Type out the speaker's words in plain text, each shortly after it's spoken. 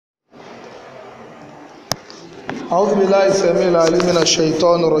أعوذ بالله السميع العليم من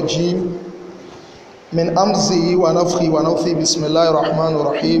الشيطان الرجيم من أمزه ونفخه ونفثه بسم الله الرحمن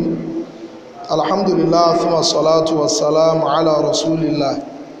الرحيم الحمد لله ثم الصلاة والسلام على رسول الله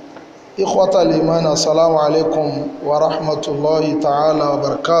إخوة الإيمان السلام عليكم ورحمة الله تعالى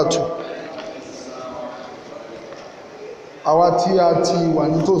وبركاته. àwa tí a ti wà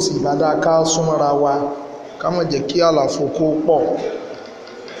nítòsí ìbádá ká súnmọ́ra wa ká má jẹ́ kí àlàfo kó pọ̀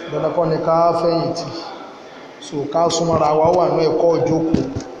dandan kọ́ ni ká fẹ̀yìntì so ká súnmọ́ra wa wà ní ẹ̀kọ́ ìjókòó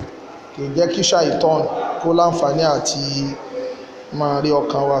kì í jẹ́ kí ṣàìtọ́n kó láǹfààní àti máa rí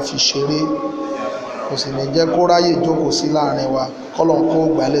ọkàn wa fi ṣeré kò sì ní jẹ́ kó ráyè jókòó sí láàrin wa kọ́lọ̀n kó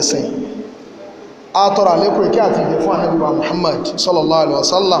gbà lẹ́sìn. a tọrọ àlékún ìkẹ́ àti ìgẹ̀ fún ànábì wa Muhammad sallallahu alaihi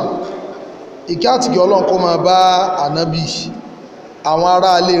wasallam. Ìkẹ́ àti ìgẹ̀ Ọlọ́run kó máa bá ànábì, àwọn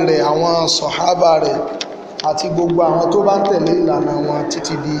aráalé rẹ̀, àwọn sọ̀hábà rẹ̀ àti gbogbo àwọn tó bá ń tẹ̀lé ìlànà wọn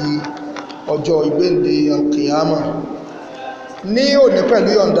títí di ọjọ́ ìgbéǹde alkiyama. Ní òní pẹ̀lú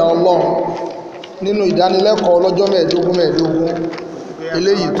yọ̀ǹda Ọlọ́run nínú ìdánilẹ́kọ̀ọ́ ọlọ́jọ́ mẹ́ẹ̀ẹ́dógún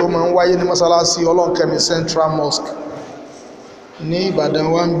eléyìí tó máa ń wáyé ní mọ́sálásí Ọlọ́nkẹ́mi Central Mosque ní Ìbàdàn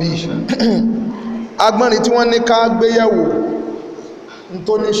wambi agbọ́nrin tí wọ́n ní ká gbéyẹ̀wò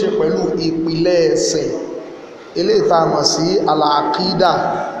tó ní ṣe pẹ̀lú ìpìlẹ̀ ẹ̀sìn eléyìí tá a mọ̀ sí àlàákídà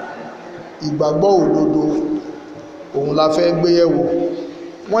ìgbàgbọ́ òdodo òun la fẹ́ gbéyẹ̀wò.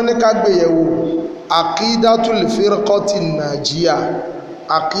 wọ́n ní ká gbéyẹ̀wò àkídátù lìfírkọ́tì nàìjíríà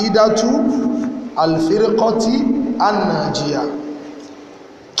àkídátù àlìfírkọ́tì ànàìjíríà.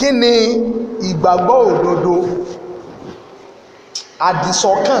 kí ni ìgbàgbọ́ òdodo,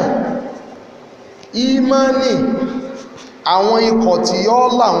 àdìsọ́kàn, ìmánì àwọn ikọ̀ tí yọ́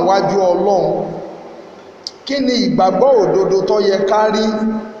là ń wájú Ọlọ́run? Kí ni ìgbàgbọ́ òdodo tó yẹ kárí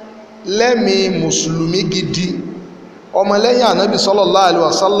lẹ́mìí mùsùlùmí gidi ọmọlẹ́yìn ànábì sallallahu alaihi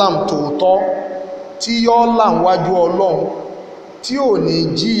wasallam tòótọ́ tí yọ́ là ń wájú Ọlọ́run tí ò ní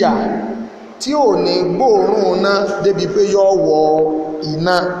jìyà tí ò ní gbóòórùn iná débi pé yọ́ wọ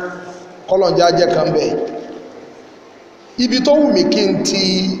iná kọ́lọ̀njá jẹ́ kan bẹ̀. Ibi tó wù mí kí n ti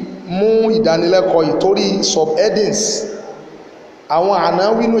mú ìdánilẹ́kọ̀ọ́ ìtorí subheadings àwọn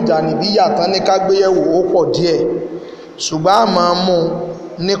ànáwínú jànìbí yàtọ̀ ní ká gbéyẹ̀wò ó pọ̀ díẹ̀ ṣùgbọ́n a máa mú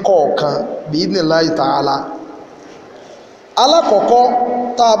ní kọ̀ọ̀kan bi'idhnillahi ta'ala. alákọ̀ọ́kọ́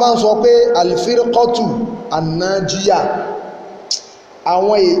tá a bá ń sọ pé alifirikọ́tù ànájíyà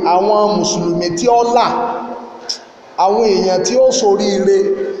àwọn mùsùlùmí tí ó là, àwọn èèyàn tí ó ṣoríire,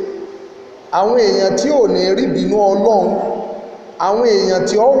 àwọn èèyàn tí ò ní rí bínú Ọlọ́run, àwọn èèyàn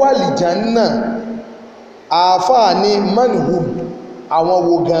tí ó wà lìjánà, àáfàá ní manhum, àwọn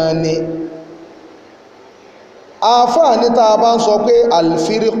wo gan ni? àáfàá ní tá a bá ń sọ pé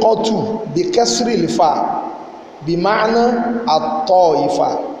alifirikọ́tù bí kẹsìrì lìfà bí máàná àtọ̀ ìfà.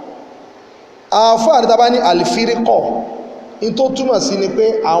 àáfàá ní tá a bá ní alifirikọ́ ní tó túmọ̀ sí ni pé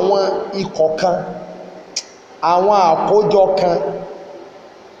àwọn ikọ̀ kan, àwọn àkójọ kan.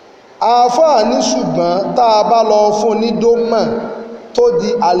 àáfàá ní ṣùgbọ́n tá a bá lọ fún ní dómà tó di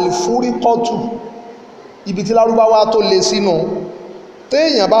alifurikọ́tù ibi tí lárúbáwá tó le sínú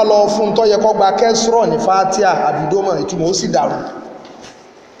téèyàn bá lọ fún tó yẹ kó gba kẹsìrọ̀ ní fatia àbídómà ìtumọ̀ ó sì dàrú.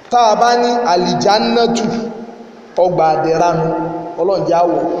 tá a bá ní àlìjánátù ọgbà àdẹ̀ránu ọlọ́njẹ́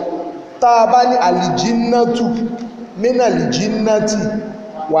àwọ̀, tá a bá ní àlìjínátù mínà àlìjínátì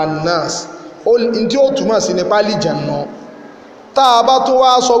wà náàsì tí ó túmọ̀ sí ní pálíjànà. tá a bá tún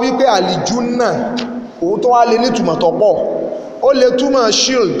wá sọ wípé àlìjúnà òun tó wá lè nítumọ̀ tó pọ̀, ó lè túmọ̀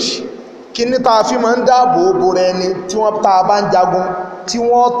shield, kí ní tá a fi máa ń dáàbò bo rẹ ni tí wọ́n tá a bá ń jagun tí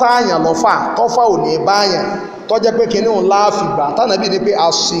wọ́n táàyàn lọ́fà tọ́fà ò ní báyàn tó jẹ́ pé kíní òun láàfin gbà tánàbí ni pé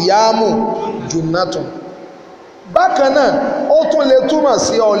àṣìyámù jùnátùn. bákan náà ó tún lè túmọ̀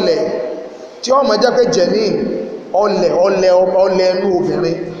sí ọlẹ̀ tí ọmọ jẹ́ pé jẹ̀nín ọlẹ̀ ẹnu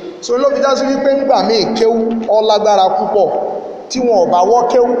obìnrin. so ló fi já sí wípé ńgbà míì kéwú ọlágbára púpọ̀ tí wọn ò bá wọ́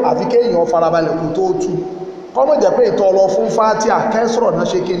kéwú àfi kéèyàn farabalẹ̀ kú tó tú kọ́mọ̀ jẹ́ pé ìtọ́ lọ fún fátíà kẹ́sọ̀rọ̀ náà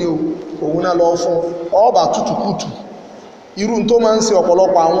ṣe kí ni òun náà lọ fún ọba tútùkùtù. irú tó máa ń ṣe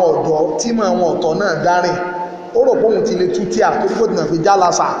ọ̀pọ̀lọpọ̀ àwọn ọ̀dọ́ tí máa wọn ọ̀tọ̀ náà dárìn ó rò póhùn ti lè tú tí à tó kó dìnà pé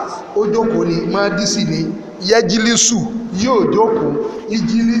jálásà ó jókòó ni máa dísì ni yẹ́jílísù yóò jókòó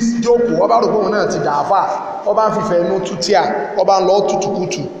ìjílísì jókòó ọba rò póhùn náà ti dàáfà ọba ń fìfẹ́ inú tú tí à ọba ń lọ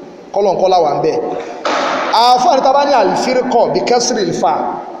tútùkùtù kọ́lọ̀nkọ́lá wà ń bẹ̀. àáfàá ní tábà ní àlìfírikọ̀ bí kẹ́sìrì ìfà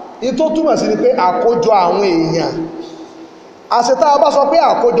ní tó túmọ̀ sí ni pé àkójọ àwọn èèyàn. àṣetá a bá sọ pé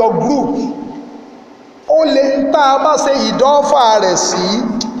àkójọ group ó lè ń tá a bá ṣe ìdọ́fà rẹ̀ sí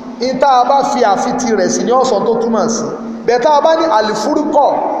ń tá a bá fi àfitì rẹ̀ sí ní ọ̀sán tó túmọ̀ sí. bẹ̀ẹ̀ tá a bá ní àlìfírikọ̀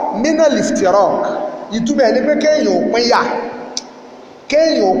mínà liftirok ìtumọ̀ ní pé kéèyàn ò pín yà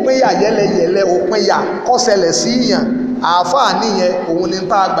kéèyàn ò pínyà yẹ́lẹyẹ̀lẹ òpinya kó ṣẹlẹ̀ sí ìyàn àáfàá nìyẹn òun ni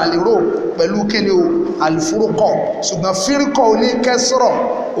tá a gbàlérò pẹ̀lú kíni o àlùfúrúkọ̀ ṣùgbọ́n fírikọ̀ oní kẹsìrọ̀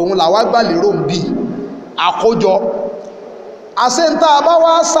òun làwa gbàlérò ń bì àkójọ àṣẹ́ntà bá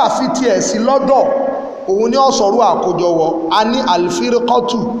wá ṣàfitì ẹ̀ sí lọ́dọ̀ òun ni ọ̀sọ̀rọ̀ àkójọ wọ a ní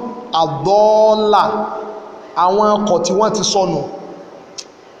àlùfírikọ̀tù àdọ́ọ́là àwọn ọkọ̀ tí wọ́n ti sọnù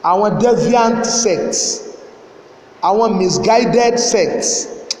àwọn deviant sects àwọn misguided sects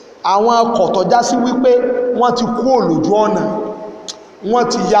àwọn ọkọ̀ tó já sí wípé wọ́n ti kú òlòjú ọ̀nà wọ́n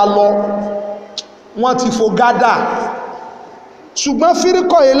ti ya lọ wọ́n ti fo gádà ṣùgbọ́n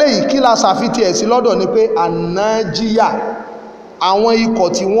fírikọ̀ eléyìí kí la ṣàfitì ẹ̀ sí lọ́dọ̀ ni pé ànájíyà àwọn ikọ̀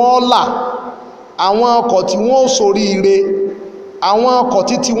tí wọ́n là àwọn ọkọ̀ tí wọ́n sórí ire àwọn ọkọ̀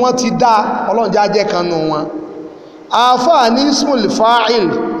tí wọ́n ti dá ọlọ́njẹ́ ajẹ́ kan nù wọn àáfàá ní ismul fa'il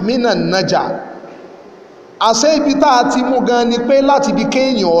minan naja àṣẹ ibi tá a ti mú gan ni pé láti ibi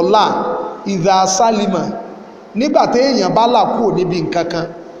kéèyàn ọ̀la ìdá sálímà nígbà téèyàn bá là kúrò níbi nǹkan kan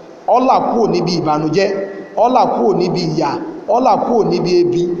ọ̀là kúrò níbi ìbànújẹ́ ọ̀là kúrò níbi ìyà ọ̀là kúrò níbi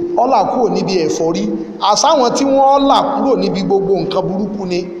ebi ọ̀là kúrò níbi ẹ̀fọ́rí àsáwọn tí wọ́n là kúrò níbi gbogbo nǹkan burúkú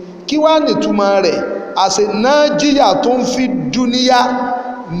ni kí wá nìtumọ̀ rẹ̀ àṣẹ náà jíyà tó ń fi dúníyà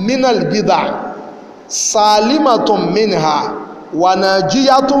minal bidà salimatun minha wà náà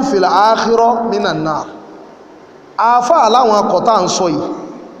jíyà tó ń fil akhirah minan nar àáfà láwọn akọ̀tà ń sọ yìí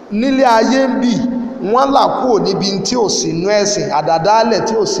nílé ayé ń bì wọ́n là kúrò níbi tí ò sí inú ẹ̀sìn àdàdálẹ̀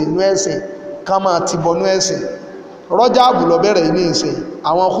tí ò sí inú ẹ̀sìn ká máa ti bọnú ẹ̀sìn rọ́jà àbùlọ bẹ̀rẹ̀ ní ìsìn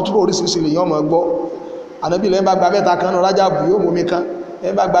àwọn kútúbà oríṣiríṣi lèyàn máa gbọ́ ànábì lẹ́yìn bá gba mẹ́ta kan náà rájà àbù yóò mú mi kan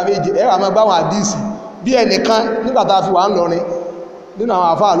lẹ́yìn bá gba méje ẹ̀rọ àmọ́ báwọn àdíìsì bí ẹnìkan nígbà tá a fi wà ń lọrin nínú àwọn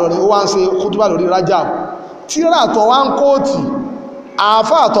àfáà lọrin ó wá ń ṣe kútúbà lórí rájà àbù tíra tó wá ń kóòtì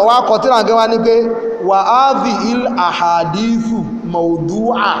àfáà tó wá kọ tíra gẹ́wà ní pé wà á dì il àhàdíìsù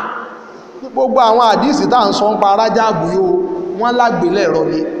mọ̀ọ́dúà gbogbo àwọn àdíìsì tá à ń sọ ń pa rájà àbù yóò wọ́n lágbèlẹ̀ ẹ̀rọ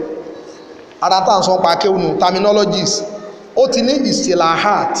ni ara tá à ń sọ ń pa kéwùnù terminologies ó ti ní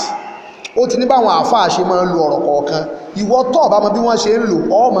istilahat ó ti ní báwọn àfáà ṣe máa ń lo ọ̀rọ̀ kọ̀ọ̀kan ìwọ tó bá mọ bí wọ́n ṣe ń lò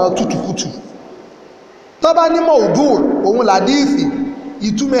ọmọ tútùkùtù tó bá ní mọ̀ọ́dù òun làdíìsì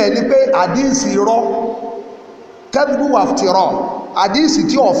ìtumọ̀ ẹ̀ ni pé àdíìsì rọ́ kẹ́dùbù wàftìrọ̀ àdíìsì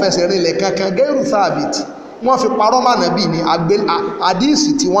tí ó fẹsẹ̀ rinlẹ̀ kankan gẹ́rù sáàbìtì wọ́n fi parọ́ mànà bíi ní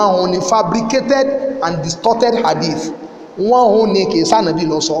àdíìsì tí wọ́n hun ní fabricated and distorted hadith wọ́n hun ní kì í sànàbí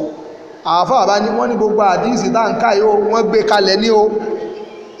lọ sọ àáfàá bá ní wọ́n ní gbogbo àdíìsì dáǹkà yóò wọ́n gbé kalẹ̀ ní o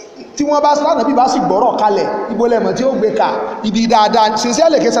tí wọ́n bá sànàbí bá sì gbọ́rọ̀ kalẹ̀ ibo lẹ́mọ̀ tí ó gbé ka ibi dáadáa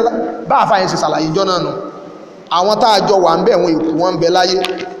sincerely kí bá àfààyàn sì ṣàlàyé ìjọ náà nù àwọn tá a jọ wà ń bẹ̀ wọn èkó wọn ń bẹ láyé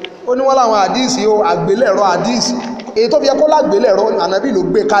ó ní wọ́n láwọn àdíìsì o àgbélẹ̀rọ àdíìsì èyí tó fi yẹ kó lágbélẹ̀rọ ànàbí ló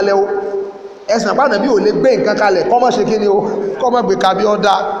gbé kalẹ̀ o ẹ̀sìn àpá ànàbí ò lè gbé nǹkan kalẹ̀ kọ́mọ́ ṣe kí ni o kọ́mọ́ gbé ka bí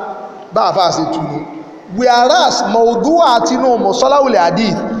ọ́dá bá àfàà ṣe tù ú whereas mọ̀ọ́dúwà àti inú mọ̀sọ́láwùlẹ̀ àdíì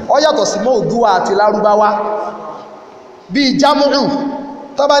ó yàtọ̀ sí mọ̀ọ́dúwà àti lárúbáwá bíi jámùrù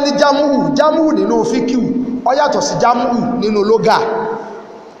tó bá ní jámùrù nínú fíkìú ó yàtọ̀ sí jámùrù nínú lógà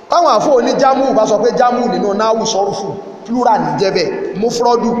táwọn àfọ́ oní jámùrù bá sọ pé jámùrù nínú náwù sọ́rùfù plural ní jẹ́bẹ̀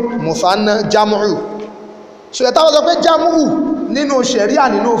mufrodu musanna jámùrù so ẹ̀ táwọn sọ pé jámùrù nínú ṣẹ̀ríà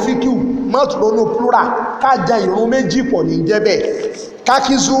nínú fíkìú mọ́tòrónú plural kájà ìrun méjì pọ̀ ní jẹ́bẹ̀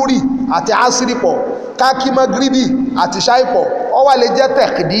kákí zuri àti asiri pọ̀ kákí magribi àti ṣáì pọ̀ ó wá lè jẹ́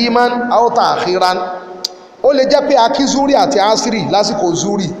tẹ̀kìdíman aw ta'khiran ó lè jẹ́ pé akí zuri àti asiri lásìkò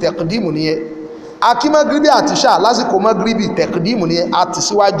zuri tẹ̀kìdímù nìyẹn akí magribi àti ṣá lásìkò magribi tẹ̀kìdímù nìyẹn àti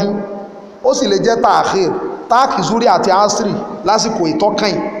síwájú ó sì lè jẹ́ ta'khir táàkì zuri àti asiri lásìkò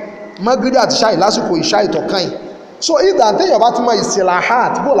ìtọ́kàn magribi àti ṣáì lásìkò ìṣá ìtọ́kàn so ìdá téèyàn bá ti mọ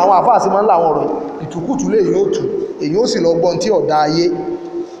ìsìláhàt bó làwọn àfáà sí máa ń láwọn ọ̀rọ̀ ìtùkùtù lè yóò tù èyí ó sì lọ gbọ́n tí ọ̀dá ayé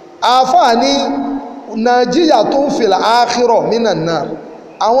àfáà ní nàìjíríà tó ń fìlà áàkírọ̀ mínà náà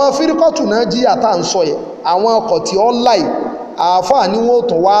àwọn fíríkọ́tù nàìjíríà tá à ń sọ yẹ àwọn ọkọ̀ tí ó láì àfáà ní wọ́n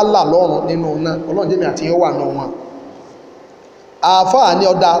tún wá là lọ́rùn nínú náà ọlọ́run jẹ́mi àti yóò wà náà wọn àfáà ní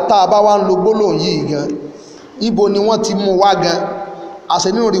ọ̀dà tá a bá wá ń lo gbólóhùn yìí gan ibo ni wọ́n ti mú wá gan àṣẹ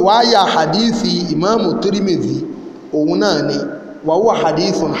nínú rìwáyà hadithi ìmáàmù Tirmidhi òun náà ni wàhùwà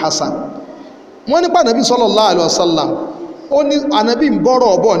hadithun hasan wọ́n nípa ànábì sallallahu alaihi wasallam ó ní ànábì ń bọ́rọ̀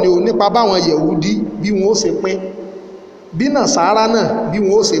ọ̀bọ̀ ni o nípa báwọn yẹ̀wúdí bí wọ́n ó ṣe pín bí nàṣàrà náà bí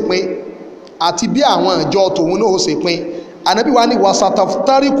wọ́n ó ṣe pín àti bí àwọn ìjọ tòun náà ó ṣe pín ànábì wa ní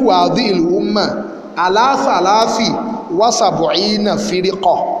wasataftariku hadhihi al-umma ala thalathi wa sab'ina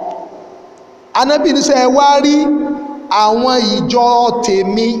firiqa ànábì ní sẹ́ wá rí àwọn ìjọ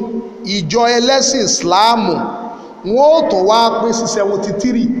tèmi ìjọ ẹlẹ́sìn ìsìláàmù wọ́n ó tún wá pín sí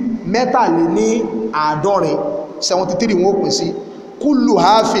 73 mẹ́tàlé ní àádọ́rin 73 wọ́n ó pín sí kullu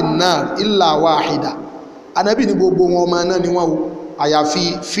hafin nar illa wahida ànábì ní gbogbo wọn ọmọ náà ni wọ́n o àyàfi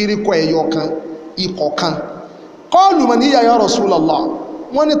fíríkọ̀ ẹyọ kan ikọ̀ kan qalu man hiya ya Rasulullah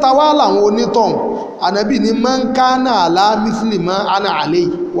wọ́n ní tawá làwọn onítọ̀hún ànábì ní man kana ala mithli ma ana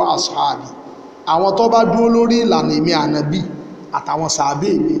alayhi wa ashabi àwọn tó bá dúró lórí ìlànà èmi ànábì àtàwọn sàábé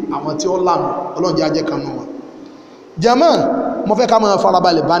mi àwọn tí ó lànà ọlọ́njẹ́ ajẹ́ kan náà wọn jàmáà mo fẹ́ ká máa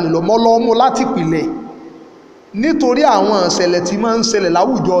farabalẹ̀ bá nílọ mọ́ lọ́ mú láti pìlẹ̀ nítorí àwọn ìṣẹ̀lẹ̀ tí máa ń ṣẹlẹ̀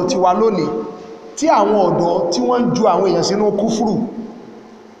láwùjọ tiwa lónìí tí àwọn ọ̀dọ́ tí wọ́n ń ju àwọn èèyàn sínú kúfùrù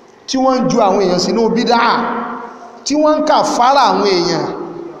tí wọ́n ń ju àwọn èèyàn sínú bídáà tí wọ́n ń kà fárá àwọn èèyàn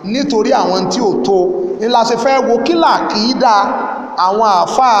nítorí àwọn tí ò tó ńlá ṣe fẹ́ wo kílà kìí dá àwọn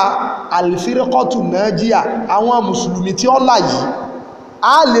àáfàá àlìfírẹ́kọ́tù nàíjíríà àwọn mùsùlùmí tí ó là yìí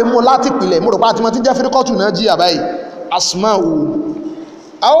a lè mú láti pìlẹ̀ mú rọ̀pá àti mọ́ tí jẹ́ fírẹ́kọ́tù nàíjíríà báyìí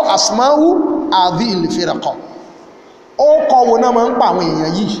asmáwú àdí ìlìfírẹ́kọ́ ó kọwọ́ náà máa ń pa àwọn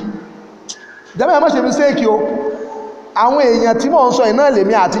èèyàn yìí jẹ́mẹ́ má ṣe mistake o àwọn èèyàn tí mò ń sọ iná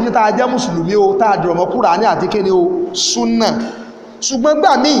lèmi àti yí tá a jẹ́ mùsùlùmí o tá a dìrọ̀mọ́ Kùránì àti kéde o súnà ṣùgbọ́n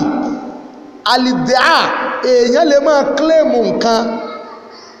gbà míì alìdíà èèyàn lè máa kílèmù nǹkan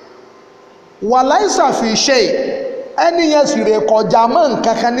wà láìsà fi ṣe ẹni yẹn sì rè kọjá mọ́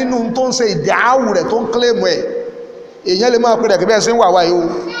nǹkan kan nínú tó ń ṣe ìdáhù rẹ̀ tó ń kílèmù ẹ̀ èèyàn lè máa pè rẹ̀ kí bẹ́ẹ̀ sí ń wà wáyé o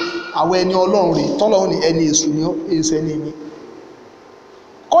àwọn ẹni ọlọ́run rè tọ́lọ́run ní ẹni èṣù ní èṣù ẹni mi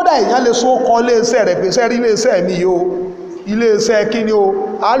kódà èèyàn lè sọ kọ iléeṣẹ́ rẹ̀ pèsè rí iléeṣẹ́ mi yìí o iléeṣẹ́ kí ni o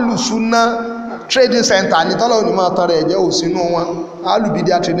alùsúná trading center ní tọ́lọ́run ní máa tan rẹ̀ jẹ́ òsínú wọn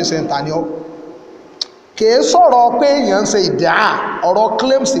alùbídíà trading center ni ó kìí sọ̀rọ̀ pé èèyàn ń ṣe ìdáà ọ̀rọ̀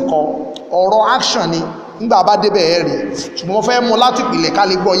claims kọ ọ̀rọ̀ action ni nígbà bá débẹ̀ ẹ̀ rí ṣùgbọ́n mo fẹ́ mú láti pìlẹ̀ ká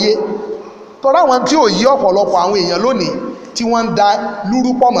lè gbọ́ yé tọ́ra àwọn tí ò yí ọ̀pọ̀lọpọ̀ àwọn èèyàn lónìí tí wọ́n ń da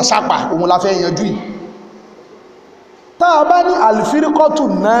lúrúpọ̀ mọ̀ sápà òun la fẹ́ yanjú yìí tá a bá ní àlìfíríkọ́tù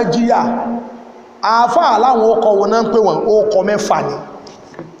nàíjíríà àáfàá láwọn ọkọ̀ wọn náà ń pè wọ́n ọkọ̀ mẹ́fà ni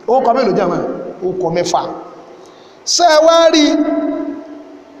ọkọ̀ mélòó jẹ́ wọn ọkọ̀ mẹ́fà ṣé ẹ wá rí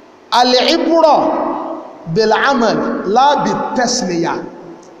al-ibra bil-amal la bit-tasmiya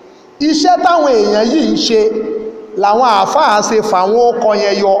iṣẹ́ táwọn èèyàn yìí ń ṣe làwọn àáfàá ṣe fàwọn ọkọ̀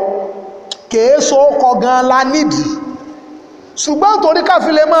yẹn yọ kèéso ọkọ̀ gan la nídìí ṣùgbọ́n torí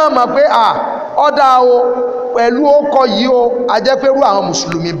káfílẹ̀ máa mọ̀ pé ọ̀dà o pẹ̀lú ọkọ̀ yìí o a jẹ́ pé rú àwọn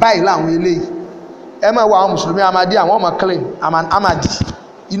mùsùlùmí báyìí láwọn eléyìí ẹ máa wọ àwọn mùsùlùmí amadi àwọn ọmọ clean amadi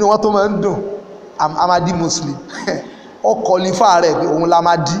inú wọn tó máa ń dùn amadi muslim ọkọ̀ lífà rẹ̀ pé òun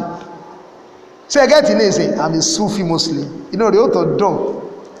lamadi ṣé ẹ gẹ́tì ní ìsìn àmì sufi muslim inú rẹ̀ ó tó dùn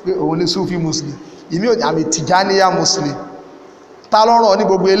pé òun ní sufi muslim ìmí ò àmì tìjáníyà muslim ta lọ́rọ̀ ní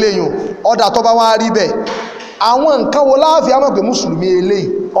gbogbo eléyìí ọ̀dà tó bá wá rí bẹ́ẹ̀ àwọn nǹkan wo láàfin àmọ́ pé mùsùlùmí eléyìí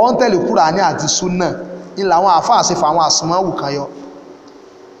ọ̀n tẹ̀lé Kùránì àti súnà ní làwọn àáfàá ṣe fàwọn àsìmáwù kan yọ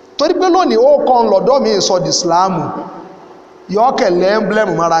torí pé lónìí ó kàn lọ́dọ̀ mi sọ di ìsìláàmù yọ́ọ̀kẹ̀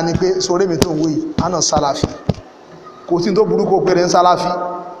lẹ́ńblẹ́mù mara ni pé sórí mi tó ń wò yìí àná sálàfì kò tí tó burúkú péré ń sálàfì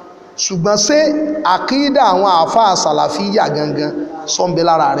ṣùgbọ́n ṣé àkídà àwọn àáfàá sálàfì yà gangan sọ́nbẹ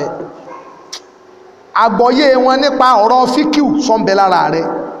lára rẹ̀ àgbọ́yé wọn nípa ọ̀rọ̀ fíkíù sọ́nbẹ lára rẹ̀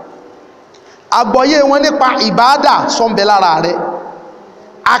àgbọ́yé wọn nípa ìbáàdà sọ́nbẹ lára rẹ̀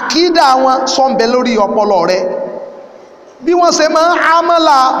àkídà wọn sọ́nbẹ lórí ọpọlọ rẹ̀ bí wọ́n ṣe máa ń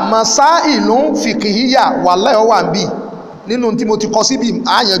ámọ́là masá ìlú fìkìhíyà wà lẹ́ọ̀wà ń bì nínú tí mo ti kọ síbi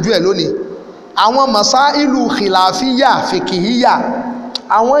àyànjú ẹ̀ lónìí àwọn masá ìlú khilafiyya fìkìhíyà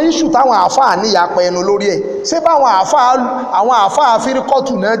àwọn iṣu táwọn àáfàá níyàpẹ ẹnu lórí ẹ̀ ṣé báwọn àáfàá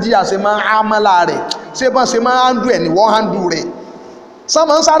fírikọ́tù náà jíyà ṣe máa ń ámọ́là rẹ̀ ṣé bọ́n ṣe máa ń handù ẹ̀ ní wọ́n handù rẹ̀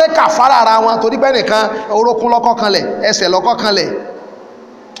sọ́mọ́ ń sáré kàfàrà ara wọn torí pé nìkan orókún lọ́kọ́ kanlẹ̀ ẹsẹ̀ lọ́kọ́ kanlẹ̀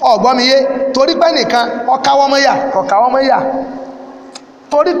ọ̀gbọ́miyé torí pé nìkan ọkáwọ́mọ́yà kọ̀káwọ́mọ́yà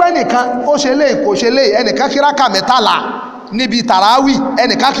torí pé nìkan ó ṣe lé kò ṣe lé ẹnìkan kíráka mẹ́tàlá níbi tàràwì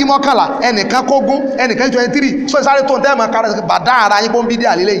ẹnìkan kí mọ́kànlá ẹnìkan kógún ẹnìkan 23 so ìsáré tó ń tẹ́ẹ̀mọ́ kára bàdá ara yín bó ń bí dé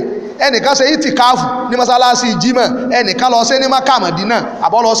àlélẹ́ yìí ẹnìkan ṣe ìtìkáàfù ní mọ́sálásí jímọ̀ ẹnìkan lọ sí ní mákàmọ̀dínà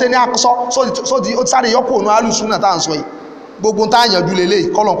àbọ̀ lọ sí ní akọ́sọ́ ó ti sáré yọkù ònú alùsùnà tá à ń sọ yìí gbogbo tá à ń yànjú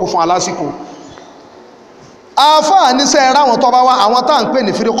lélẹ̀ kọ́lọ̀ kó fún alásìkò àáfàá níṣẹ́ ráwọn tó bá wá àwọn tá à ń pè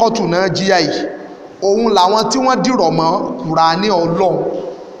ní fíríkọ́tù náà jíyà yìí òun làwọn tí wọ́n dìrọ̀ mọ́ Kùránì Ọlọ́run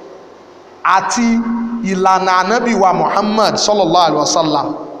àti ìlànà ànábì wa Muhammad sallallahu alaihi wasallam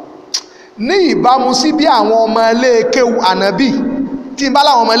ní ìbámu sí bí àwọn ọmọ iléekéwu ànábì tí n bá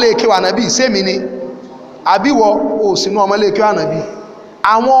láwọn ọmọ iléekéwu ànábì sẹ́mi ni àbíwọ ò sínú ọmọ iléekéwu ànábì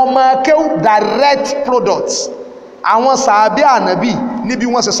àwọn ọmọ kéwu direct products àwọn sàábí ànábì níbi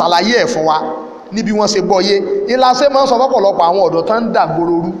wọ́n ṣe ṣàlàyé ẹ̀ fún wa níbi wọ́n ṣe gbọ́yé ìlàsẹ́ máa ń sọ fọ́pọ̀lọpọ̀ àwọn ọ̀dọ́ tán ń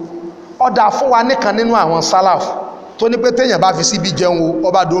dàgbòrò rú ọ̀dà fún wa nìkan nínú àwọn sálàf tó ní pé téèyàn bá fi síbi jẹun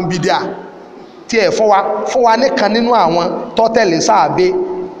ọba dó ń bí díà tí ẹ̀ fún wa nìkan nínú àwọn tọ́tẹ̀lé sáàbé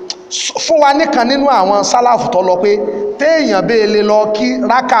fún wa nìkan nínú àwọn sálàfù tó lọ pé téèyàn bẹ́ẹ̀ lè lọ kí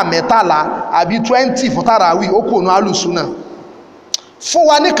rákà mẹ́tàlá àbí 20 fún tàràwì ó kò nù alùsùnà fún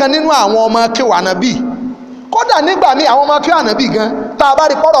wa nìkan nínú àwọn ọmọ kéwà nàbí kódà nígbà míì àwọn ọmọ kéwà nàbí gan tá a bá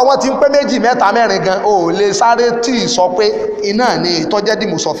rí pọ́rọ̀ wọn ti ń pé 2 mẹ́ta 4 gan ò lè sáré tí ì sọ pé iná ní ìtọ́jẹ́ the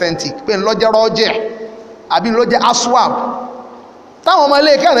most authentic pé ńlọ́jẹ́ rọ́jẹ́ àbí ńlọ́jẹ́ aswab táwọn ọmọ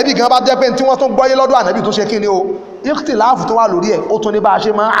ilé kéwà nàbí gan bá jẹ́ pé tí wọ́n tún gbọ́yé lọ́dọ̀ ànàbí tó ṣe kí ni o ìkìtìláàfù tó wà lórí ẹ̀ ó tún ní bá a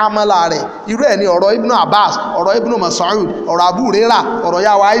ṣe máa ń àmàlà rẹ̀ irú ẹ̀ ní ọ̀rọ̀ Ibn Abbas ọ̀rọ̀ Ibn Mas'ud ọ̀rọ̀ Abu Hurairah ọ̀rọ̀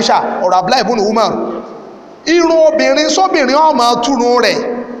yawa Aisha ọ̀rọ̀ Abdullahi ibn Umar irun obìnrin sóbìnrin ọmọ túnú rẹ̀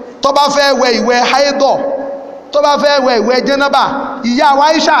tó bá fẹ́ wẹ ìwẹ̀ haidọ̀ tó bá fẹ́ wẹ ìwẹ̀ jẹ́nàbà ìyá wa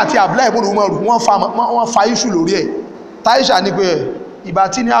Aisha àti Abdullahi ibn Umar wọ́n fa iṣu lórí ẹ̀ táìṣà ní pé ìbá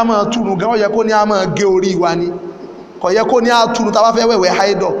tí ní a máa túnú gan ó yẹ kó ní a máa gé orí wa ni kò yẹ kó ní a túnú tá bá fẹ́ wẹ̀wẹ̀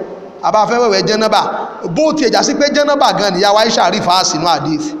haidọ̀ àbá fẹ́ wẹ̀wẹ̀ jẹ́nàbà bó ti ẹ̀jà sí pé jẹ́nàbà gan ni ìyá wa Aisha rí fa sínú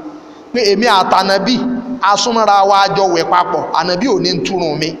hadith pé èmi àtànàbí asúnmọ́ra wa jọ wẹ̀ papọ̀ ànàbí ò ní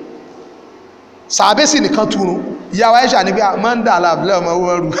túnú mi sàbẹ́sì nìkan túnú ìyá wa Aisha ní pé mọ́ndàlá àbúlẹ̀ ọmọ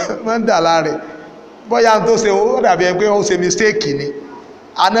wọ́rù mọ́ndàlá rẹ̀ bọ́yá tó ṣe ó dàbí ẹgbẹ́ ó ṣe mistake ni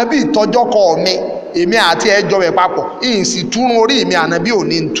ànàbí ìtọ́jọ́ kọ mi èmi àti ẹjọ́ rẹ̀ papọ̀ ìyìn sì túnú orí mi ànàbí ò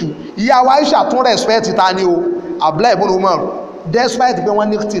ní tú ìyá wa Aisha tún respect ta ni o Abdullahi ibn Umar despite pé wọ́n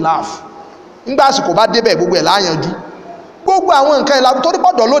ní tìláf nígbà àsìkò bá débẹ̀ gbogbo ẹ̀ láyanjú gbogbo àwọn nǹkan ìlànà tó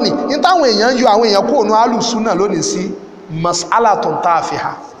dípọ̀dọ̀ lónìí ní táwọn èèyàn ń yọ àwọn èèyàn kúrò ní alùsùnà lónìí sí mas'alatun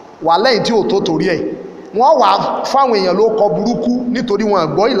tafiha wà lẹ́yìn tí ò tó torí ẹ̀ wọ́n wà fáwọn èèyàn ló kọ burúkú nítorí wọn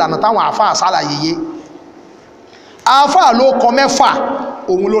gbọ́ ìlànà táwọn àáfàá ṣàlàyé yé àáfàá ló kọ 6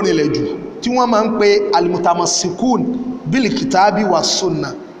 òun ló rinlẹ̀ jù tí wọ́n máa ń pe alimutamassikun bil kitabi wa sunna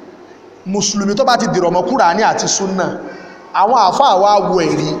mùsùlùmí tó bá ti dìrọ̀ mọ́ Kùránì àti sunna àwọn àáfàá wa wo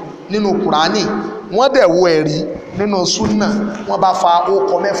ẹ̀rí nínú Kùránì wọ́n dẹ̀ wo ẹ̀rí nínú sunna wọ́n bá fa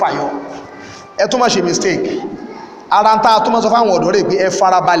ókọ 6 yọ ẹ tó má ṣe mistake ara ń ta tó má sọ fáwọn ọ̀dọ́ rẹ̀ pé ẹ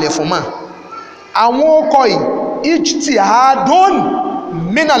farabalẹ̀ fún mọ́ àwọn ókọ yìí ijtihadun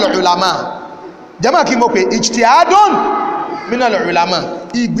minal ulama jẹ́mọ̀ kí mo pè ijtihadun minal ulama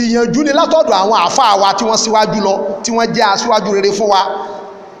ìgbìyànjú ni látọ̀dọ̀ àwọn àáfàá wa tí wọ́n síwájú lọ tí wọ́n jẹ́ aṣíwájú rere fún wa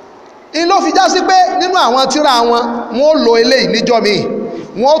in ló fi já sí pé nínú àwọn tírà wọn wọ́n lo eléyìí níjọ́ mi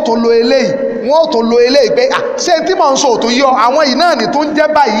wọ́n tó lo eléyìí wọ́n tó lo eléyìí pé ṣé tí mò ń sọ tó yọ àwọn yìí náà ni tó ń jẹ́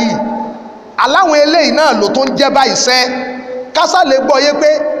báyìí aláwọn eléyìí náà ló tó ń jẹ́ báyìí sẹ́ kásá lè gbọ́ yé pé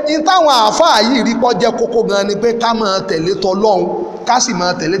in táwọn àáfàá yìí rí pọ́ jẹ́ kókó gan ni pé ká máa tẹ̀lé tọlọ́hun ká sì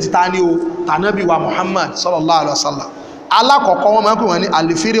máa tẹ̀lé títa ní o tànábì wa Muhammad sallallahu alaihi wasallam alákọ̀ọ́kọ́ wọn máa ń pè wọ́n ní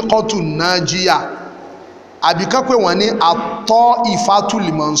alifirikọ́tù nàjíyà àbí ká pè wọ́n ní àtọ́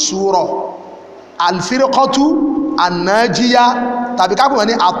ìfàtúlì mọ̀nsúrọ̀ alifirikọ́tù ànájíyà tàbí ká pè wọ́n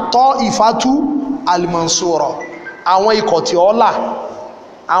ní àtọ́ ìfàtú àlìmọ̀nsúrọ̀ àwọn ikọ̀ tí ó là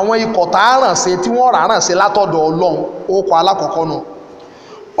àwọn ikọ̀ tá a ràn sí tí wọ́n rà ràn sí látọ̀dọ̀ Ọlọ́run ókọ̀ alákọ̀ọ́kọ́ náà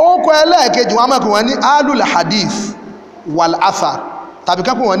ókọ̀ ẹlẹ́ẹ̀kejì wọn máa pè wọ́n ní alul hadith wal athar tàbí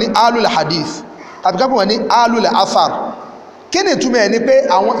ká pè wọ́n ní alul hadith tàbí ká pè wọ́n ní alul athar kí ni ìtumọ̀ ẹ̀ ni pé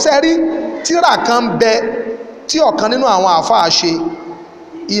àwọn sẹ́rí tíra kan bẹ tí ọ̀kan nínú àwọn àfáà ṣe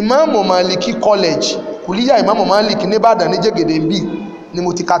Ìmáàmù Málíkì college kùlíyà Ìmáàmù Málíkì nìbàdàn ní jẹ́gẹ̀dẹ̀ ń bì ni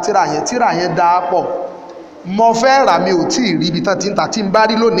mo ti ka tíra yẹn dáa pọ̀ mo fẹ́ rà mi ò tí ì rí ibi tán ti ń ta tí ń bá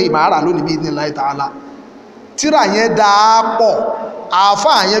rí lónìí ìmọ̀ àrà lónìí bí ní láì tààlà tíra yẹn dáa pọ̀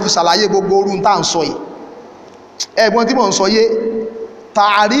àáfàá yẹn fi ṣàlàyé gbogbo orú tá à ń sọ yìí ẹ̀gbọ́n tí mò ń sọ yé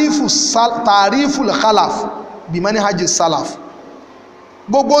tààrífù khalaf bí manhaj salaf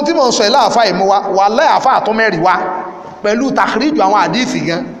gbogbo tí mò ń sọ yìí láàfáà ìmú wa wà láì àfáà tó mẹ́rin wa pẹ̀lú tàkìríjù àwọn àdífì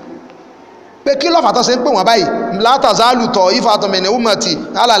gan pé kí lọ́fà tó ṣe ń pè wọ́n báyìí látàzálù tọ̀ ìfàtọ̀mẹ̀nẹ̀ umati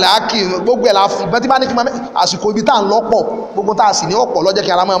alàlẹ̀ ákì gbogbo ẹ̀ láfi ìbọn tí bá ní kí àsìkò ibi tá à ń lọ́pọ̀ gbogbo tá a sì ní ọ̀pọ̀ lọ́jẹ́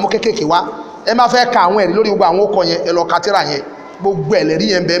kí ara máa mú kéékèèké wá ẹ má fẹ́ ka àwọn ẹ̀rí lórí gbogbo àwọn okọ̀ yẹn ẹ lọ ka tírà yẹn gbogbo ẹ̀ lẹ́rí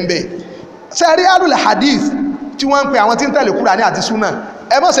yẹn bẹ́ẹ̀ ṣe rí alùlẹ̀ hadith tí wọ́n ń pe àwọn tí ń tẹ̀lé Kùránì àti súnà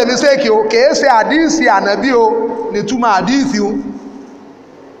ẹ má ṣe mistake o kèé ṣe àdíìsì ànábì o nìtúmọ̀ àdíìsì o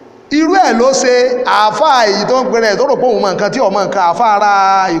irú ẹ̀ ló ṣe àáfàá èyí tó ń pèrè ẹ̀ tó rò pé òun mọ̀ nǹkan tí ọmọ nǹkan àáfàá ara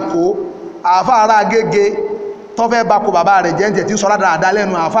Èkó àáfàá ara Agége tó fẹ́ bá kó bàbá rẹ̀ jẹ́ǹjẹ̀ tí ń sọ ládàá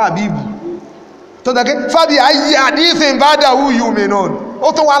lẹ́nu àáfàá bíbù tó tẹ́kẹ́ fábí ayé àdífin bá dàwú yìí mi náà ó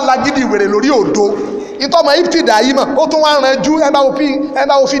tún wá ń la gidi ìwèrè lórí òdo ìtọ́mọ̀ ìpìdà yìí mọ̀ ó tún wá ń rẹjú ẹ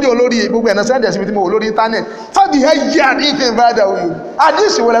bá wo fídíò lórí gbogbo ẹ̀nà sẹ́ndẹ̀ síbi tí mo wò lórí íńtánẹ̀tì fábí ayé àdífin bá dàwú yìí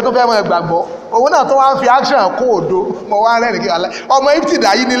àdísì wọlé tó fẹ́ mọ́ ẹgbàgbọ́ òun náà tó wá ń fi action kún òdo mọ̀ wá rẹ̀ nìkí alẹ́ ọmọ ìpìdà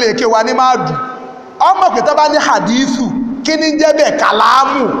yìí nílé èké wa ní máa dùn ọmọ pé tó bá ní hadithu kí ní jẹ́ bẹ́ẹ̀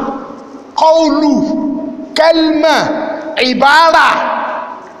kàlámù kọ́ọ̀lù kẹlmà ìbára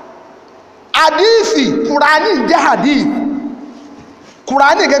hadithi kùránì jẹ́ hadith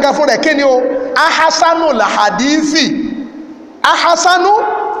kùránì gẹ́gẹ́ fún rẹ̀ kí ni o ahasanu lahadithi ahasanu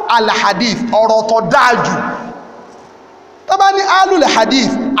alhadith ọ̀rọ̀ tó dáa jù tó bá ní alul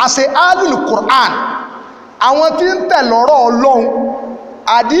hadith àṣẹ alul Qur'an àwọn tí ń tẹ̀ lọ́rọ̀ Ọlọ́run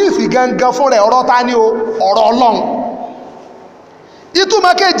hadithi gangan fún rẹ̀ ọ̀rọ̀ ta ni o ọ̀rọ̀ Ọlọ́run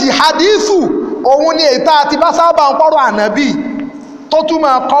ìtumọ̀ kejì hadithu òun ni èyí tá a ti bá sábà ń pọ̀rọ̀ ànábì tó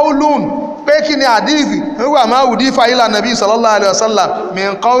túmọ̀ qaulun pé kí ni hadithi nígbà máa wùdí fàílà nàbí sallallahu alaihi wasallam min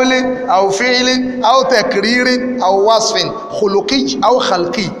qawlin aw fi'lin aw takririn aw wasfin khuluqi aw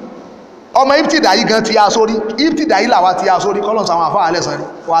khalqi ọmọ ibtidayi gan ti ya sórí ibtidayi làwa ti ya sórí kọ́lọ̀ sáwọn àfáà alẹ́sàn rí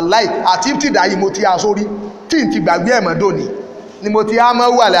wàláì àti ibtidayi mo ti ya sórí tí n ti gbàgbé ẹ̀mọ́ dòní ni mo ti ya mọ́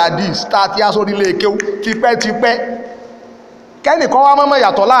wàlẹ̀ hadith tá a ti ya sórí lè kéwú tipẹ́tipẹ́ kẹ́nìkan wá mọ́mọ́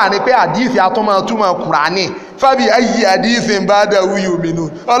yàtọ̀ láàrin pé àdíìsì atọ́mọ̀ túmọ̀ kùránì fábí ayé àdíìsì ń bá dẹ̀ wúyò mìíràn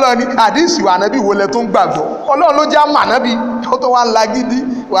ọlọ́run ní àdíìsì wà nábì wọlé tó ń gbàgbọ́ ọlọ́run ló já mà nábì tó tó wá ń la gidi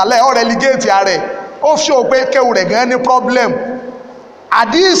wàlẹ́ ọ̀rẹ́ ligéètì ààrẹ ó fi hàn pé kéwù rẹ̀ gan ní problem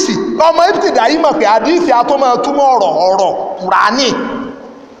àdíìsì ọmọ ìpìtìdá yìí mọ̀ pé àdíìsì atọ́mọ̀ túmọ̀ ọ̀rọ̀ kùránì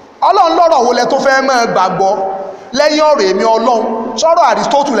ọlọ́run lọ́rọ̀ wọlé tó fẹ́ mọ́ gbàgbọ́ lẹ́yìn ọ̀rọ̀ èmi ọlọ́run sọ̀rọ̀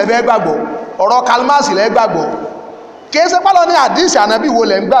Aristotle lẹ́fẹ́ gbàgbọ́ ọ̀rọ̀ Kalmas lẹ́ gbàgbọ́ kìí ṣe pálọ ní àdíìsì ànábì wo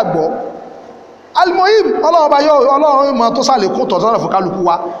lẹ̀ ń gbàgbọ́ alimoyim ọlọ́ọ̀bá yóò ọlọ́run mọ́ tó sàlékún tọ̀tọ̀rọ̀ fún kálukú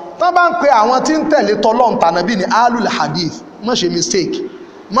wa tán bá ń pe àwọn tí ń tẹ̀lé tọ́lọ́n tànábì ní alul hadith má ṣe mistake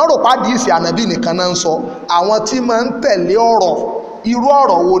má rò pa àdíìsì ànábì nìkan náà ń sọ àwọn tí máa ń tẹ̀lé ọ̀rọ̀ irú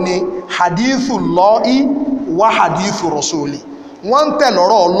ọ̀rọ̀ wo ni hadithu lọ́í wá hadithu rasuli wọ́n ń tẹ̀lé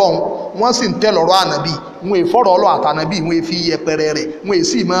ọ̀rọ̀ ọlọ́run wọ́n sì ń tẹ̀lé ọ̀rọ̀ ànábì wọn èfọ́rọ̀ ọlọ́ àtànábì wọn èfi yẹpẹrẹ rẹ̀ wọn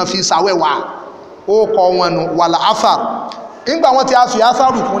èsì máa fi sàwẹ́wàá ó kọ wọn nù wàlà afar nígbà wọn ti a fi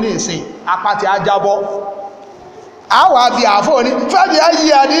asaru kún ní ìsìn apá ti a jábọ́ àwọn àbí àfọ́ ní fẹ́bí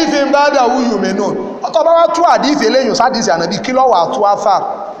ayé àdífì ń bá dà wúyù mẹ́nà ọ̀tọ̀ bá wá tú àdífì eléyìn sádìsì ànàbí kí lọ́wọ́ àtú afar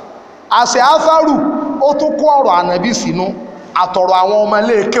àṣẹ asaru ó tún kó ọ̀rọ̀ ànàbí sínú àtọ̀rọ̀ àwọn ọmọ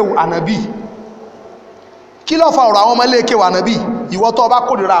iléekéwù ànàbí kí ló fa ọ̀rọ̀ àwọn ọmọ iléekéwù ànàbí ìwọ tó bá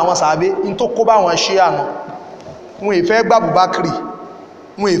kórìíra àwọn sàábé ní tó kó bá wọn ṣe àná wọn ìfẹ́ gbà Bùbákìrì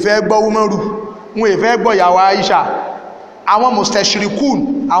wọn ìfẹ́ gbọ́ Umaru wọn èfẹ́ gbọ́ ìyàwó Aisha àwọn mustachirikun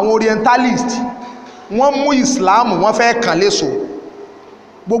àwọn orientalist wọ́n mú ìsìláàmù wọ́n fẹ́ kàn léso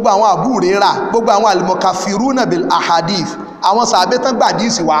gbogbo àwọn àbúrẹ́rà gbogbo àwọn alimokafiruna bil ahadith àwọn sàbẹ́tàn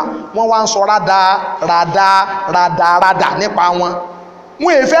gbàdíìsì wa wọ́n wá ń sọ rádá nípa wọn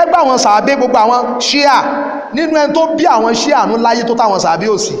wọn èfẹ́ gbà wọn sàbẹ́ gbogbo àwọn ṣíà nínú ẹni tó bí àwọn ṣíà nú láyé tó táwọn sàbẹ́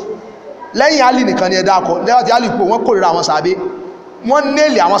òsì lẹ́yìn Alì nìkan ni ẹ̀dá akọ lẹ́wọ́n ti Alì pò wọ́n kórìíra àwọn sàbẹ́ wọ́n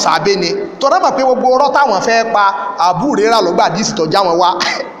nílì àwọn sàbẹ́ ni tọ́rọ mọ̀ pé gbogbo ọ̀rọ̀ táwọn fẹ́ pa àbúrẹ́rà lọ́gbà díìsì tọ́já wọn wá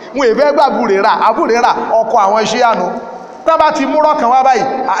wọn èfẹ́ gbà àbúrẹ́rà ọkọ̀ àwọn ṣíànù tán bá ti múrọ̀ kan wá báyìí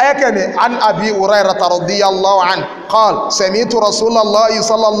ayẹ́kẹ̀ni an Abi Hurayrata radiyallahu anhu qala sami'tu Rasulallahi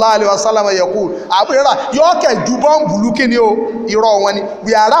sallallahu alaihi wasallam yaqul àbúrẹ́rà yọ́ọ̀kẹ̀ ju bọ́ǹbù lúkí ni ó irọ́ wọn ni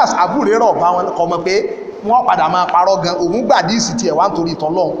whereas àbúrẹ́rà ọ̀bá wọn kọ̀ mọ̀ pé wọ́n padà máa parọ́ gan òun gbà àdíìsì tí ẹ̀ wá ń torí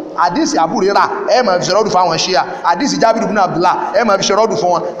ìtọ́lọ́hun àdíìsì àbúrẹ́rà ẹ máa fi ṣe rọ́dù fún àwọn ṣíà àdíìsì Jábìrì ibn Abdullah ẹ máa fi ṣe rọ́dù fún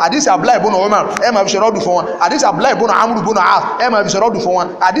wọn àdíìsì Abdullahi ibn Umar ẹ máa fi ṣe rọ́dù fún wọn àdíìsì Abdullahi ibn Amr ibn As ẹ máa fi ṣe rọ́dù fún wọn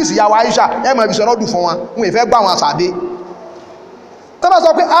àdíìsì yàwó Aisha ẹ máa fi ṣe rọ́dù fún wọn wọn ìfẹ́ gbà wọn àṣàdé tó bá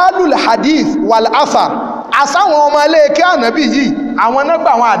sọ pé alul hadith wal athar àsáwọn ọmọ iléeké ànábì yìí àwọn náà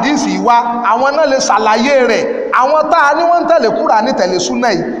gbà àwọn àdíìsì wá àwọn náà lè ṣàlàyé rẹ̀ àwọn tá a ní wọ́n ń tẹ̀lé Kùránì tẹ̀lé súnà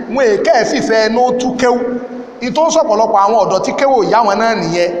yìí wọn èké fìfẹ́ ẹnu tú kéwú ìtò ń sọ̀pọ̀lọpọ̀ àwọn ọ̀dọ́ tí kéwò ìyá wọn náà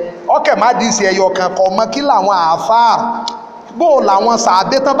nìyẹn ọkẹ̀ má dìísì ẹyọ kan kọ̀ mọ́ kí làwọn àáfàá bó làwọn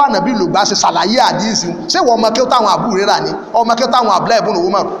sàábé tán bá nàbí lògbà ṣe ṣàlàyé àdíìsì ṣé wọ́n ọmọ kí ó táwọn àbúrẹ́rà ni ọmọ kí ó táwọn Abdullahi ibn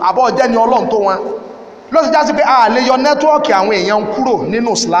Umar àbọ̀ jẹ́ ni Ọlọ́run tó wọn ló ti já sí pé a lè yọ nẹ́tíwọ́ọ̀kì àwọn èèyàn kúrò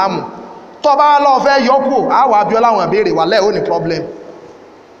nínú Ìsìláàmù tó bá lọ́ọ́ fẹ́ yọ kúrò àwọn Abíọ́lá wọn béèrè wàláhì ó ní problem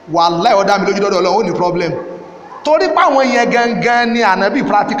wàláhì ó dá mi lójú dọ́dọ̀ Ọlọ́run ó ní problem torí páwọn yẹn gangan ni ànábì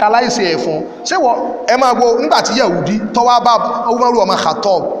practicalize ẹ̀ fún ṣé wọ́n ẹ máa gbọ́ nígbàtí Yahudi tọ́wọ́ bá Umaru ọmọ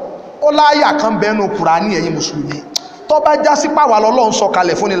Khattab ó láyà kan bẹnu Kùránì ẹ̀yin mùsùlùmí tó bá já sí pàwà lọ́lọ́run sọ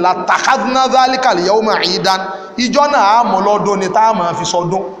kalẹ̀ fún ni latakhadna dhalikal yawma idan ìjọ náà á mọ̀ lọ́dún ni tá a máa fi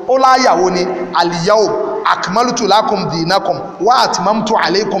sọdún ó láyàwó ni al-yawma akmaltu lakum dinakum wa atmamtu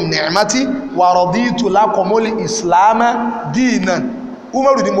alaykum ni'mati wa raditu lakumul islama dinan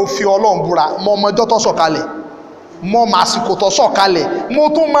Umaru ni mo fi Ọlọ́run búra mọ ọmọjọ́ tó sọ kalẹ̀ mọ màsìkò tó sọ kalẹ̀ mo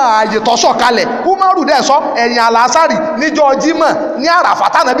tún máa ààyè tó sọ kalẹ̀ Umaru dẹ̀ sọ ẹ̀yìn àlásàrì níjọ́ Jímọ̀ ní Àràfà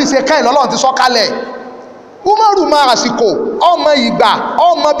tánàbí ṣe kẹ́yìn lọ́lọ́run ti sọ kalẹ̀ Umaru máa àsìkò ọmọ ìgbà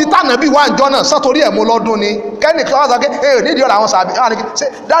ọmọ bíi tànàbí wà ń jọ náà sọ́tòrí ẹ̀ mú lọ́dún ni kẹ́nìkan wá sọ pé ẹ nídìí ọ̀rọ̀ àwọn sàbí ṣe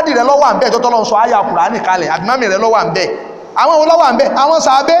dádì rẹ lọ́wọ́ à ń bẹ̀ tó tọ́lọ́ sọ àyà Kùránì kalẹ̀ àbí mọ́mì rẹ lọ́wọ́ à ń bẹ̀ àwọn wo lọ́wọ́ à ń bẹ̀ àwọn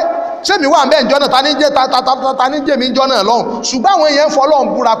sàbẹ́ sẹ́mi wà ń bẹ̀ ń jọ náà ta ní jẹ́ mi ń jọ náà lọ́hùn ṣùgbọ́n àwọn èèyàn fọ́ lọ́hùn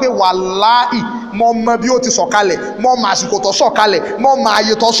búra pé wàláì mọ mọ bí ó ti sọ̀kalẹ̀ mọ mọ àsìkò tó sọ̀kalẹ̀ mọ mọ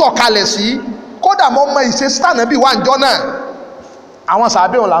àyè tó sọ̀kalẹ̀ sí kódà mọ mọ ìṣesí tànàbí wà ń jọ náà àwọn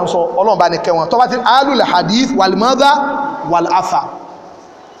sàbẹ̀ wọn là ń sọ ọlọ́run bá ní kẹ́ wọn tó bá ti alul hadith wàlmọ́dá wàláfà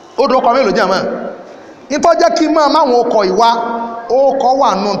ó dúró kọ mélòó jẹ́ mọ́ nítorí jẹ́ kí máa máwọn ọkọ̀ ìwá ó kọ́ wà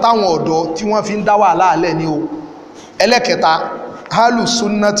nù táwọn ọ̀dọ́ tí wọ́n fi ń dá wàhálà alẹ́ ní o ẹlẹ́kẹta alus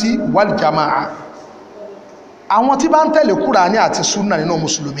sunnati wal jamaa àwọn tí bá ń tẹ̀lé Kùránì àti sunna nínú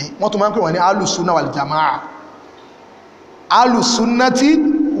mùsùlùmí wọ́n tún máa ń pè wọ́n ní alus sunna wal jamaa alus sunnati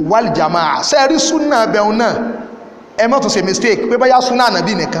wal jamaa sẹ́ẹ̀rí sunna bẹ̀rún náà ẹ má tún ṣe mistake pé bóyá súnà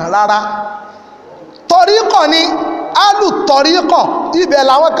ànàbí nìkan rárá tọ̀ríkọ̀ ni alù tọ̀ríkọ̀ ibẹ̀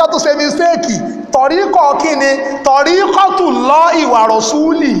làwọn kan tó ṣe mistake tọ̀ríkọ̀ kí ni tọ̀ríkọ̀ tù lọ ìwà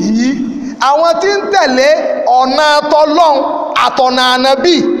rọ̀súlì yìí àwọn tí ń tẹ̀lé ọ̀nà tọlọ́hun àtọ̀nà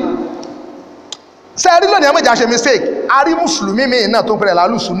ànàbí sẹ́ẹ̀rí lónìí ẹ̀mọ́jà ṣe mistake a rí mùsùlùmí mi náà tó ń pẹ̀lẹ̀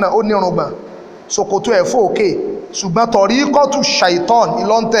lálùsùn náà ó ní irùngbọ̀n ṣòkòtò ẹ̀ fòkè ṣùgbọ́n tọ̀ríkọ̀ tù ṣàìtọ́n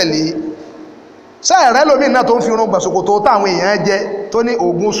ìlọ́ntẹ̀lé sẹ́ẹ̀rẹ́ lómi náà tó ń fi irun gbàsòkò tó táwọn èèyàn jẹ tó ní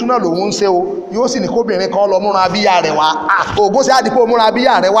oògùn súná lòun ń ṣe o yóò sì ní kóbìnrin kan lọ múra abíyá rẹ̀ wá oògùn sí àdìpọ̀ múra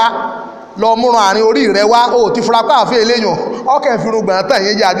abíyá rẹ̀ wá lọ múra àárín orí rẹ̀ wá o ti fura pé àfẹ́ eléyàn ọkẹ́ fi irun gbàǹtà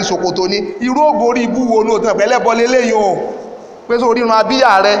yẹn jẹ́ àdìsòkò tó ní irú ògùn orí ibú wo ní òtún ẹ̀pẹ́lẹ́ bọ́ léléyàn o pé sọ orí irun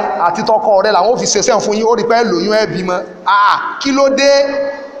abíyá rẹ̀ àti tọkọ rẹ̀ làwọn ò fi ṣẹṣẹ́ fún yín ó rí pé lóyún ẹ̀ bímọ kí ló dé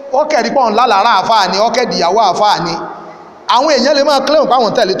ọkẹ́ rí pọ̀ ńlá lára àfáà ni ọkẹ́ dìyàwó àfáà ni àwọn èèyàn lè máa claim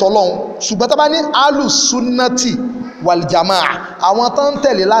páwọn tẹ̀lé tọlọ́hun ṣùgbọ́n tó bá ní alùsúnnàtì wàlìjàmáà àwọn tó ń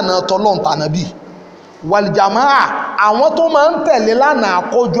tẹ̀lé lánàá tọlọ́hun tànàbí wàlìjàmáà àwọn tó máa ń tẹ̀lé lánàá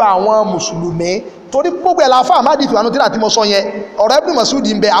àkójọ àwọn mùsùlùmí torí gbogbo ẹ̀là fáà má dìtò ànútìrà tí mo sọ yẹn ọ̀rọ̀ Ibn Mas'ud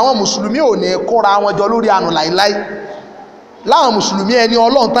ń bẹ àwọn mùsùlùmí ò ní kóra wọn jọ lórí ànù láìláì láwọn mùsùlùmí ẹni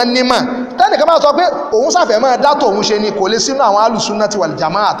ọlọ́run tán nímọ̀ tẹ́nìkan bá sọ pé òun sàfẹ́ máa dátò òun ṣe ni kò lè sínú àwọn alùsúnnàtì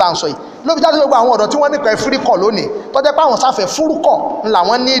wàlìjàmáà àtàǹsọ yìí ló fi jáde gbogbo àwọn ọ̀dọ́ tí wọ́n nípa fúríkọ̀ lónìí tó jẹ́ pé àwọn sáfẹ́ fúrúkọ̀ ńlá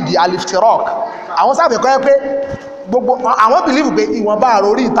wọ́n ní ìdí aliftirok àwọn sáfẹ́ kọ́ pé gbogbo àwọn bìlífù pé ìwọ̀nba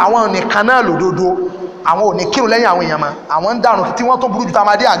àròrí ìtàwọn nìkan náà lòdodo àwọn ò ní kírun lẹ́yìn àwọn èèyàn mọ́ àwọn ń dànù tí wọ́n tó burú ju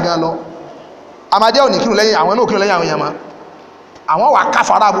tamadíà gan lọ amadíà ò ní kírun lẹ́yìn àwọn náà kírun lẹ́yìn àwọn èèyàn mọ́ àwọn wà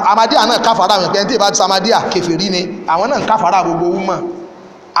káfàrà amadíà náà káfàrà àwọn ẹ̀pẹ́ tí ìbá ti samadíà kèfèrí ni àwọn náà ń káfàrà gbogbo owó mọ́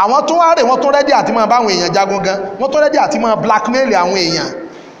àwọn tó wá rè wọ́n tó rẹ́dí àti máa bá àwọn èèyàn jagun gan wọ́n tó rẹ́dí àti máa blackmail àwọn èèyàn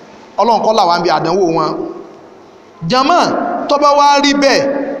ọlọ́run kọ́ làwọn àbí àdánwò wọn jama tó bá wá rí bẹ́ẹ̀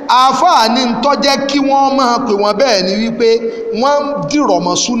àáfàá ní tó jẹ́ kí wọ́n máa pè wọ́n bẹ́ẹ̀ ni wípé wọ́n dìrọ̀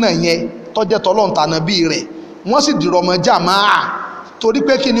mọ́ súnà yẹn tó jẹ́ tọ́lọ́run tànàbí rẹ̀ wọ́n sì dìrọ̀ mọ́ jàmáà torí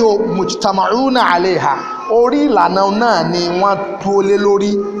pé kí ni o mujtama'una alayha orí ìlànà náà ni wọ́n dúró lé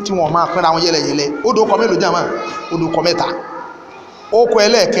lórí tí wọ́n máa pínra wọn yẹlẹyẹlẹ ó dókọ mélòó jàmá ó dókọ mẹ́ta ó kọ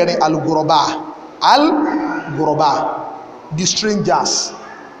ẹlẹ́ẹ̀kẹrin al-ghuraba the strangers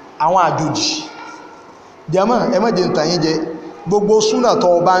àwọn àjòjì jẹ́mọ́ ẹmọ́jẹ́ ìtàyín jẹ gbogbo súnà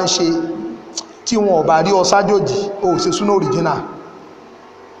tó bá ń ṣe tí wọn ò bá rí ọ sájòjì ó ṣe súnà original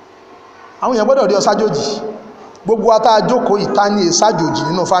àwọn èèyàn gbọ́dọ̀ rí ọ sájòjì gbogbo ata jókòó ìta ní ìsájòjì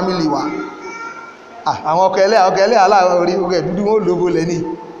nínú fámílì wa àwọn ọkọ̀ ẹlẹ́ aláàrí orí dúdú wọn lógo lẹ́ni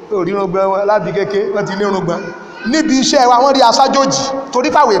orírùngbọ́n wọn láti kéèké wọ́n ti lérùngbọ́n níbi iṣẹ́ wa wọ́n rí asájòjì torí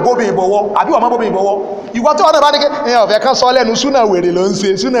pàwẹ̀ bóbi ìbọ̀wọ́ àbí wọ́n mọ́ bóbi ìbọ̀wọ́ ìwọ tí wọ́n náà bá ní kí ọ̀fẹ́ kan sọ lẹ́nu súnà wèrè ló ń ṣe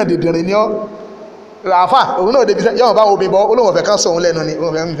súnà dìdìrín ní ọ́ àfà òun náà débi yọ́n bá obì bọ́ olóhùn ọ̀fẹ́ kan sọ òun lẹ́nu ni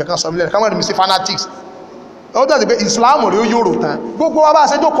òun ọ̀fẹ́ kan sọ òun lẹ́nu káwọn ẹ̀mí sí fanatics ó dẹ̀ sí pé ìsìláàmù rí ó yòrò tán gbogbo wa bá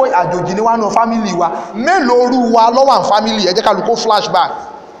ṣe jókòó àjòjì ní wánú fámìlì wa mélòó rú wa lọ́wọ́ àwọn fámìlì ẹ jẹ́ ká lùkó flashback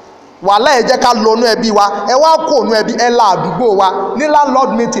wàhálà ẹ jẹ́ ká lọ́nú ẹbí wa ẹ wá kó ònú ẹbí ẹ la àdúgbò wa ní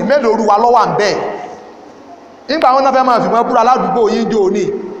landlord meeting mélòó rú wa lọ́wọ́ à ń bẹ́ẹ̀ nígbà wọn náà fẹ́ máa fìmọ́ búra ládùúgbò yín jò ní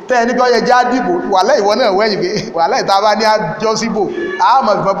tẹ́ ẹni bí ọyẹ jẹ́ àdìbò wàhálà ìwọ náà wẹ́yìn pé wàhálà ìta bá ní àjọsíbò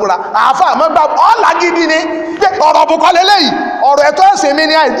àmọ́ fìmọ́ búra àáfà àmọ́ gbà ọ́là gidi ni pé ọ̀rọ̀ bùkọ́ lélẹ́yìí ọ̀rọ̀ ẹ̀tọ́ ẹ̀sìn mi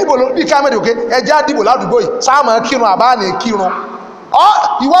ní àìdìbò bí kámẹ́rì òkè ẹ jẹ́ àdìbò ládùúgbò yìí sáàmù kírun àbá ní kírun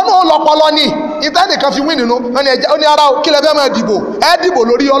ìwọ náà lọpọlọ ní ìtẹ́nìkan fi wí nínú ó ní ara kí lẹ fẹ́ máa dìbò ẹ dìbò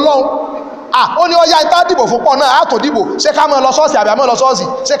lórí Ọlọ́run ó ní ọya ìta dìbò fún pọ̀ náà àtò dìbò ṣé ká máa lọ ṣọ́ọ̀ṣì àbí àmọ́ lọ ṣọ́ọ̀ṣì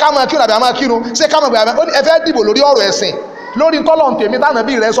ṣé ká máa kírun àbí àmọ́ kírun ṣé ká máa gbé àmọ́ ó ní ẹ fẹ́ dìbò lórí ọ̀rọ̀ ẹ̀sìn lórí tọ́lọ̀n tèmi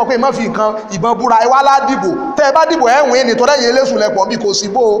tánàbí rẹ̀ sọ pé má fi nǹkan ìbọn búra ẹ wá ládìbò tẹ́ ẹ bá dìbò ẹ̀wọ̀n ẹni tó rẹ̀yìn eléṣù lẹ́pọ̀ bí kò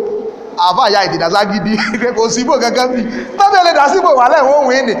síbò àfàyà ìdìdàsá gidi kò síbò gangan bí tọ́bẹ̀ lè dá síbò wà lẹ́wọ̀n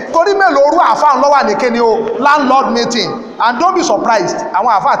òun ẹni torí mélòó rú àfáà lọ́wà ní kéde o landlord meeting and don't be surprised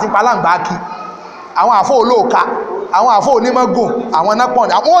àwọn àfáà ti palàǹgbà kí àwọn àfọ olóòka àwọn àfọ onímọ̀gùn àwọn nápọ̀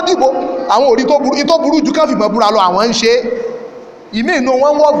ní àwọn òdìbò àwọn òrí tó burú ju kán fìmọ̀ búra lọ àwọn ń ṣe ìmí inú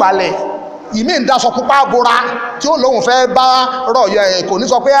wọn wọ́ gbalẹ̀ ìmí ń daṣọ pupa bora tí ó lóun fẹ́ bá rọ̀ kò ní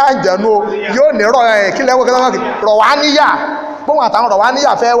sọ pé àjẹ̀nu yóò ní rọ̀ kí lẹ́wọ́ rọ̀ wá níyà bóun àtàwọn rọ̀ wá níyà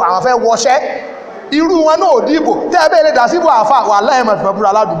àwọn fẹ́ wọṣẹ́ irú wọn náà òdìbò tẹ́ ẹ bẹ́ẹ̀ lè dà síbò àfà wà láìmọ̀ fìmọ̀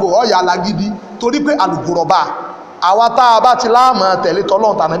búra ládùúgbò ọ̀yà alágídí torí pé àlùkùrọ̀bà àwa tá a bá ti láàmú tẹ̀lé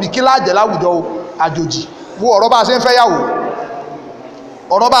tọ́lọ́run tànàbí kí láàjẹ́ láwùjọ àjòjì wo ọ̀rọ̀ bá a ṣe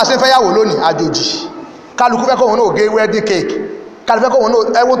ń fẹ́yàwó lónìí àjòjì kálukú fẹ́ kóhun náà gé wedding cake kálukú fẹ́ kóhun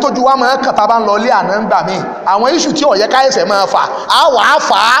náà ẹwọ tójú wa máa ń kàtà bá ń lọ ilé àná ń gbà mí àwọn iṣu tí ọ̀yẹ́ káyẹ̀sẹ̀ máa fà á wà á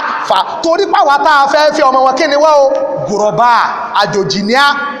fà torí pàwọ́ tá a fẹ́ fi ọmọ wọn kí ni wá o gùrọ̀bà àjòjì ní á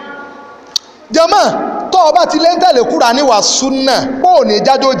jẹ́mọ́ tó o bá ti lé ń tẹ̀lé kúra níwà súnà pò ní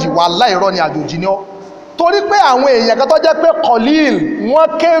jájòjì wà láìrọ́ ni àjòjì ní ọ́ torí pé àwọn èèyàn kan tó jẹ́ pé kọ̀líl wọ́n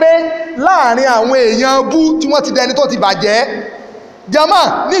kéré láàrin àwọn èèyàn bú tí wọ́n ti dẹni tó ti bàjẹ́ jama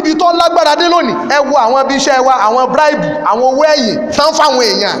níbi tó lágbára dé lónìí ẹ wo àwọn ibi iṣẹ́ wa àwọn bribe àwọn owó ẹ̀yìn tán fáwọn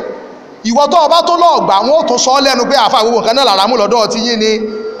èèyàn ìwọ tó ọba tó lọ́ọ̀gbà wọn ò tún sọ lẹ́nu pé àfa gbogbo nǹkan náà làrámù lọ́dọ̀ ti yín ni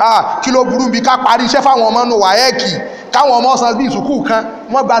kí ló burú bí ká parí iṣẹ́ fáwọn ọmọ nù wáyẹ́ẹ̀kì káwọn ọmọ san bí ìsùkú kan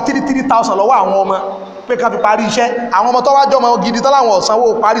wọ́n gba 3,000 lọ́wọ́ àwọn ọmọ pé ká fi parí iṣẹ́ àwọn ọmọ tó wájọ́ ọmọ gidi tán láwọn ọ̀sánwó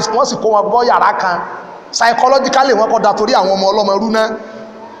parí wọ́n sì kó wọn bọ́ yàrá kan psychologically wọ́n kọ́ da torí àwọn ọmọ ọlọ́mọ rúná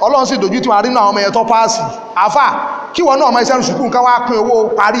ọlọ́run sì dojú tí wọ́n rínú àwọn ọmọ yẹn tó páàsì àfà kí wọ́n náà ọmọ iṣẹ́ ṣùkú nǹkan wá pín owó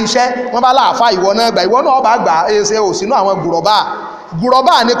parí iṣẹ́ wọ́n bá láàfà ìwọ náà gbà ìwọ náà bá gbà ẹsẹ̀ òsínú àwọn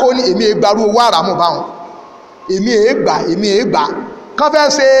gùrọ̀bà ní kó ní èmi ègbàrú owó àràmù báwọn èmi ègbà kán fẹ́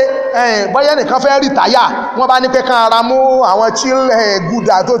ṣe bọ́yẹ́ nìkan fẹ́ rìtáyà wọ́n bá ní pé kán ara mú àwọn chill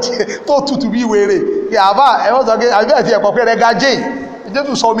gúdà tó tutù bí wèrè àfà ẹ̀wọ́n sọ pé àbí ẹ̀ ti ẹ̀kọ́ pé rẹ́gájẹ́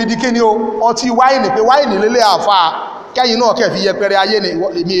jésù sọ omi di kí ni o ọtí wáìnì pé wáìnì lélẹ̀ àfà kẹ́yìn náà kẹ́ fi yẹpẹrẹ ayé ni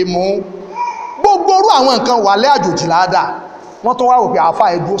èmi mú gbogbo orú àwọn nǹkan wà lẹ́ àjòjì láàdá wọ́n tó wá wò pé àfà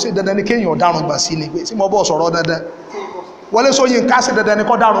ẹ̀dúró sí dandan ní kéèyàn dárùn gbọ̀n sí ni pé tí mo bọ́ sọ̀rọ̀ dandan Wọlé Ṣóyínká sí dandan ní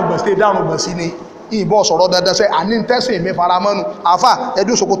kọ́ dárùn gbọ̀n sí ni ìbọ̀ sọ̀rọ̀ dandan sẹ́ àní tẹ́sìn mi faramọ́nu àfà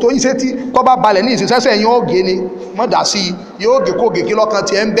ẹ̀dùn ṣòkòtò yìí sétí tó bá balẹ̀ ní ìsinsẹ́sẹ̀ yóò gé ni mọ́dà sí yóò gé kó gé kí lọ́kàn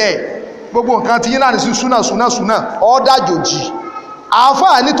tiẹ̀ ń bẹ́ẹ̀ gbogbo nǹkan ti yín láàrin sí súnà ọ̀dàjòjì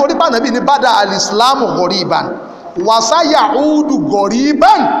àfáà nítorí pànàbí ní bádà alìsìláàmù gọ̀ríban wàsáyà údù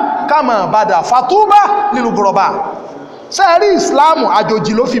gọ̀ríban kàmà bádà fatúbà nínú gọ̀rọ̀bà sẹ́ẹ̀rí ìsìláàmù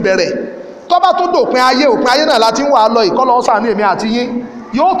àjòjì ló fi bẹ̀rẹ̀ tó bá tó dòpin ayé náà láti ń wà lọ ìkọ́lọ́ ṣàánú èmi àti yín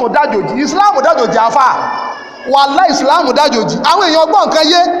yóò tó dájòjì ìsìláàmù dájòjì àfáà wàlá ìsìláàmù dájòjì àwọn èèyàn gbọ́ nǹkan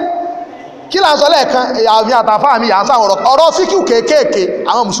yé kí là ń sọ lẹ́ẹ̀kan àmì àtàfáà mi yà ń sáwọn ọ̀rọ̀ fíkìú kéékèèké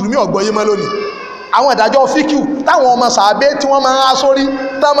àwọn mùsùlùmí ọ̀gbọ́n yé mọ́ lónìí àwọn ìdájọ́ fíkìú táwọn ọmọ sàábé tí wọ́n máa ń há sórí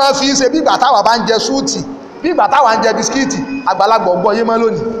tó máa fi ṣe bígbà táwa bá ń jẹ súùtì bígbà táwa ń jẹ bisikíìtì àgbàlagbà ọgbọ́n yé mọ́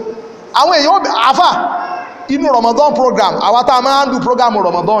lónìí àwọn èèyàn àfà inú Ramadan program àwa tá a máa ń du program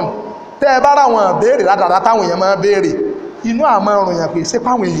Ramadan tẹ́ ẹ bá ráwọn béèrè ládàá táwọn èèyàn máa ń béèrè inú àmọ́ ọrùn yàn pé ṣé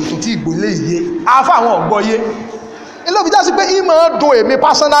páwọn èèyàn tó ti ìgbòlé yé àfà àwọn ọgbọ́n yé ilé òfin jásí pé ìmọ̀ dùn èmi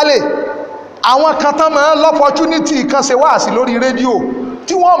personally àwọn kan tán máa ń lọ́pọ̀tunity kan ṣe wáàsí lórí rédíò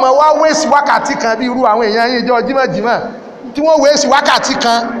tí wọ́n mọ̀ wá wéèsì wákàtí kan bí irú àwọn èèyàn yìí jọ jímọ̀jímọ̀ tí wọ́n wéèsì wákàtí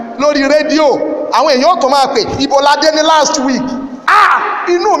kan lórí rédíò àwọn èèyàn tó máa pè ibo la dé ní last week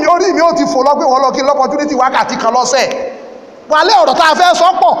inú mi orí mi ó ti fò lọ́gbé wọn lọ kí lọ́pọ̀tunity wákàtí kan lọ́sẹ̀ wàlẹ́ ọ̀rọ̀ tá a fẹ́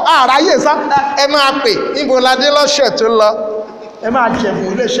sọ́pọ̀ àráyè sá ẹ máa pè ibo la dé lọ́sẹ̀ tó lọ ẹ máa jẹ̀bù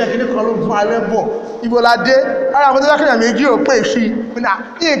iléeṣẹ́ kí ní kan ló fún alẹ́ bọ̀ ibo la dé ara àwọn tó dákẹ́yàn méjì ò pè sí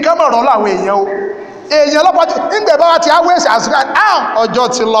nǹkan mọ̀rọ̀ láwọn èèyàn o èèyàn lọ́pọ̀ nígbẹ̀ bá wá ti áwẹ́sì àsìkò ọjọ́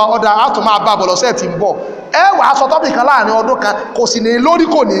ti lọ ọ̀dà á tún máa bá bọ̀ lọ́sẹ̀ tí ń bọ̀ ẹ wà á sọ tọ́pì kan láàrin ọdún kan kò sì ní lórí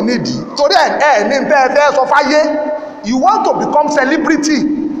kò ní nídìí torí ẹ ní fẹ́ sọ fáyé you want to become celebrity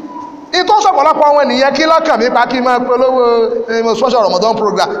ìtọ́ sọ̀pọ̀lọpọ̀ wọn nìyẹn kí lọ́kàn mi pa kí n máa polówó sponsor Ramadan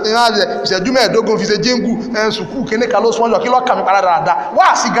program ìṣẹ́jú mẹ́ẹ̀ẹ́dógún fi ṣe jíngù sùkú kíní kan ló sponsor kí lọ́kàn mi padà dáadáa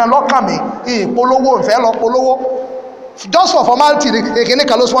wá sí gan lọ́kàn mi ìpolówó ìfẹ́ lọ polówó just for formality kíní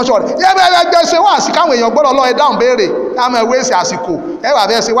kan ló sponsor rẹ̀ yẹ́bẹ̀ẹ́gbẹ́ ṣe wá sí káwọn èèyàn gbọ́dọ̀ lọ ẹ dáhùn béèrè àmọ́ ẹ̀wé ṣe àsìkò ẹ wà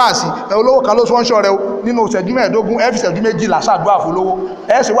bẹ́ẹ̀ ṣe wá sí olówó kan ló sponsor rẹ̀ nínú ìṣẹ́jú mẹ́ẹ̀ẹ́dógún ẹ fi ìṣẹ́jú méjì làṣàdúrà fólówó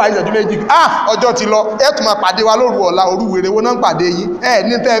ẹ ṣe wá ìṣẹ́jú méjì ọjọ́ ti lọ ẹ tún máa pàdé wa lóru ọ̀la òru wèrè wo náà ń pàdé yìí ẹ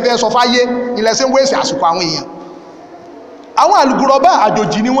ní tẹ́ ẹ fẹ́ sọ fáyé ilẹ̀ ṣe ń wéṣẹ̀ àsìkò àwọn èèyàn àwọn àlùgùrọ̀bá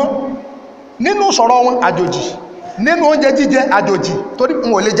àjòjì ni wọ́n nínú sọ̀rọ̀ wọn àjòjì nínú oúnjẹ jíjẹ àjòjì torí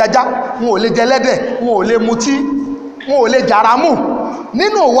wọn ò lè jajá wọn ò lè jẹlẹ́dẹ̀ wọn ò lè mutí wọn ò lè jàrámù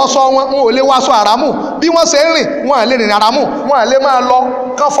nínú ìwọṣọ wọn ò lè wáṣọ àrámù bí wọ́n ṣe ń rìn wọn ò lè rìn àrámù wọn ò lè máa lọ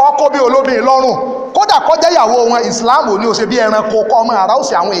kán fọ́ kó bí olóbìnrin lọ́rùn kódà kọjá ìyàwó wọn Islam ò ní ó ṣe bí ẹranko kọ́ ọmọ àrá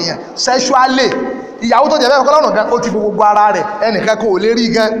òsì àwọn èèyàn sexually ìyàwó tó jẹ́ fẹ́ kọ́ lọ́rùn gan ó ti bo gbogbo ara rẹ̀ ẹnìkan kò lè rí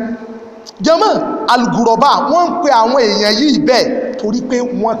gan jẹ́mọ́ alugùrọ̀bà wọ́n ń pe àwọn èèyàn yìí bẹ́ẹ̀ torí pé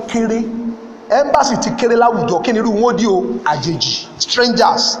wọ́n kéré ẹ́mbásì ti kéré láwùjọ kí ni irú wọn di o àjèjì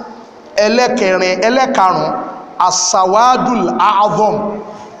strangers. ẹlẹ́karùn asawadul a'adham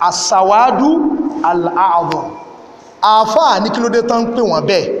asawadu al-a'adham àáfàá ní kí ló dé tán ń pè wọ́n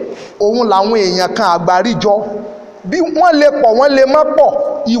bẹ́ẹ̀ òun làwọn èèyàn kan àgbáríjọ bí wọ́n lè pọ̀ wọ́n lè má pọ̀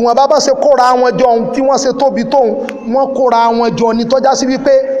ìwọ̀n bá ṣe kóra wọn jọ ohun tí wọ́n ṣe tóbi tóun wọ́n kóra wọn jọ ní tọ́já sí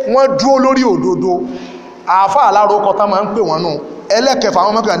wípé wọ́n dúró lórí òdodo àáfàá aláró ọkọ̀ tán máa ń pè wọ́n nù ẹlẹ́kẹfà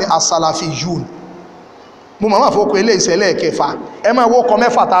àwọn mọ́kànlá ní as-salafiyun mo máa máa fọ́kọ̀ ilé ìṣẹ́ ẹlẹ́kẹfà ẹ máa wọ́kọ̀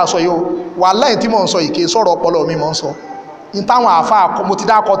mẹ́fà tá a sọ yóò wàláhì tí mò ń sọ ìké sọ̀rọ̀ ọpọlọ mi mò ń sọ ní táwọn àáfàá mo ti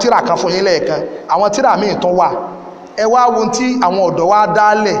dákọ tíra kan fún yín lẹ́ẹ̀kan àwọn tíra míì tún wà ẹ wá wo tí àwọn ọ̀dọ́ wa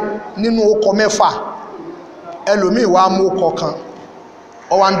dálẹ̀ nínú ọkọ̀ mẹ́fà ẹlòmíì wá mú ọkọ̀ kan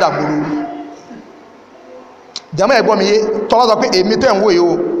ọ wá ń dàgbòrò jàmọ́ ẹ̀gbọ́n mi yé tọ́lá sọ pé èmi tẹ́ ń wò yìí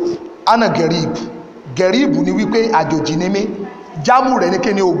o ana gẹ̀ríìbù ni wípé àjòjì ni mí jámù rẹ̀ ní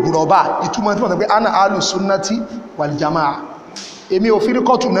kí ni ògùrọ̀bà ìtumọ̀ tí wọ́n sọ pé ana alùsùnnàtì wàlìjàmáà èmi ò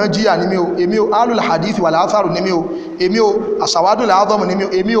fíríkọ́tù náà jíyà ní mi o èmi ò alùl hadith wal atharu ní mi o èmi ò àsàwádùl a'dham ní mi o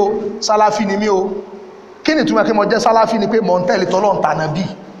èmi ò sálàfí ní mi o kí ni túnmọ̀ kí mo jẹ́ sálàfí ni pé mọ̀ ń tẹ̀lé tọ́lọ́ ń tànà bí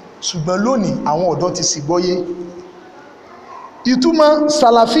ṣùgbọ́n lónìí àwọn ọ̀dọ́ ti sì gbọ́yé ìtumọ̀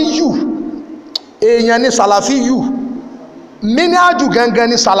sálàfíyù èèyàn ni sálàfíyù mínájú gangan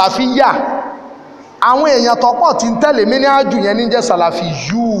ni sálàfíyà àwọn èèyàn tọ́pọ̀ tí ń tẹ̀lé mínájú yẹn ní jẹ́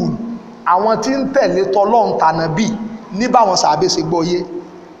sálàfíyù àwọn tí ń tẹ̀lé tọ́lọ́ ń tànà bí ní báwọn sàábé ṣe gbọ́yé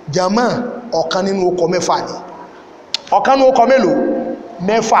jàmọ́ ọ̀kan nínú okọ̀ mẹ́fà ni ọ̀kan nínú okọ̀ mélòó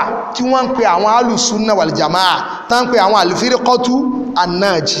mẹ́fà tí wọ́n ń pe àwọn alùsùnà wàlìjàmáà tá ń pe àwọn àlìfíríkọ́tù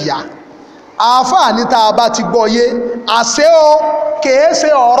ànájìyà àáfàá ní tá a bá ti gbọ́ yé àṣẹ o kèé ṣe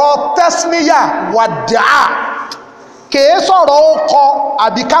ọ̀rọ̀ tẹ́síníyà wàdàá kèé sọ̀rọ̀ ó kọ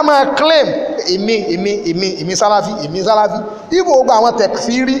àbí ká máa claim èmi sálàfí ìbò gbogbo àwọn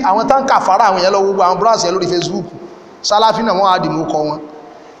tẹ̀kfírí àwọn tá ń kà fara àwọn yẹn lọ gbogbo àwọn búrọ́ọ̀sì yẹn lórí Facebook sálàfí náà wọ́n á dì mú kọ wọn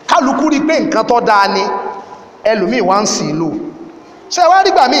kálukú rí pé nǹkan tó dáa ni ẹlòmíì wá ń sì lò ṣe wá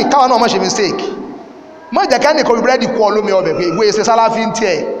rí gbà míì káwọn náà mọ́ ṣe mistake mọ́ jẹ́ kẹ́ni kò rí búrẹ́dì kú olómi ọbẹ̀ pé ìwé ṣe sálàfí ń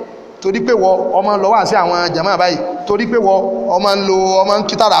tiẹ̀ torí pé wọ ọmọ lọ wá sí àwọn jàmáà báyìí torí pé wọ ọmọ ń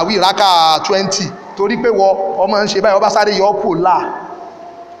kítàrà wí ìrákà 20 torí pé wọ ọmọ ń ṣe báyìí ọba sáré yọ kò láà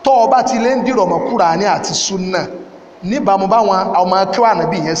tọ́ ọba ti lé ń dìrọ̀ mọ́ Kùránì àti súnà níbàámu báwọn ọmọ akẹ́wà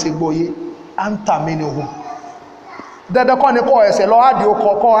ànábì yẹn ṣe gbọ́yé áńtà mẹ́ni ohun dandan kọ́ ni kọ́ ẹsẹ̀ lọ áàdì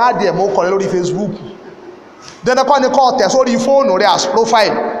ọkọ̀ áàdì ẹ̀mọ́ kọ́ lórí Facebook dandan kọ́ ni kọ́ tẹ̀ sórí fóònù rẹ̀ as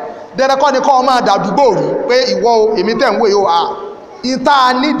profile dandan kọ́ ni kọ́ máa dàdúgbò rí pé ìwọ o èmi tẹ̀ ń wò yóò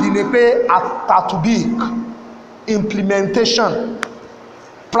ìta nídìí ni pé atatubik implementation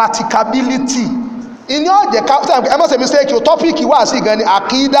practicability ìní ọ̀jẹ̀ ẹ má ṣe mistake o tọ́pìkì wà sí gan ni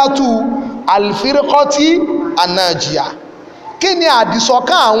àkídátù alifirikọ́tì anájíà kí ni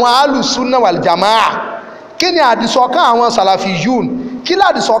àdìsọ́kàn àwọn alùsùnà wàlìjàmáà kí ni àdìsọ́kàn àwọn sàlàfíyùn kí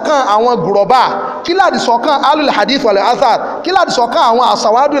ládìsọ́kàn àwọn gùrọ̀bà kí ládìsọ́kàn alul hadith wal athar kí ládìsọ́kàn àwọn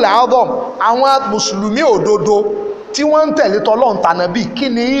àsàwádùl a'dham àwọn mùsùlùmí òdodo tí wọ́n ń tẹ̀lé tọ́lọ́run tànàbí kí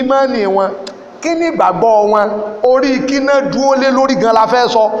ni ìmánì wọn kí ni ìgbàgbọ́ wọn orí kí náà dúó lé lórí gan la fẹ́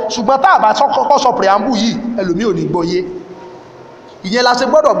sọ ṣùgbọ́n tá a bá kọ́kọ́ sọ preamble yìí ẹlòmí ò ní gbọ́yé ìyẹn la ṣe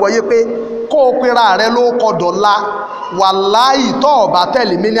gbọ́dọ̀ gbọ́yé pé kó o pera rẹ ló kọdọ̀ la wàláhì tọ́ ọ̀bá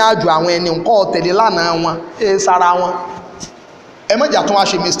tẹ̀lé mí ní àjò àwọn ẹni nǹkan tẹ̀lé lánàá wọn sára wọn ẹ mọ̀jà tó wá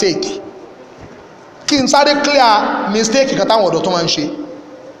ṣe mistake kí n sáré clear mistake kan táwọn ọ̀dọ́ tó máa ń ṣe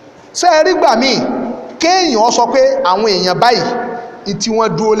ṣé ẹ rí gbà míì kéèyàn sọ pé àwọn èèyàn báyìí tí wọ́n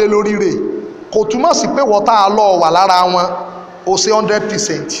dúró lé lórí rẹ̀ kò túmọ̀ sí pé wọ́n tá a lọ wà lára wọn ó ṣe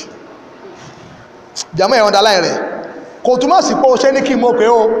 100% jàmọ́ ẹ̀wọ̀n dáláì rẹ̀ kò túmọ̀ sí pé ó ṣe ní kí n mọ̀ pé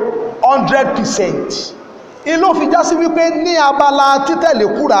ó 100% in ló fi já sí wípé ní abala títẹ̀lé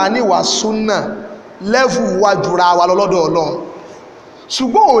Kùránì wà súnà lẹ́fù wa jùra wa lọ́dọ̀ Ọlọ́run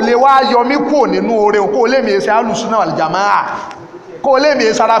ṣùgbọ́n ò lè wá yọ mí kúrò nínú oore kó lè mi ṣe alùsúnà wàlìjàmáà kó lè mi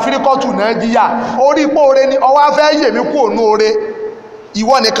ṣe àràfíríkọ́tù náà jíyà orí pé oore ni ọwá fẹ́ yè mí kúrò nínú oore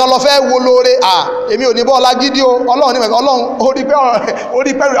ìwọ nìkan lọ fẹ́ wo lóore èmi ò ní bọ́ lágídí o Ọlọ́run nígbà Ọlọ́run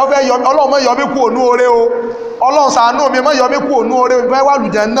orí pé ọfẹ́ yọ Ọlọ́run mọ́ yọ mí kúrò nínú oore o Ọlọ́run ṣàánú mi mọ́ yọ mí kúrò nínú oore fẹ́ wà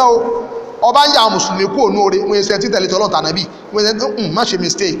lùjẹ́ náà o ọba ń yà mùsùlùmí kúrò nínú oore wọ́n ṣe títẹ̀lé tọ́lọ́run tànàbí wọ́n ṣe má ṣe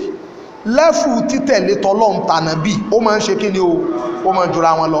mistake lẹ́fù títẹ̀lé tọ́lọ́run tànàbí ó máa ń ṣe kí ni o ó máa ń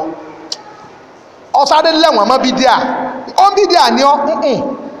jura wọn lọ ọ̀sáré lẹ́wọ̀n mọ́ bídíà ó ń bídíà ní ọ́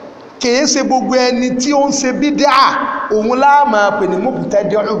kìí ṣe gbogbo ẹni tí ó ń ṣe bídíà òun láàmà pè ní mọ́bùtẹ́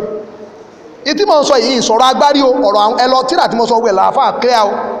díọ̀rù ìtí mọ̀ ń sọ yìí ìsọ̀rọ̀ agbárí o ọ̀rọ̀ ẹlọ tíra tí mo sọ wẹ̀ láàfà clear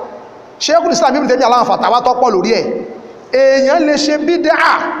o Sheikhul Islam Ibn Taymiyyah aláwọ̀ fàtàwà tọ́pọ̀ lórí ẹ̀ èèyàn lè ṣe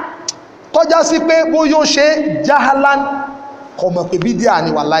bídíà tọ́já sí pé bóyá ó ṣe jahalan kò mọ̀ pé bídíà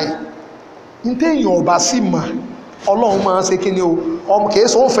ni wàláhì ní téèyàn ọba sì mọ̀ ọlọ́run máa ń ṣe kí ni o kìí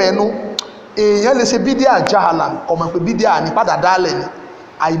sọ fẹ́ ẹnu èèyàn lè ṣe bídíà jahalan kò mọ̀ pé bídíà ni padà dálẹ̀ ni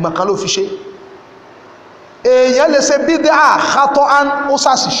àìmọ̀kan ló fi ṣe èèyàn lè ṣe bídíà khatọ́ án ó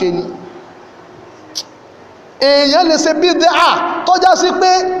ṣàṣìṣe ni èèyàn lè ṣe bídíà tọ́já sí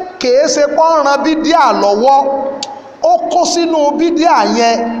pé kìí ṣe pọ́nran bídíà lọ́wọ́ ó kó sínú bídíà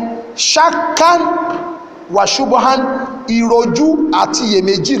yẹn ṣákán wàṣubuhan ìrojú àti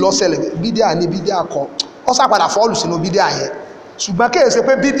iyèméjì lọ́sẹ̀lẹ̀ bídíà ní bídíà kọ́ ó sàpadà fọ́ọ̀lù sínú bídíà yẹn ṣùgbọ́n kìí ṣe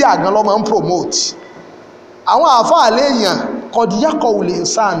pé bídíà gan ló máa ń promote àwọn àfáà léèyàn kọ̀díyàkọ̀ wùlé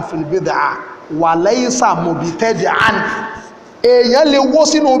ìsàn fìlìbídà wà lẹ́yìn sàmòbí tẹ́dì àn èèyàn lè wó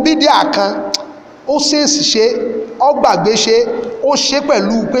sínú bídíà kan ó ṣèèṣì ṣe ó gbàgbé ṣe ó ṣe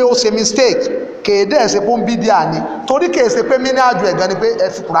pẹ̀lú pé ó ṣe mistake kéde ẹ̀ṣẹ̀ pé ó ń bídíà ni torí kéèṣe pé mínú àjò ẹ̀gán ni pé ẹ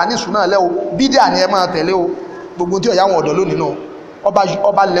fi Kùránì ìṣúná lẹ́ o bídíà ni ẹ máa tẹ̀lé o gbogbo tí ọ̀yá wọn ọ̀dọ́ lónìí náà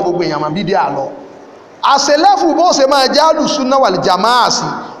ọba lẹ gbogbo èèyàn máa bídíà lọ àṣẹlẹ́fù bó ṣe máa jẹ́ àlùsúnà wal jàmáà sí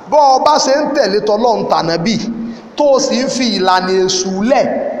bọ́ ọba ṣe ń tẹ̀lé tọlọ́run tànábì tó sì ń fi ìlànà èṣù lẹ̀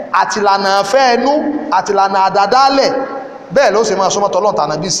àtìlànà àfẹ́ ẹnu àtìlànà àdàdálẹ̀ bẹ́ẹ̀ ló ṣe máa súnmọ́ tọlọ́run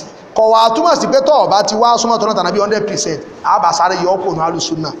tànábì sí kọ̀wà túmọ̀ sí pé tọ́ ọba ti wá súnmọ́ tọlọ́run tànábì 100% àbàsáré yọ ọkọ̀ ònà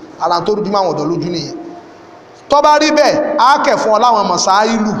àlùsúnà ara tó rújú máwọn ọ̀dọ́ lójú nìyẹn tó bá rí bẹ́ẹ̀ á kẹ̀ fún ọ láwọn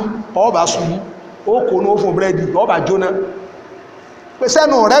mọ̀sáìlù ọba ṣubú ó kò ní ó fún búrẹ́dì ọba jóná pé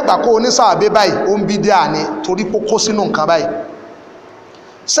sẹ́nu rẹ̀ gbà kó onísàbẹ̀ báyìí ó ń bí díà ní torí kó sínú nǹkan báyìí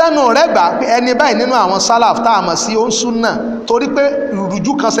sẹ́nu rẹ̀ gbà pé ẹni báyìí nínú àwọn sálàf tá a mọ̀ sí ó ń súnà torí pé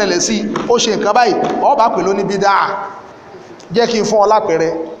ìrújú kan ṣẹlẹ̀ sí ó ṣe nǹkan báyìí ọba pè ló ní bí dáa jẹ́ kí n fún ọ lápẹẹrẹ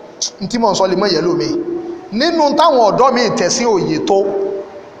tí mò ń sọ lè mọ̀ yẹ̀lò mi nínú táwọn ọ̀dọ́ mi tẹ̀sí òye tó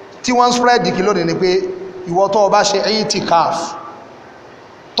tí wọ́n ń spread kí lónìí ni pé ìwọ tó o bá ṣe itikaf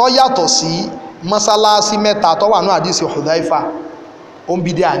tó yàtọ̀ sí mọ́sálásí mẹ́ta tó wà ní àdìsí Hudhaifa ó ń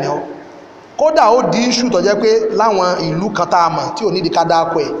bí díà ní ọ kódà ó di iṣu tó jẹ́ pé láwọn ìlú kan tá a mọ̀ tí ò nídìí ká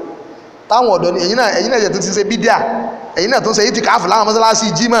dáko ẹ̀ táwọn ọ̀dọ́ ni ẹ̀yin náà tó ti ṣe bídíà ẹ̀yin náà tó ń ṣe itikaf láwọn mọ́sálásí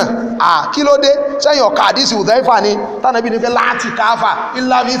jímọ̀ kí ló dé sẹ́yìn ọ̀ka àdìsí Hudhaifa ni tánàbí ni pé láti káfà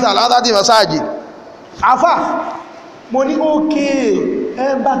illa fi thalathati masajid àfà mo ní ókè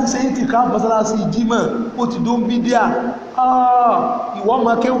ẹ bá ti ṣe itikaf mọ́sálásí jímọ̀ ó ti dó ń bídíà ìwọ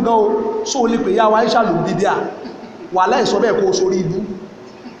ọmọ kéwù gan o só lè pè yá wa Aisha ló ń bídíà wà láì sọ bẹ́ẹ̀ kó o sórí ibú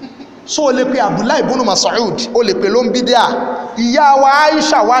so lè pe Abdullahi ibn Mas'ud o lè pe ló ń bídíà ìyá wa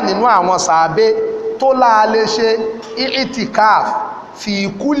Aisha wà nínú àwọn sàábé tó láàlẹ́ ṣe i'tikaf fi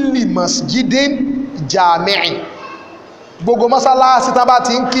kulli masjidin jami'in gbogbo mọ́sálásí tán bá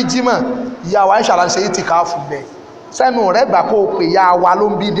ti ń kí jímọ̀ ìyá wa Aisha láti ṣe i'tikaf bẹ̀ sẹ́nu rẹ̀ gbà kó o pè ya wa ló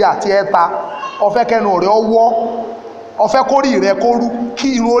ń bídíà tí ẹ ta ọfẹ́ kẹnu rẹ̀ ọwọ́ ọfẹ́ kórí rẹ̀ kó rú kí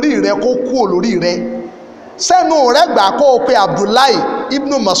irun orí rẹ̀ kó kú olórí rẹ̀ sẹ́nu rẹ̀ gbà kó o pe Abdullahi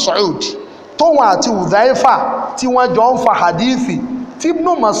ibn Mas'ud tóun àti Hudhaifa tí wọ́n jọ ń fa hadithi tí ibn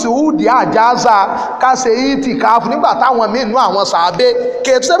Mas'ud àjáza káṣe itikaf nígbà táwọn míì nú àwọn sàábé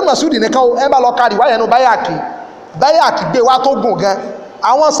kẹtùsẹ́rù Mas'ud nìkan ẹ bá lọ kárí wáyẹnu báyàkì gbé wá tó gùn gan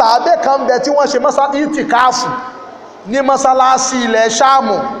àwọn sàábé kan bẹ tí wọ́n ṣe itikaf ní mọ́sálásí ilẹ̀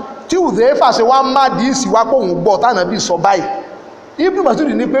Ṣáàmù tí Hudhaifa ṣe wá má dìísì wá pòun gbọ́ tánàbí sọ báyìí ibn Mas'ud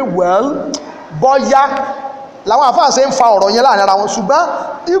ní pé bọ́yá làwọn àfáàṣẹ ń fa ọ̀rọ̀ yẹn láàrin ara wọn ṣùgbọ́n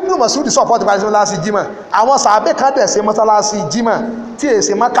Ibn Mas'ud support bá mọ́sálásí jímọ̀ àwọn sàábẹ́ kan dẹ̀ ṣe mọ́sálásí jímọ̀ tí è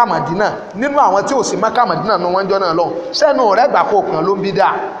ṣe Mákà Mádínà nínú àwọn tí ò sí Mákà Mádínà ní wọ́n jọ náà lọ sẹ́nu rẹ̀ gbà kó pìyàn ló ń bídíà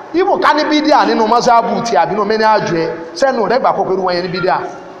ibùn ká ní bídíà nínú mọ́sáàbù ti àbínú mẹ́ni àjò ẹ sẹ́nu rẹ̀ gbà kó pẹ̀lú wọn yẹn ní bídíà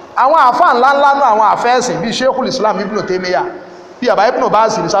àwọn àfáà ńláńlá náà àwọn àfẹ́ẹ̀sìn bíi Sheikhul Islam Ibn Taymiyyah bí àbá Ibn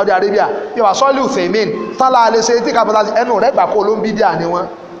Baz ní Saudi Arabia bí wà Sọ́lì Uthaymin tán láàlẹ́ ṣe tí kápẹ́tà ẹnu rẹ̀ gbà kó ló ń bídíà ni wọ́n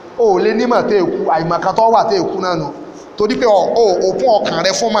ó lé nímọ̀ tẹ́ èkú àìmọ̀kan tó wà tẹ́ èkú náà nù torí pé òpin ọkàn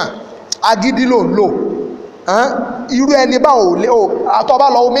rẹ fún mà agídí ló ń lò irú ẹni báwọn ò lé àtọ́bá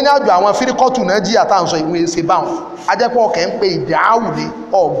lọ omi ní àjò àwọn fíríkọ́tù náà jí àtàǹsọ ìwé ṣe báwọn ajẹ́pọ̀ ọkẹ́ ń pe ìdáhùlé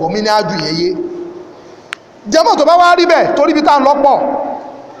ọ̀gbọ́n mi ní àjò yẹn yé jẹ́mọ̀ tó bá wá rí bẹ́ẹ̀ torí bí tá ń lọ́pọ̀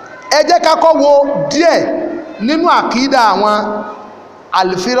ẹ jẹ́ ká kọ́ wo díẹ̀ nínú àkídà àwọn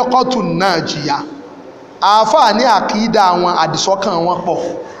àlìfíríkọ́tù náà jìyà àáfàá ní àkídà àwọn àdìsọ́kàn wọn pọ̀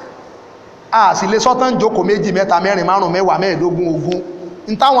a sì lè sọ́tàn jókòó méjì mẹ́ta mẹ́rin márùn mẹ́wàá mẹ́ẹ̀ẹ́dógún ogún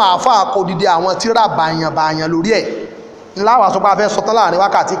ní táwọn àáfàá kò dìde àwọn tíra bàyàn lórí ẹ̀ ńláwà sọ pé a fẹ́ sọ́tàn láàrin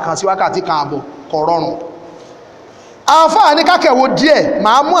wákàtí kan sí wákàtí kan àbọ̀ kò rọrùn àáfàá ní kákẹ́wò díẹ̀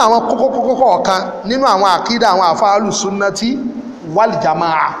máa mú àwọn kókó kọ̀ọ̀kan nínú àwọn àkídà àwọn àáfàá alùsùnnàtì wal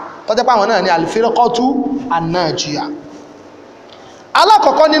jàmáà tọ́jọ́ pé àwọn náà ní àlìfírọ́kọ́tù an-najiyah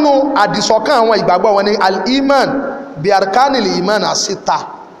alákọ̀ọ́kọ́ nínú àdìsọ́kàn àwọn ìgbàgbọ́ wọn ni al-iman bi arkanil iman asita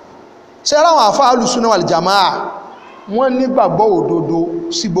ṣé ráwọn àfáà alùsùnà wal jàmáà wọ́n nígbàgbọ́ òdodo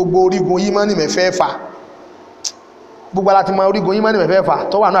sí gbogbo orígun ìmánì mẹ́fẹ̀ẹ̀fà gbogbo aláti mọ orígun ìmánì mẹ́fẹ̀ẹ̀fà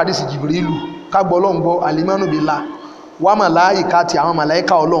tó wà náà àdìsí Jibrilu kágbọ́ Ọlọ́run gbọ́ al-imanu billah wa màláìkàtì àwọn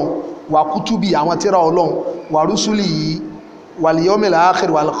màláìkà Ọlọ́run wà kútùbì àwọn tírà Ọlọ́run wà rúsùlì yìí wal yawmil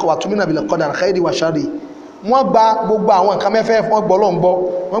akhir wà túmínà bil qadar khairi wa sharri wọ́n gba gbogbo àwọn nǹkan mẹ́fẹ̀ẹ̀fà wọ́n gbọ́ Ọlọ́run gbọ́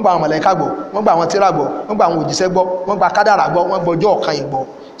wọ́n gba àwọn màláìkà gbọ́ wọ́n gba àwọn tírà gbọ́ wọ́n gba àwọn òjíṣẹ́ gbọ́ wọ́n gba kádàrà gbọ́ wọ́n gbọ́ ọjọ́ ọ̀kan ìgbọ́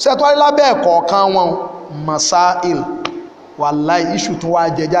sẹ́tọ́ lábẹ́ ẹ̀kọ́ kan wọn masail wàláì iṣu tún wá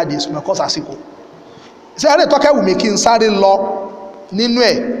jẹ jáde ìsúnmọ́kọ́ sásìkò sí ẹ̀rẹ́ tọ́kẹ́wù mi kí n sáré lọ nínú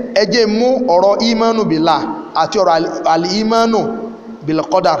ẹ̀ ẹjẹ́ mú ọ̀rọ̀ ìmánu bìlà àti ọ̀rọ̀ alìímánu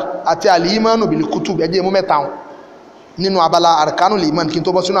bìlẹ̀kọ́dàr àti alìímánu bìlẹ̀kútù ẹjẹ́ mú mẹ́ta wọn nínú abala arkanu lèman kí n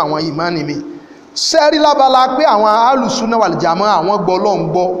tó bọ́ sínú àwọn ìmánì mi sẹ́rí lábala pé àwọn alùsúnà wàlìjàmọ́ àwọn gbọ́ lọ́n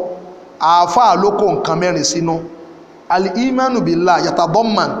gbọ́ àáfàá lóko nǹkan mẹ́rin sínú alìímánu bìlà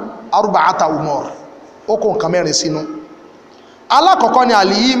yatadamman arba'ata umur ó kó nǹkan mẹ́rin sínú alákọ̀ọ́kọ́ ni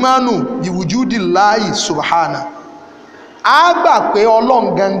alìímánù biwujudillahi subhana a gbà pé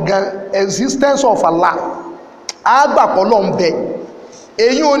ọlọ́run gangan existence of Allah a gbà pé ọlọ́run bẹ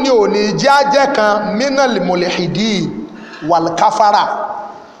èyí ò ní òní jẹ́ ajẹ́ kan minal mulhidi wal kafara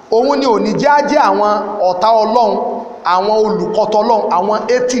òun ni òní jẹ́ ajẹ́ àwọn ọ̀tá ọlọ́run àwọn olùkọ́tọ̀ ọlọ́run àwọn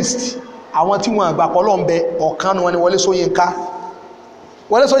atheist àwọn tí wọ́n gbà pé ọlọ́run bẹ ọ̀kan wọn ni Wọlé Ṣóyínká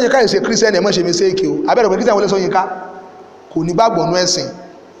Wọlé Ṣóyínká ìṣe kírísítẹ́nì ẹ̀ mọ́ ṣe mistake o abẹ́rẹ́ pé kírísítẹ́nì Wọlé Ṣóyínká kò ní gbàgbọ́ nú ẹ̀sìn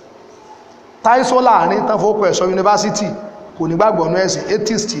táìsó láàrin tán fókò ẹ̀ṣọ́ yunifásitì kò ní gbàgbọ́ nú ẹ̀sìn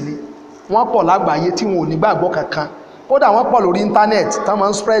atheist ni wọ́n pọ̀ lágbàáyé tí wọn ò ní gbàgbọ́ kankan kódà wọ́n pọ̀ lórí íńtánẹ́ẹ̀tì tán máa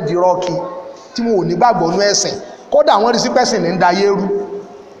ń spread rọ́ọ̀kì tí wọn ò ní gbàgbọ́ nú ẹ̀sìn kódà wọ́n rí sí pẹ́sìn ní ń dayé rú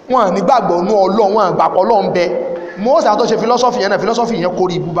wọn ò ní gbàgbọ́ nú Ọlọ́run wọn àgbàpọ̀ Ọlọ́run bẹ most àwọn tó ṣe philosophy yẹn náà philosophy yẹn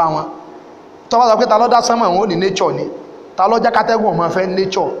kórìí ibú bá wọn tó bá sọ pé ta ló dá sánmọ̀ wọn ò ní nature ni ta ló já kátẹ́gùn ọmọ fẹ́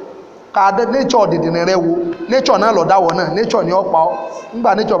nature káàdé nature dìdìrín rẹ wo nature náà lọ dáwọ náà nature ni ó pa ọ́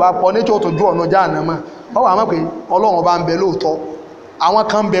nígbà nature bá pọ̀ nature tó ju ọ̀nà jáàná mọ́ ọ wà mọ́ pé Ọlọ́run bá ń bẹ lóòótọ́ àwọn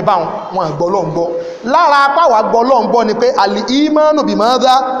kan ń bẹ báwọn wọn gbọ́ Ọlọ́run gbọ́ lára apá wa gbọ́ Ọlọ́run gbọ́ ni pé àlì ìmánu bí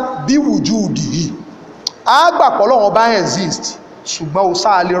mọ́dá bí wujudihi á gbà pọ̀ Ọlọ́run bá exist ṣùgbọ́n ó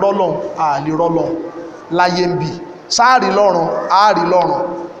sáà lè rọ́lọ́run àlè rọ́lọ́run láyé ń bì sáàrí lọ́run àárí lọ́run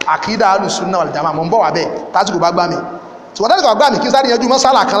àkídà alùsùnà wal jamaa mọ̀ ń bọ̀ wà bẹ́ẹ̀ tásìkò bá gbá mi ṣùgbọ́n tẹ́lẹ̀ gbà mí kí sáré yanjú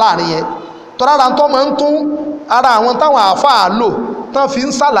mọ́sálà kan láàrin yẹn tọ́ra ara tó máa ń tún ara àwọn táwọn àáfàá lò tán fi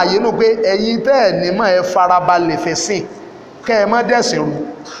ń ṣàlàyé nù pé ẹ̀yin tẹ́ ẹ̀ ní mọ́ ẹ farabalẹ̀ fẹ̀sìn kẹ́ ẹ mọ́ dẹ̀sìn rú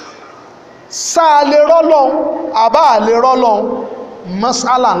sáà lè rọ́lọ́n àbá lè rọ́lọ́n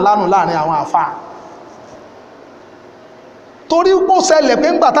mọ́sálà ńlá nù láàrin àwọn àáfàá torí pó ṣẹlẹ̀ pé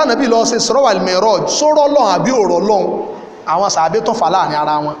ńgbà tánàbí lọ ṣe Isra wal Miraj sórọ́lọ́n àbí òrọ́lọ́n àwọn sàábé tó fà láàrin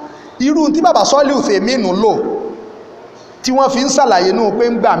ara wọn irú tí bàbá Sọ́lì Ùfèmínù lò tí wọ́n fi ń ṣàlàyé náà pé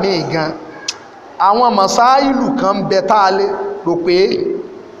ń gbà míì gan àwọn masáìlù kan bẹ tá a lè rò pé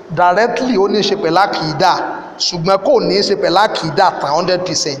directly ó ní í ṣe pẹ̀lú àkìdá ṣùgbọ́n kò ní í ṣe pẹ̀lú àkìdá tán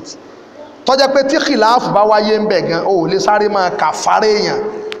 100% tó jẹ́ pé tí kìláàfù bá wáyé ń bẹ̀ gan ó lè sáré máa kàfáré èèyàn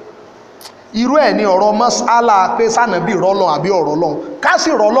irú ẹ̀ ní ọ̀rọ̀ mas'ala pé sànàbí rọ́lọ́n àbí ọ̀rọ̀ lọ́n ká sì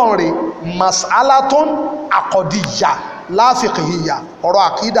rọ́lọ́n rẹ̀ mas'alatun aqdiyya la fiqhiyya ọ̀rọ̀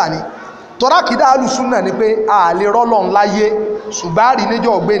àkìdá ni tọ́rọ àkìdá alùsùnà ni pé a lè rọ́lọ́n láyé ṣùgbọ́n rí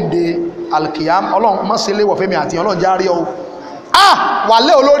níjọ́ gbéǹde alkiyam ọlọ́run mọ́ sí léwọ̀ fẹ́mi àti ọlọ́run járí ọ wà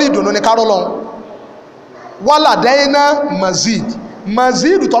lé olórí ìdùnnú ní kárọ́lọ́n wàlà dẹ́yìnà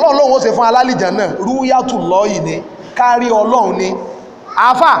mazid tọ́lọ́run lóhun ó ṣe fún alálìjàn náà rúyàtù lọ́yìn ni kárí ọlọ́run ni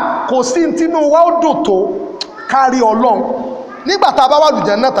àfà kò sí tínú wa ó dùn tó kárí ọlọ́run nígbà tá a bá wà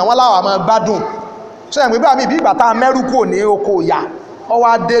lùjàn náà tàn wọ́n láwà máa gbádùn sọ́yìn pé bá mi bí ìgbà tá a mẹ́rù kò ní oko ìyá ọwọ́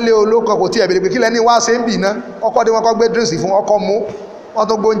adélé olóko kò tí ẹ̀ bèrè pé kí lẹ́ni wá ṣe ń bì ná ọkọ̀ dé wọn kọ́ gbé dírìsì fún ọkọ̀ mú wọ́n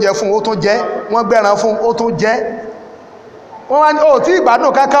tó gbóúnjẹ fún ó tún jẹ wọ́n gbẹ̀ràn fún ó tún jẹ wọ́n wá ní ó tí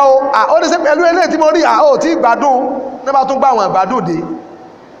ìgbádùn kankan o ó ní sẹ́ pẹ̀lú eléyìí tí mo rí ó tí ìgbádùn ní bá tún gbá àwọn ìgbádùn dé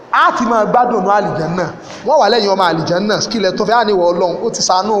á ti máa gbádùn ní àlìjánnà wọ́n wà lẹ́yìn ọmọ àlìjánnà kílẹ̀ tó fẹ́ àníwọ̀ ọlọ́run ó ti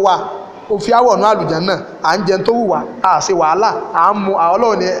ṣàánú wa ó fi àwọ̀ ní àlìjánnà à ń jẹun tó wù wá à ṣe wàhálà à ń mu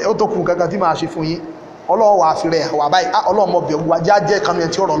ọlọ́run ni ó tó kù kankan tí máa ṣe fún yín ọlọ́run wà fi rẹ̀ wà báyìí ọlọ́run mọ̀ bẹ̀rù wa jájẹ́ kanu ẹ̀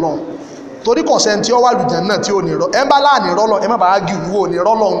tí ó rọ̀ lọ́run torí kọ̀sẹ̀ tí ó wà lùjẹ̀ náà tí ò ní rọ ẹ bá láàní rọ́lọ́ ẹ má bàá gí ìwú ò ní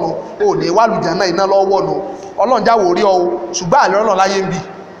rọ́lọ́ nu ò ní wà lùjẹ̀ náà iná lọ́wọ́ nu ọlọ́run jáwò rí ọ ṣùgbọ́n àlẹ́ rọ́lọ́ láyé ń bì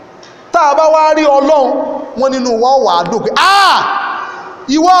tá a bá wá rí ọlọ́run wọn nínú wọn wà á dùn pé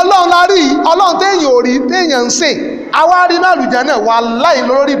ìwọ ọlọ́run la rí ọlọ́run téèyàn ò rí téèyàn ń sìn àwa rí náà lùjẹ̀ náà wà láì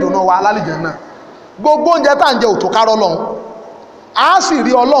lórí ìdùnnú wa lálùjẹ̀ náà gbogbo oúnjẹ tá à ń jẹ òtò kárọ́ lọ́run a sì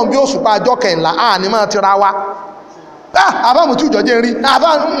rí ọlọ́run bí òṣùpá ọjọ́ kẹ̀ńlá a ní máa tira wa àbámu tí ìjọjẹ́ rí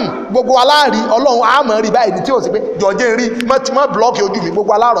gbogbo aláàrí ọlọ́run a mọ̀ rí báyìí tí ó sì pé ìjọjẹ́ rí mọ́ búlọ́ọ̀kì ojú mi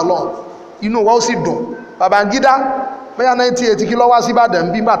gbogbo aláàrọ̀ ọlọ́run inú wa ó sì dùn. Babangida bóyá 1980 kí ló wá sí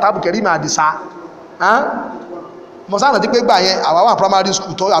Ìbàdàn bí bàtà Abdulkarim Adisa mọ̀sánà tí pé gbà yẹn àwa wà primary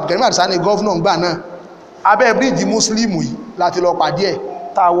school tó Abdulkarim Adisa ní gọ́vnà gbà náà abẹ́ bíríìjì Muslim yìí láti lọ pàdé ẹ̀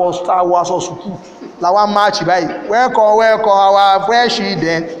táwọ aṣọ sùkú láwọn máàchì báyìí welcome our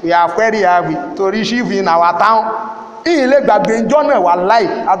president we are very happy to receive in our town. ìyìn lè gbàgbé ìjọ náà wà láì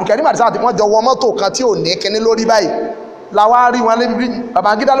Abdulkarim Adisa àti wọ́n jọ wọ mọ́tò kan tí ò ní kíní lórí báyìí láwa rí wọn lébi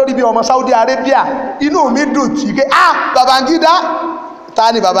Babangida lórí bí ọmọ Saudi Arabia inú mi dùn tí ké Babangida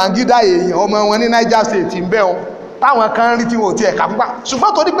ta ni Babangida èèyàn ọmọ wọn ní Niger State ń bẹ́ wọn táwọn kan rí tí wọn ò tiẹ̀ kà púpà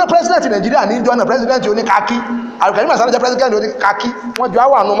ṣùgbọ́n tó ní pé president Nàìjíríà ní ìjọ náà president oníkakí Abdulkarim Adisa jẹ́ president oníkakí wọ́n jọ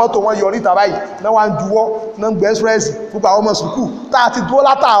àwọn àna mọ́tò wọn yọrí ìta báyìí náà wá ń juwọ́ náà ń gbé express púpà ọmọ sùkúù tá a ti dúró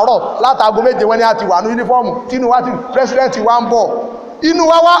látàárọ̀ látàgò méje wọn ni a ti wà ní yúnífọ́ọ̀mù tí inú wa ti president wa ń bọ̀ inú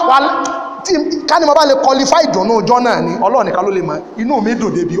wa wá tí ká ní mo bá lè qualify ìdùnnú ọjọ́ náà ni Ọlọ́run nìkan ló lè mọ̀ inú mi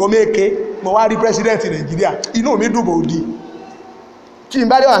dùn débi ọmọ èké mo wá rí president Nàìjíríà inú mi dùn bòdì tí n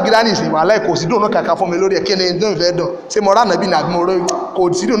bá rí Babangida ní ìsìn wàhálà kò sí dùnnú kankan fún mi lórí ẹ̀ kí ni dùn ìfẹ́ dùn ṣé mo rà nàbí nàbí mo rí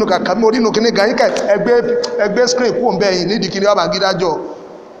kò sí dùnnú kankan mo rí inú kíní gan yíkẹ́ ẹgbẹ́ screen kú òǹbẹ́ yìí nídìí kíní Babangida jọ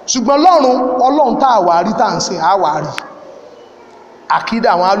ṣùgbọ́n Ọlọ́run tá a wà rí tá à ń sìn á wà rí àkídà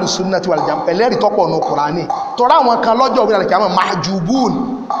àwọn alùsùnnah wal jamaa ẹlẹ́rìí tọ́pọ̀ nù Kùránì tọ́ra àwọn kan lọ́jọ́ òwe àlùkìyámà mahjubun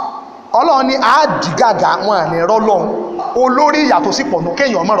Ọlọ́run ní àádìgàgà wọn à ní rọ́lọ́run olórí ìyàtọ̀ sí pọ̀nù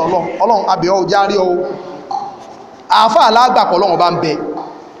kéèyàn mọ̀rọ̀ Ọlọ́run abẹ́ ọ járí ọ àáfà alágbàpọ̀ Ọlọ́run bá ń bẹ.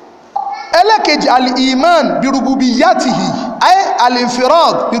 ẹlẹ́kejì al-iman birububiyyatihi ay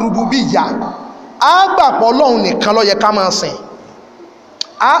al-infirad birububiyyah àgbàpọ̀ Ọlọ́run nìkan ló yẹ ká máa sìn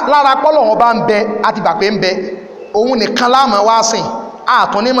lára pọ́lọ́run bá ń bẹ àti gbà pé ń bẹ òun nìkan la máa wá sìn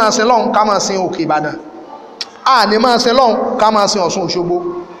àtún ní máa sìn lọ́hun ká máa sìn Òkè Ìbàdàn àní máa sìn lọ́hun ká máa sìn Ọ̀ṣun Òṣogbo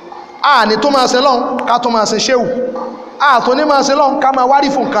àní tó máa sìn lọ́hun ká tó máa sìn Ṣéhù àtún ní máa sìn lọ́hun ká máa wárí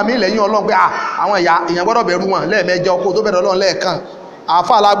fún nǹkan mi lẹ́yìn Ọlọ́run pé àwọn èèyàn gbọ́dọ̀ bẹ̀rù wọn lẹ́ẹ̀mẹ́jọ kó tó bẹ̀rẹ̀ Ọlọ́run lẹ́ẹ̀kan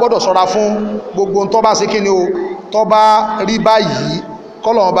àáfà la gbọ́dọ̀ ṣọ́ra fún gbogbo tó bá ṣe kí ni o tó bá rí báyìí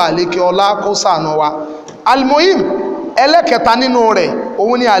kọ́lọ́run bá lékè ọlá kó ṣàánú wa. almuhim ẹlẹ́kẹta nínú rẹ̀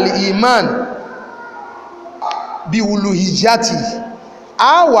òun ni al-iman bí uluhiyati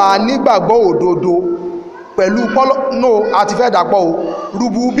a wà nígbàgbọ́ òdodo pẹ̀lú no àti fẹ́ dàpọ̀ o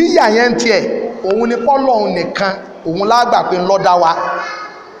rububiyya yẹn tiẹ̀ òun ni pọ́lọ́hun nìkan òun lágbà pé ń lọ́dá wa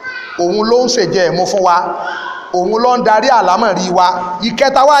òun ló ń ṣèjẹ́ ẹ̀mú fún wa òun ló ń darí àlámọ̀rí wa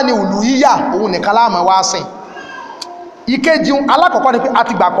ìkẹta wà ní uluhiyya òun nìkan láàmú wa sìn ìkejì alákọ̀ọ́kọ́ ni pé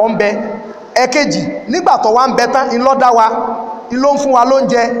àtìgbà kan ń bẹ ẹ̀kejì nígbà tó wá ń bẹ tán ń lọ́dá wa ìlò ń fún wa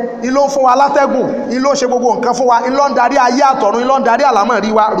lóúnjẹ ìlò ń fún wa látẹ́gùn ìlò ń ṣe gbogbo nǹkan fún wa ìlò ń darí ayé àtọ̀run ìlò ń darí àlámọ̀rí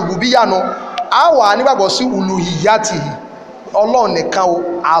wa rububiyya nu a wà nígbàgbọ́ sí uluhiyyatihi Ọlọ́run nìkan o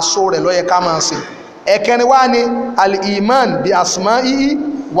àṣọ rẹ̀ ló yẹ ká máa sìn ẹ̀kẹrin wá ní al-iman bi asma'ihi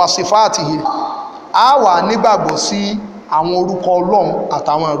wa sifatihi a wà nígbàgbọ́ sí àwọn orúkọ Ọlọ́run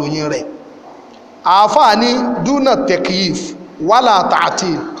àtàwọn ìròyìn rẹ̀ àáfàá ní dúnà takyif wàlà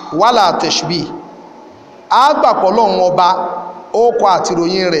ta'til wàlà tashbih àgbàpọ̀ Ọlọ́run ọba ókọ àti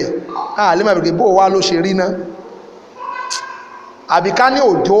ìròyìn rẹ̀ àlẹ́mọ̀ ìbìrì bó wá ló ṣe rí ná àbí ká ní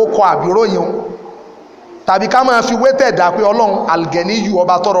òjò ókọ àbíròyìn tàbí ká máa fi wétẹ̀ dà pé Ọlọ́run Al-Ganiyu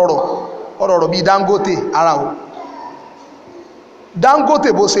ọba tọ́rọ̀rọ̀ bíi Dangote ara o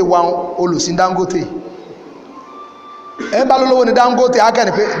Dangote bó ṣe wà olùsìn Dangote ẹ bá lólówó ní Dangote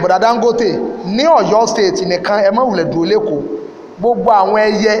akẹ́ni pé bọ̀dà Dangote ní Ọ̀yọ́ state nìkan ẹ má wulẹ̀ dúró lẹ́kọ̀ọ́ gbogbo àwọn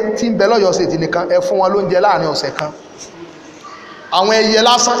ẹyẹ tí ń bẹ lọ́yọ́ state nìkan ẹ fún wọn lóúnjẹ láàrin ọ̀sẹ̀ kan àwọn ẹyẹ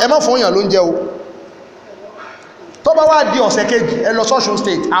lásán ẹ má fún èèyàn lóúnjẹ o tó bá wá di ọ̀sẹ̀ kejì ẹ lọ sọ́ṣun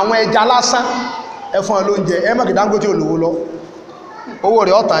state àwọn ẹja lásán ẹ fún wọn lóúnjẹ ẹ má kí Dangote olówó lọ owó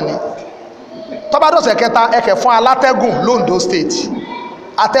rẹ̀ ọ̀tàn ni tó bá dọ̀sẹ̀ kẹta ẹ kẹ̀ fún alátẹ́gùn londo state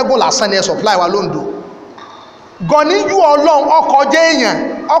atẹ́gùn lásán ni ẹ supply wa londo gọ̀níyù Ọlọ́run ọkọjá èèyàn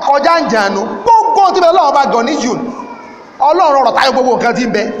ọkọjá ń jànú gbogbo tí bẹ́ẹ̀ lọ́wọ́ bá gọ̀níyù Ọlọ́run ọ̀rọ̀ táyọ̀ gbogbo nǹkan tí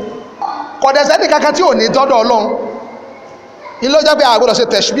ń bẹ kọ̀dẹ̀sẹ́ ní kankan tí ò ní dọ́dọ̀ Ọlọ́run ilé ọjọ́ pé àgbọ̀dọ̀ ṣe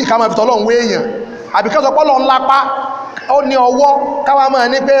tẹ̀síbí ká máa fi tọ́lọ́run wé èèyàn àbí ká sọ pé Ọlọ́run lápá ó ní ọwọ́ káwá máa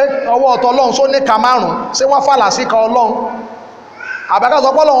ní pé ọwọ́ ọ̀tọ̀ Ọlọ́run só ní ka márùn-ún ṣé wọ́n fàlà sí ka Ọlọ́run àbí ká sọ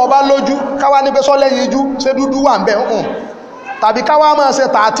pé Ọlọ́run ọba lójú káwá ní pé sọ́lẹ́yìn ijú ṣé dúdú wà ń bẹ̀ hàn tàbí káwá máa ṣe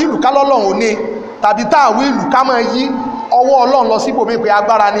tààtìlù ká lọ́lọ́run ò ní tàbí táàwí ìlú ká máa yí ọwọ́ Ọlọ́run lọ sípò mí pé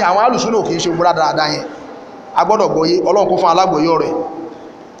agbára ni àwọn alùsùn náà kì í ṣe gbọ́dá dáadáa yẹn agbọ́dọ̀ gbọ́yé Ọlọ́run kó fún alágbòyọ́ rẹ̀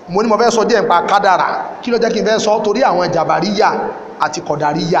mo ní mo fẹ́ sọ díẹ̀ nípa kádàrà kí ló jẹ́ kí n fẹ́ sọ torí àwọn jàbàríyà àti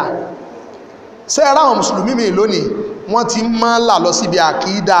kọ̀dàríyà ṣé ẹ ráwọn mùsùlùmí mi lónìí wọ́n ti máa là lọ síbi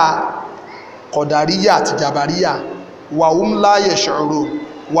àkídà kọ̀dàríyà àti jàbàríyà wàhùn láyẹ̀ ṣọ̀rọ̀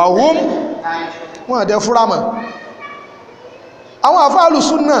wàhùn wọ́n ẹ̀dẹ́ fúramọ̀ àwọn àfáàlù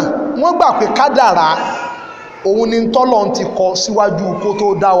súnà wọ́n gbà pé kádàrá òun ni tọ́lọ́run ti kọ síwájú kó tó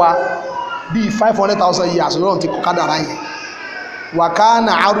dá wa bíi 500,000 years lọ́run ti kọ kádàrá yẹn wa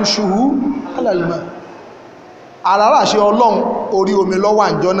kana arushuhu ala al-ma àràràṣe ọlọ́run orí omi lọ́wọ́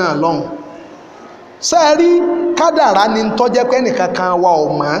àjọ náà lọ́hùn sẹ́ẹ̀rí kádàrá ni tọ́jẹ́ pé nìkankan wa ò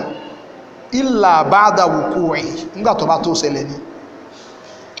mọ̀ ìlà ba'da wuqu'i nígbà tó bá tó ṣẹlẹ̀ ni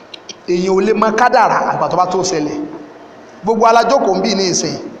èyàn ò lè mọ̀ kádàrá àgbà tó bá tó ṣẹlẹ̀ gbogbo alájókòó ń bí ní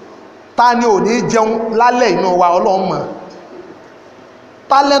ìsìn ta ni ò ní jẹun lálẹ́ inú wa ọlọ́run mọ̀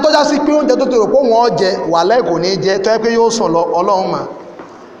talẹ́ tó já sí pé oúnjẹ tó tèrò pé wọ́n jẹ wàláhì kò ní jẹ tó yẹ pé yóò sùn lọ ọlọ́run mọ̀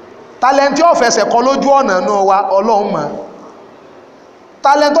talẹ́ tí ó fẹsẹ̀ kọ lójú ọ̀nà inú wa ọlọ́run mọ̀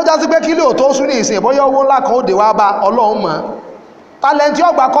talẹ́ tó já sí pé kílò tó sún ní ìsìn ìbọ́yọ́ owó ńlá kan ó dé wá bá ọlọ́run mọ̀ talẹ́ tí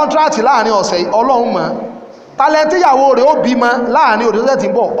ó gba kọ́ńtíráàtì láàrin ọ̀sẹ̀ ọlọ́run mọ̀ talẹ́ tí ìyàwó rẹ̀ ó bímọ láàrin òdòdó tí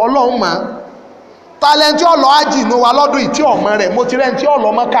ń bọ̀ ọlọ́run mọ̀ talẹ́ tí ó lọ ájì inú wa lọ́dún ìtí ọmọ rẹ̀ mo ti rẹ́ tí ó lọ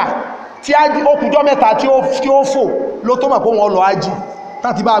Mọ́kà tí ó kùjọ́ mẹ́ta tí ó fò ló tó mọ̀ pé wọ́n lọ ájì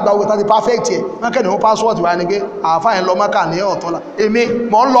láti bá agbáwo tàbí perfect ẹ̀ mọ́kẹ́ ní wọ́n páswọ́ọ̀tì wá ní pé àfáà ń lọ Mọ́kà ní ọ̀tọ́lá èmi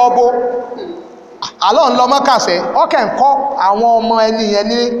mọ́ ń lọ bó àlọ́ ń lọ Mọ́kà sẹ́ ọkẹ́ ń kọ́ àwọn ọmọ ẹni yẹn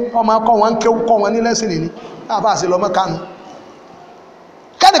ní ọmọ kọ́ wọn ń kọ́ wọn ní lẹ́sìn ní àfáà sí lọ Mọ́kà nù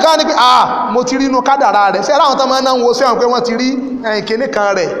kẹ́nìkan ní pé mo ti rí inú kádàrá rẹ̀ sẹ́ra àwọn tó máa ń náwó sẹ́wọ̀n pé wọ́n ti rí ẹ̀kíní kan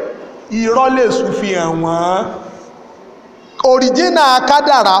rẹ̀ irọ́ lè sùn fi hàn wọ́n òrìjínà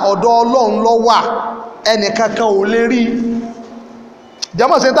kádàrá ọ̀dọ̀ Ọlọ́run ló wà ẹnìkankan ò lè rí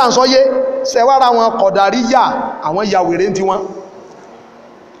jẹ́mọ̀ sí tàà ń sọ yé sẹ́wára wọn kọ̀dàríyà àwọn yàwèrè tí wọ́n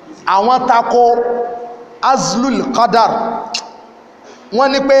àwọn tako azlul qadar wọ́n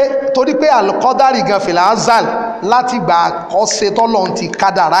ní pé torí pé alqadari gan fìlà azal láti gbà kọ́sẹ̀ tọ́lọ́run ti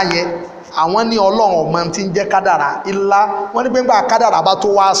kádàrá yẹn àwọn ní Ọlọ́run ọmọ tí ń jẹ́ kádàrá ilá wọ́n ní pé nígbà kádàrá bá tó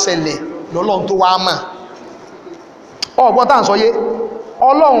wá ṣẹlẹ̀ lọ́lọ́run tó wá mọ̀ ọgbọ́n tàà ń sọ yé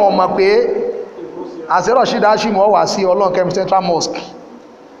Ọlọ́run ọmọ pé àṣẹ Rasheed Haashim wà sí Ọlọ́run Kẹ́mi Central Mosque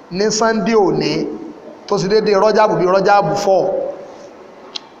ní Sunday òní tó sì dédé rọ́jàbù bí rọ́jàbù 4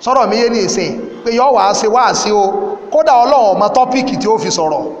 sọ̀rọ̀ mi yé ní ìsìn pé yọ́ wàá ṣe wá sí o kódà Ọlọ́run ọmọ tọ́pìkì tí ó fi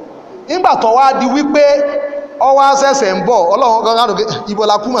sọ̀rọ̀ nígbà tó wá di wípé ọwọ́ ṣẹ̀ṣẹ̀ ń bọ̀ Ọlọ́run gangan rò pé ibo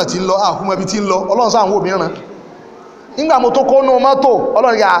la kúmọ̀ tí ń lọ àkúmọ̀ ibi tí ń lọ Ọlọ́run sáà ń wò mí ràn nígbà mo tó kó nú mọ́tò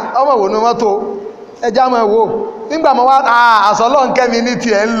Ọlọ́run yà ọmọ wò nú mọ́tò ẹjá mọ̀ wò nígbà mọ́ wá àṣọ Ọlọ́run Kẹ́mi ní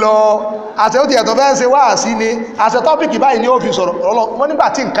tiẹ̀ ń lọ àṣẹ ó ti ẹ̀tọ́ fẹ́ ṣe wá sí ni àṣẹ tọ́pìkì báyìí ni ó fi sọ̀rọ̀ wọ́n nígbà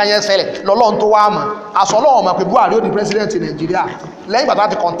tí nǹkan yẹn ṣẹlẹ̀ lọ́lọ́run tó wá mọ̀ àṣọ Ọlọ́run mọ̀ pé Buhari ó di president Nàìjíríà lẹ́yìn bàtà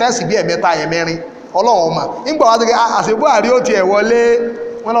ti contest bí ẹ̀mẹ́ta ẹ̀mẹ́rin Ọlọ́run mọ̀ nígbà wá ti àṣẹ Buhari ó ti ẹ̀ wọlé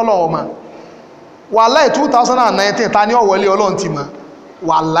wọ́n lọ́lọ́run mọ̀ wàláì 2019 ta ni ó wọlé Ọlọ́run ti mọ̀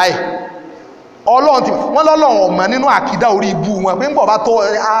wàláì Ọlọ́run ti wọ́n lọ́lọ́run ọ̀mọ̀ nínú àkídá orí ibú wọn pé ń bọ̀ bá tó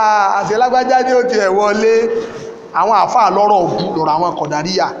àṣẹ lágbájá ní ó ti ẹ̀ wọlé àwọn àfáà lọ́rọ̀ òbú lọ́rọ̀ àwọn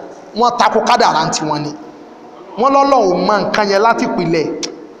kọ̀dáríyà wọ́n takò kádàrá tí wọ́n ní wọ́n lọ́lọ́run mọ̀ nǹkan yẹn láti pìlẹ̀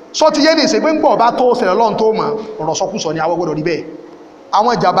sọ ti yé ní ìṣe pé ń bọ̀ bá tó ṣẹlẹ̀ Ọlọ́run tó mọ̀ ọ̀rọ̀ sọkúsọ ni àwọn gbọ́dọ̀ rí bẹ́ẹ̀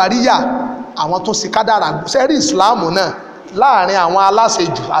àwọn jàbáríyà àwọn tó sì kádàrá sẹ́rí ìsìláàmù náà láàrin àwọn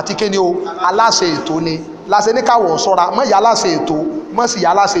aláṣejù àti kíni o aláṣe ètò ni láṣẹ ní káwọ̀ sọ́ra mọ́ ìyá aláṣe ètò mọ́ sí ìyá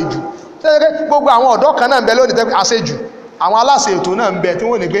aláṣejù gbogbo àwọn ọ̀dọ́ kan náà ń bẹ lónìí tẹ́ àṣejù àwọn aláṣẹ ètò náà ń bẹ tí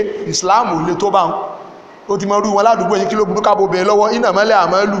wọ́n ní pé ìsìláàmù lè tó bá wọn ó ti mọ rú wọn ládùúgbò yìí kí ló burúkú abo bẹ̀rẹ̀ lọ́wọ́ iná mọ́lẹ̀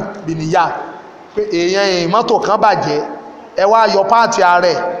àmọ́lù bìníyà pé èèyàn mọ́tò kan bàjẹ́ ẹ wá yọ páàtì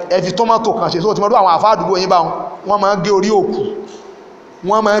ààrẹ ẹ fi tó mọ́tò kan ṣe tó ti mọ rú àwọn àfáà àdúgbò yìí bá wọn máa ń gé orí òkú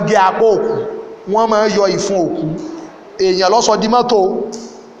wọ́n máa ń gé apá òkú wọ́n máa ń yọ ìfun òkú èèyàn lọ́sọ di mọ́tò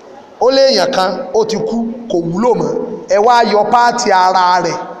ó lé èèyàn kan ó ti kú kò wúlò mọ́ ẹ wá yọ páàtì ara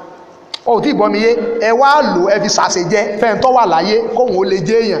rẹ̀ ó tí ìbọn mi yé ẹ wá lò ẹ fi ṣàṣejẹ fẹ́ǹtọ́ wà láyé kóhun ó lè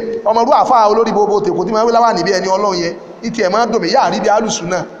jẹ́ èèyàn ọmọdún àfáà olórí gbogbo tèkó tí máa ń wí láwà níbi ẹni Ọlọ́run yẹn ìtì ẹ̀ máa ń dòmí yáà rí bí alùsùn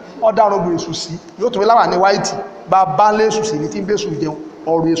náà ọ̀daràn obìnrin èṣù sí yóò tún wí láwà ní wáìtì bá bá lé èṣù sí ní tí ń bẹ́sù jẹun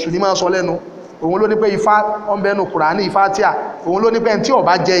ọ̀rọ̀ èṣù ní máa sọ lẹ́nu òun ló ní pé ifá ọ̀nbẹ́nu Kùránì ifá tíà òun ló ní pé tí ó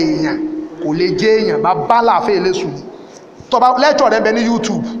bá jẹ èèyàn kò lè jẹ́ èèyàn bá bá láàfẹ́ èlésù ni tọba lẹ́tọ̀ rẹ̀ bẹ ní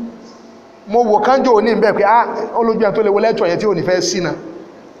YouTube mo wò kánjò ní bẹ́ẹ̀ pé olójú ẹ̀ tó lè wo lẹ́tọ̀ yẹn tí ò ní fẹ́ sí náà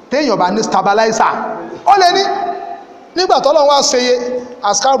téèyàn bá ní stabilizer ó lè ní nígbà tọ́lọ́run wá ṣe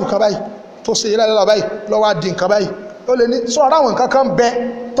àsìkárù kan báyìí tó ṣe lẹ́lẹ́lọ́ báyìí lọ́wọ́ á di nǹkan báyìí ó lè ní sọ àwọn nǹkan kan bẹ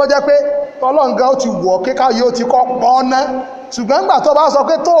tó jẹ́ pé Ọlọ́run gan ó ti wọ̀ kíká yóò ti kọ́ pọ́nná ṣùgbọ́n nígbà tó bá sọ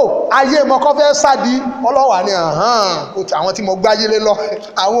pé tó ayé mọ́kọ́ fẹ́ sádi ọlọ́wà ní àwọn tí mo gbáyé lé lọ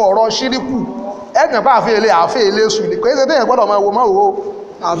àwọn ọ̀rọ̀ ṣíríkù ẹ̀gbọ̀n bá àfẹ́ ilé sùn ní kò é ṣe téèyàn gbọ́dọ̀ máa wo mọ́rùn ó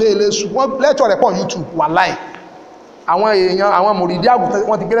àfẹ́ ilé sùn wọ́n lẹ́tọ̀ rẹ̀ pọ̀ YouTube wàláì àwọn èèyàn àwọn mòrìdí àgùntàn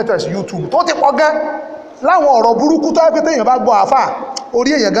wọ́n ti gbé lẹ́tọ̀ sí YouTube tó ti pọ̀ gan láwọn ọ̀rọ̀ burúkú tó yẹ pé téèyàn bá gbọ́ àfà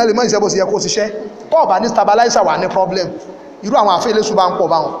orí èèyàn gan lè mọ́ ìṣẹ́ bó ṣe yẹ kó ṣiṣẹ́ tó bá ní stabilizer wà ní problem irú àwọn àfẹ́ ilé ṣùgbọ́n pọ̀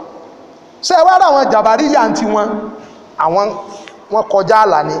báwọn ṣe wá rà àwọn jàbáríyà ti wọn kọjá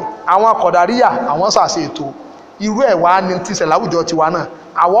àlà ni àwọn kọ̀dáríyà àwọn ṣàṣe ètò irú ẹ̀ wá ní tíṣẹ̀ láwùjọ tiwa náà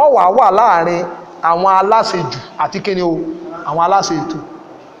àwọ̀ wà láàrin àwọn aláṣejù àti kíni o àwọn aláṣe ètò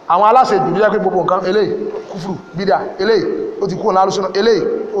àwọn aláṣejù ló jẹ́ pé gbogbo nǹkan eléyìí kúfùrù bídà eléyìí ó ti kúrò lálùsùn eléyìí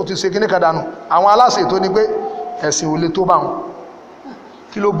ó ti ṣe kíní kan dànù àwọn aláṣẹ ètò ni pé ẹ̀sìn ò lè tó bá wọn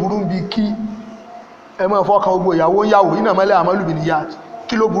kí ló burú bí kí ẹ máa fọ́kàn gbogbo ìyàwó yàwó iná mọ́lẹ̀ àmọ́lùbí ni yá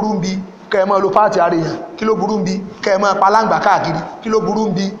kí ló burú bí kẹ́ ẹ máa lo pààtì ara èèyàn kí ló burú bí kẹ́ ẹ máa palángbà káàkiri kí ló burú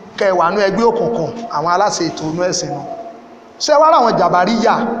bí kẹ́ ẹ wà nú ẹgbẹ́ òkùnkùn àwọn aláṣẹ ètò inú ẹ̀sìn náà ṣé wá láwọn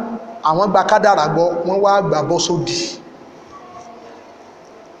jàbáríyà àwọn gba kádàrà gbọ́ wọ́n wá gbà bọ́ sódì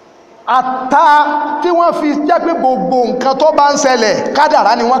àtà tí wọ́n fi jẹ́ pé gbogbo nǹkan tó bá ń ṣẹlẹ̀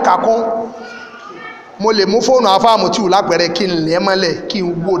kádàrá ni wọ́n kà kún mo lè mú fóònù afáàmù tí ò lápẹẹrẹ kí n lè mọ́lẹ̀ kí n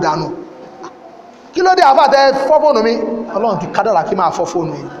wó dànù kí ló dé àfáàtẹ́ fọ́ fóònù mi ọlọ́run ti kádàrá kí máa fọ́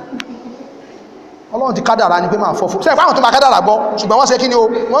fóònù yìí ọlọ́run ti kádàrá ni pé máa fọ́ fóònù sẹ́yìn fáwọn tó máa kádàrá gbọ́ ṣùgbọ́n wọ́n ṣe kí ni o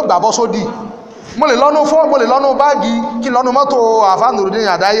wọ́n gbà bọ́ sódì mo lè lọ́nu fóònù mo lè lọ́nu báàgì kí n lọ́nu mọ́tò àfáànùrùdín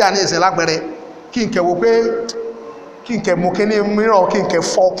àdáyà ní ìsìn lápẹẹrẹ kí n kẹ̀wò pé kí n kẹ mú kí ní mìíràn kí n kẹ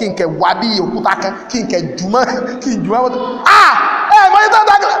fọ́ kí n kẹ wá bí òkúta kan kí n kẹ jùmọ́ kí n jùmọ́ mọ́ ní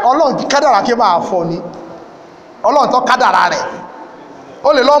tọ́ta ọlọ́run ti kádàrà kí máa fọ́ ni ọlọ́run tó kádàrà rẹ̀ ó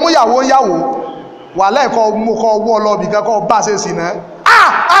lè lọ mú yàwó wà lẹ́ẹ̀kọ́ mú kọ́ owó ọlọ́bì kẹ́kọ́ bá ṣe sì náà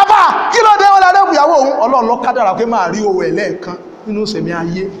àbá kí ló dé wọn ládẹ́ ìyàwó òun ọlọ́run ló kádàrà kí máa rí owó ẹ̀ lẹ́ẹ̀kan nínú ìṣẹ̀mí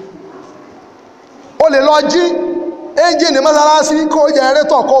ayé ó lè lọ jí ẹ́ńjìnì mọ́sálásí kó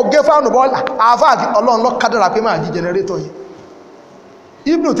jẹnẹrétọ̀ kó gé fáànù bọ́ọ̀lá àfáàkì ọlọ́run ló kádàrà pé máa jí jẹnẹrétọ̀ yìí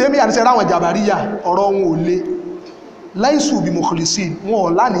Ibn Taymiyyah àníṣẹ́ ráwọn jàbàríyà ọ̀rọ̀ wọn ò lé láìsù bí mukhlisin wọn ò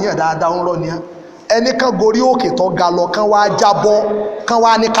láníyàn dáadáa ń rọ́ ni ẹni kan gorí òkè tó ga lọ kan wá jábọ́ kan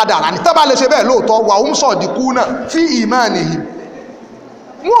wá ní kádàrà ní tábà lè ṣe bẹ́ẹ̀ lóòótọ́ wà ń sọ̀ dínkù náà fi imanihim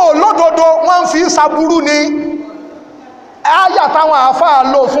wọn ò lódodo wọn ń fi sábúrú ni áyà táwọn àáfàá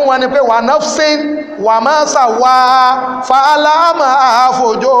lò fún wọn ni pé wà nafsin wà máa sàwà fàálàmà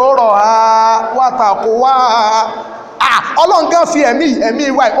àfòjòrò ha wàtàkùwà ọlọ́run gan fi ẹ̀mí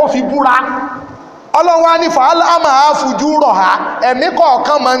ìwà ó fi búra ọlọ́run wá ní fàálàmà àfòjòrò ha ẹ̀mí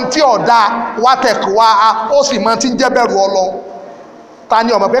kọ̀ọ̀kan máa ń tí ọ̀dà wàtàkùwà ó sì máa ti ń jẹ́ bẹ̀rù ọlọ́run ta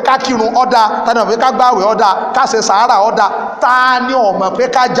ni ó mọ̀ pé ká kírun ọ̀dà ta ni ó mọ̀ pé ká gbààwẹ̀ ọ̀dà ká ṣe sàárà ọ̀dà ta ni ó mọ̀ pé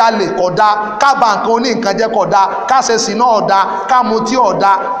ká jalè kódà ká bà nǹkan oní nǹkan jẹ́ kódà ká ṣe sìná ọ̀dà ká mutí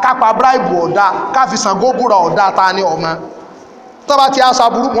ọ̀dà ká pa bíráìbù ọ̀dà ká fi Ṣàngó búra ọ̀dà ta ni ó mọ̀ tó bá ti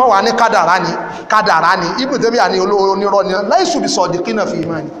aṣaburú wọn wà ní kádàrá ni Ibn Taymiyyah ní onírọ́ ni láìsù bí sadiqina fi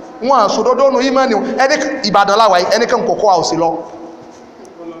imani wọn àṣòdodo nu imani ẹni Ìbàdàn láwàá ẹni kan kòkó àwòsí lọ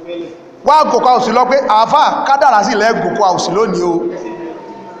wá gòkó àwòsí lọ pé àáfà kádàrá sí ilẹ̀ gòkó àwòsí lónìí o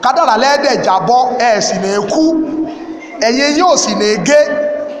kádàrà lẹ́ẹ̀dẹ̀ jàbọ́ ẹ̀ sì ní kú ẹ̀yin yóò sì ní gé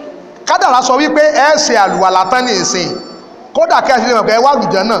kádàrà sọ wípé ẹ̀ ṣe àlùwàlá tán ní ìsìn kódà kẹ́ẹ̀sì lè mọ̀ pé ẹ wà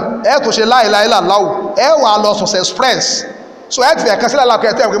lùjẹ́ náà ẹ̀ tó ṣe la ilaha illallah ẹ̀ wà lọ sọ̀sẹ̀ express so ẹ̀ ti fẹ̀ kẹ́sílẹ̀ lápẹ́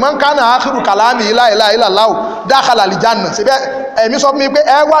ẹ̀ tẹ́ ẹ̀ pé man kana akhiru kalami la ilaha illallah dakhala al-janna síbẹ̀ ẹ̀mí sọ fún mi pé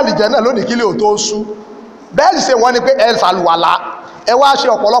ẹ̀ wà lùjẹ́ náà lónìí kílẹ̀ ò tó sú bẹ́ẹ̀ sì ṣe wọ́n ni pé ẹ̀ ṣàlùwàlá ẹ wá ṣe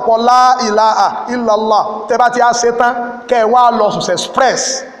ọ̀pọ̀lọpọ̀ la ilaha illallah tẹ́ bá ti á ṣe tán kẹ́ ẹ wá lọ sọ̀sẹ̀ express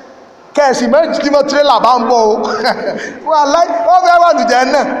kẹ́ẹ̀sì méjì tí mo tírélà bá ń bọ̀ o wọ́n fẹ́ wà lùjẹ́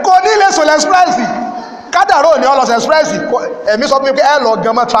náà kò ní ilé sọ̀lẹ̀ exprẹ́sì kádàrá ò ní ọlọ́sẹ̀ exprẹ́sì ẹ̀mí sọ pé ẹ lọ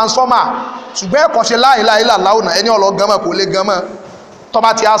gan mọ́ transformer ṣùgbọ́n ẹ̀kọ́ ṣe la ilaha illallah náà ẹni ọlọ́ gan mọ́ kò lè gan mọ́ tó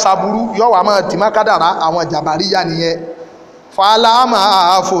bá ti àṣà burú yọ wà mọ́ tìmọ́ kádàrá àwọn jàbáríyà nìyẹn fàlámà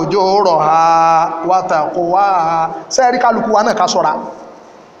àfòjòrò ha wàtàkùwà sẹ́ẹ̀rí kálukú wa náà ká ṣọ́ra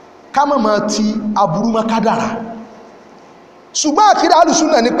ká mọ̀ mọ́ ti aburú mọ́ kádàrá ṣùgbọ́n àkídà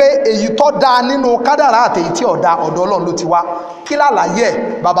alùsùnà ni pé èyí tó dáa nínú kádàrá àtèyí tí ọ̀dá ọ̀dọ̀ Ọlọ́run ló ti wá kí lálàyé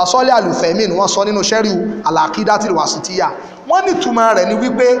bàbá sọ́lé àlùfẹ̀mín wọ́n sọ nínú sẹ́ríù al-Aqidatul Wasitiyya wọ́n ní túmọ̀ rẹ̀ ni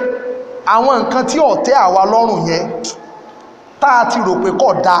wípé àwọn nǹkan tí ọ̀tẹ́ àwa lọ́rùn yẹn tá a ti rò pé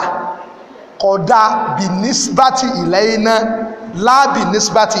kódà bí nisbati ilayna la bí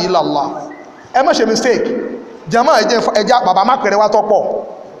nisbati ila Allah ẹ má ṣe mistake jẹ́mọ́ ẹja bàbá má pẹ̀rẹ̀ wá tọ́pọ̀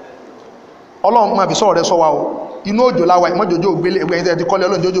Ọlọ́run má fi sọ̀rọ̀ rẹ sọ wa o inú òjò láwà ìmọ́jòjò ògbélé ẹgbẹ́ ìtẹ́ ti kọ́lẹ̀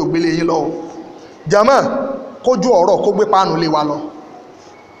ọlọ́jòjò ògbélé yìí lọ jàmá kójú ọ̀rọ̀ kó gbé páànù lé wa lọ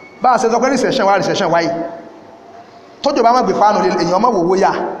bá a ṣe sọ pé recession wáyé tójò bá má gbé páànù lé èèyàn mọ́ wòwó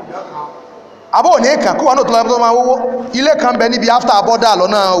yá abọ́ òní kan kó wà náà tó lọ́pọ̀ tó máa wówó ilé kan bẹ níbi after border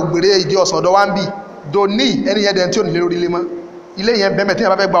lọ́nà ògbèrè ìdí ọ̀sán ọ̀dọ̀ wa ń bì dòní ẹni yẹn dẹ̀ tí ò ní lé lórí lé mọ́ ilé yẹn bẹ́ẹ̀ tí yẹn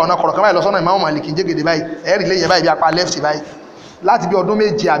bá fẹ́ gba ọ̀nà kọ̀rọ̀ kan báyìí lọ́sọ́nà Imam Malik jẹ́gẹ̀dẹ̀ báyìí ẹ̀rì ilé yẹn báyìí bí apá left báyìí láti bí ọdún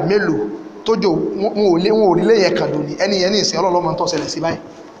méje àbí mélòó tójò wọn ò rí lẹ́yìn ẹ̀kàndò ní ẹni yẹn ní ìsìn ọlọ́lọ́mọ tó ṣẹlẹ̀ sí báyìí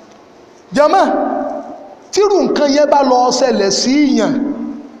jàmá tírù nǹkan yẹn bá lọ ṣẹlẹ̀ sí ìyàn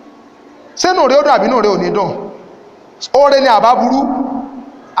sẹ́nu rẹ̀ ó dàbí inú rẹ̀ ò ní dùn oore ni àbábúrú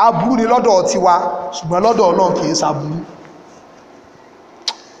aburú ni lọ́dọ̀ tiwa ṣùgbọ́n lọ́dọ̀ Ọlọ́run kì í ṣàbúrú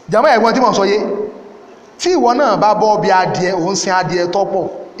jàmọ́ ẹ̀gbọ́n tí mo sọ yé tí ìwọ náà bá bọ́ bí adìẹ òun sin adìẹ tọ́pọ̀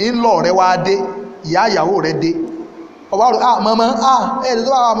ńlọ rẹ wá dé ìyá ìyàwó rẹ dé ọba rẹ mama ẹ̀ẹ́dẹ̀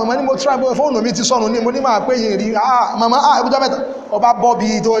tó bá mama ní mo try bọ́ fóònù mi ti sọnù ní mo ní máa pé yìí rí mama ẹbújọ́ mẹ́ta ọba bọ́ bí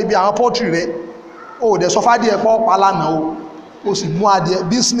ibi àwọn pọ́tìrì rẹ ó dẹ̀ sọ fádìẹ pọ́ palánà o sì mú adìẹ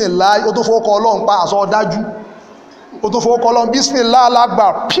bísímìlá ó tó fowókọ Ọlọ́run pa àsọ dájú ó tó fowókọ Ọlọ́run bísímìlá alágbà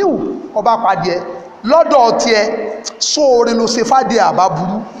píù ọba padìẹ lọ́dọ̀ tiẹ̀ sóore ló ṣe fádìẹ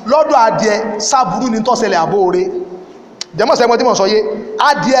àbábúrú lọ́dọ̀ adìẹ sábúrú ní tọ́sẹ̀lẹ̀ àbóore jẹ́mọ̀sẹ̀ ẹgbọ́n tí mọ̀ sọ yé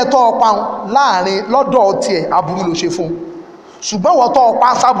adìẹ tọ́ ọpa láàrin lọ́dọ̀ tiẹ̀ aburú ló ṣe fún ṣùgbọ́n wọ́n tọ́ ọpa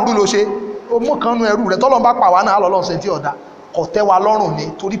sábúrú ló ṣe ọmọ kan nú ẹrú rẹ̀ tọ́lọ́n bá pàwá náà lọ́lọ́run ṣe tí ọ̀dá kò tẹ́ wa lọ́rùn ni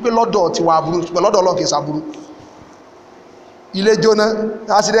torí pé lọ́dọ̀ tiwa aburú ṣùgbọ́n lọ́dọ̀ Ọlọ́run kì í sábúrú ilé jóná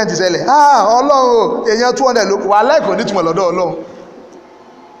accident ṣẹlẹ̀ Ọlọ́run èèyàn 200 ló wà láìpẹ́ nítumọ̀ lọ́dọ̀ Ọlọ́run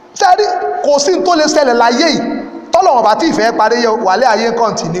sẹ́rí kò sí tó lè ṣẹlẹ̀ láyé yìí tọ́lọ́run bá tí ìfẹ́ parí yẹ wàlẹ́ ayé ń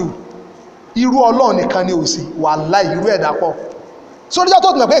kọ́ntínú irú Ọlọ́run nìkan ni ò sí wàláhì irú ẹ̀dá pọ̀ sórí jọ́ tó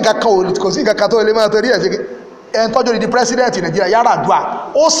tún pé kò sí nǹkan kan tó lè máa torí ẹ̀ sí ẹ̀ ń tọ́jú di pírẹsidẹ́ǹtì Nàìjíríà Yar'Adua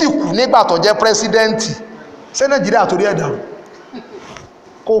ó sì kú nígbà tó jẹ́ pírẹsidẹ́ǹtì ṣé Nàìjíríà torí ẹ̀dá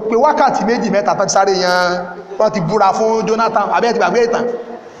kò pé wákàtí méjì mẹ́ta tó ti sáré yan wọ́n ti búra fún Jonathan àbí ẹ̀ ti gbàgbé ìtàn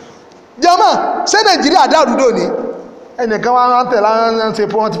jẹ́mọ̀ ṣé Nàìjíríà dárúdò ní ẹnìkan wá ń tẹ̀lá ń ṣe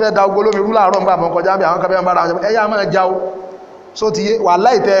fún wọn ti fẹ́ da ogbó lómi rú láàárọ̀ nígbà mọ́ kọjá bí àwọn kan bẹ́ẹ̀ ń bára wọn ẹ̀yà máa jáwó só ti yé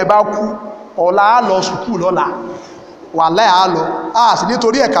wàláhì tẹ́ ẹ bá kú ọ̀la á lọ sùkúù lọ́la wàláhì á lọ á sì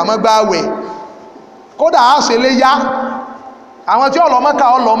nítorí ẹ̀ka mọ́ gbáwẹ̀ kódà á ṣe lé yá àwọn tí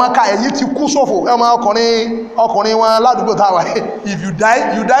ọlọ́mọ́ká ẹ̀yìn ti kú sófò ẹmọ ọkùnrin wọn ládùúgbò táwà if you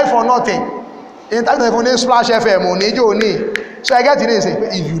die for nothing in tàbí tẹ̀lé fún ní Splash FM ò ní jò ní so ẹgẹ́ ti ní ìsìn pé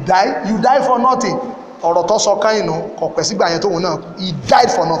if you die for nothing ọ̀rọ̀ tó sọ káyìnà kọ̀pẹ̀ sígbà yẹn tóun náà he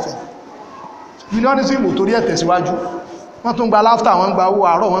died for nothing unionism ò torí ẹ̀ tẹ̀síwájú wọ́n tún gba láftà wọ́n gba owó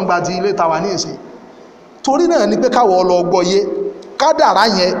àárọ̀ wọ́n gba ti ilé tàwà ní ìsìn torí náà ní pé káwọ̀ ọlọ́gbọ́ yé kádàrá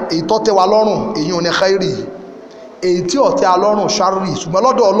yẹn èyí tó tẹ́ wa lọ́rùn èyí ò ní khairi èyí tí ó tẹ́ wa lọ́rùn sharri ṣùgbọ́n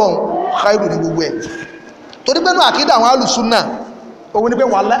lọ́dọ̀ Ọlọ́run khairu ní gbogbo ẹ̀ torí pé náà àkídà àwọn alùsùnà òun ni pé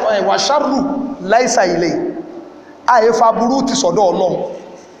wà sharru laisa ilay àyèfà burú ti sọ̀dọ̀ Ọlọ́run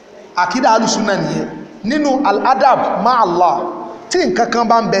àkídà alùsùnà nìyẹn nínú al-adab ma'allah tí nǹkan kan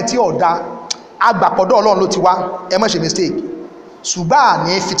bá ń bẹ tí ọ̀dá agbàpọ̀dọ̀ Ọlọ́run ló ti wá ẹ má ṣe mistake ṣùgbọ́n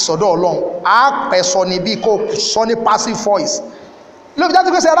ní fit sọ́dọ̀ Ọlọ́run a pẹ́ sọ ní bí kò sọ ní passive voice ló fi jáde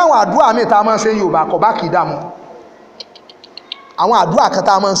pé sẹ́ra àwọn àdúrà míì tá a máa ń ṣe ní Yorùbá kò bá kì í dààmú àwọn àdúrà kan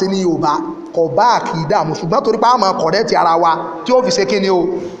tá a máa ń ṣe ní Yorùbá kò bá kì í dààmú ṣùgbọ́n torí pé a máa kọ̀rẹ́tì ara wa tí ó fi ṣe kíni o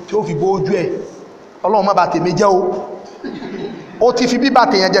tí ó fi bójú ẹ̀ Ọlọ́run má bà tèmi jẹ́ o ó ti fi bíbà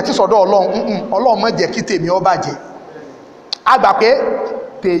tèèyàn jẹ́ tí sọ́dọ̀ Ọlọ́run má jẹ́ kí tèmi ó bàjẹ́ a gbà pé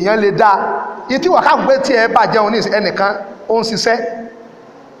tèèyàn lè dáa ìtí wà káàkùn pé tí ẹ bàjẹ́ òun ní ẹnìkan ó ń ṣiṣẹ́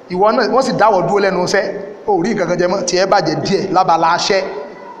ìwọ náà wọ́n sì dáwọ̀ dúró lẹ́nu iṣẹ́ ó rí nǹkan kan jẹ mọ́ tí ẹ bàjẹ́ díẹ̀ lábala aṣẹ́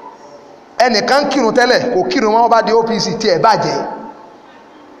ẹnìkan kírun tẹ́lẹ̀ kò kírun wọn bá di OPC tí ẹ bàjẹ́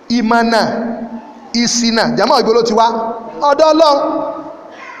ìmọ̀ náà ìsìnà jẹ́mọ́ ìgbó ló ti wá ọ̀dọ̀ Ọlọ́run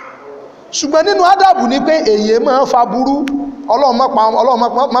ṣùgbọ́n nínú ádàbù ni pé èyí máa ń fa burú Ọlọ́run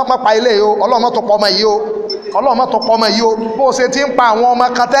má pa ilé yìí o Ọlọ́run má tó pọ̀ ọmọ yìí o Ọlọ́run má tó pọ̀ ọmọ yìí o bó ṣe ti ń pa àwọn ọmọ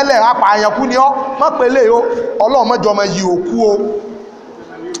kan tẹ́lẹ̀ apààyàn kú ni ọ́ má pè lé o Ọlọ́run má jọ ọmọ yìí ò kú o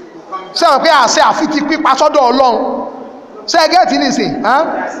sẹ́wọ̀n pé àṣẹ àfitì pípa sọ́dọ̀ Ọlọ́run ṣé ẹgẹ́tì nìsín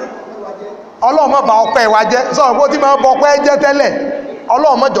Ọlọ́run má bà ọpẹ́ wa jẹ́ sọ́wọ́n bó ti máa bọ ọpẹ́ jẹ́ tẹ́lẹ̀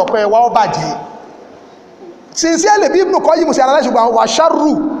Ọlọ́run má jọ ọpẹ́ wa ó bàjẹ́ sincerely bí Ibn Qayyim sí aláṣẹ ṣùgbọ́n wà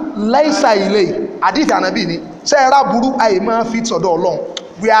ṣárù láìsà ilé àdìsí ànábì ni ṣe é rà burú àyè máa fi sọ́dọ̀ Ọlọ́run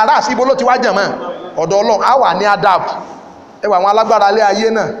wíárà sí ibo ló ti wá jẹ̀mọ́ ọ̀dọ̀ Ọlọ́run á wà ní adab ẹwà àwọn alágbára alẹ́ ayé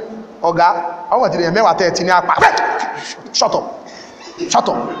náà ọ̀gá àwọn ìtìlẹ̀yìn mẹ́wàá tẹ́ ti ní apá shut up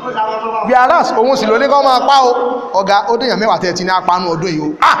wíárà òun sì ló ní kọ́ máa pa o ọ̀gá ó dèyàn mẹ́wàá tẹ́ ti ní apá nú ọdún yìí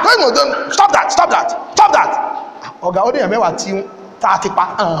o stop that ọ̀gá ó dèyàn mẹ́wàá tí tá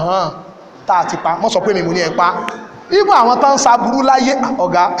a ti pa mọ́ sọ pé mi mú ní ẹ pa ibú àwọn tán sáburú láyé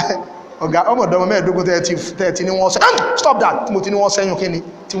ọ̀gá ọmọdọ́mọ mẹ́ẹ̀ẹ́dógún tẹ́ẹ̀tì ní wọ́n sẹ́yún stop that mo ti ní wọ́n sẹ́yún kí ni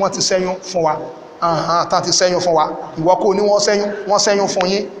tí wọ́n ti sẹ́yún fún wa tán ti sẹ́yún fún wa ìwọ kò ní wọ́n sẹ́yún fún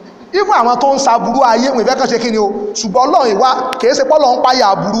yín ibú àwọn tó ń sáburú ayé wọn ìfẹ́ kan ṣe kí ni o ṣùgbọ́n Ọlọ́run ìwá kìí ṣe pọ́lọ́ ń páyà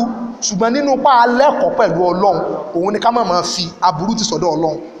aburú ṣùgbọ́n nínú pa alẹ́kọ̀ọ́ pẹ̀lú Ọlọ́run òun ni ká má fi aburú ti sọ́dọ̀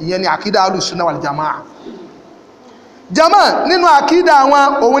Ọlọ́run ìyẹn ni àkídà alùsùnà wal jamaa jama nínú àkídà wọn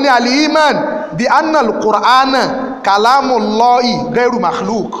òun ni al-iman bi anna al-Qur'ana kalamullahi ghayru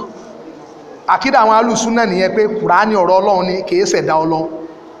makhluq àkídà àwọn alùsúnà nìyẹn pé kùránì ọ̀rọ̀ ọlọ́run ni kìí ṣẹ̀dá ọlọ́run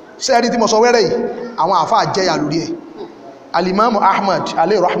sẹ́ẹ̀rí tí mo sọ wẹ́rẹ́ yìí àwọn àfáà jẹ́yà lórí ẹ̀ alimamu ahmad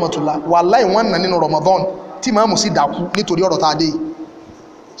alayhi rahmatullah wallahi wọ́n nà nínú ramadan tí imamu sì dákú nítorí ọ̀rọ̀ tá a dé yìí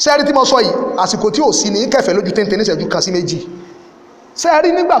sẹ́ẹ̀rí tí mo sọ yìí àsìkò tí ò sí ní kẹfẹ́ lójú téńté ní ìṣẹ́jú kan sí méjì sẹ́ẹ̀rí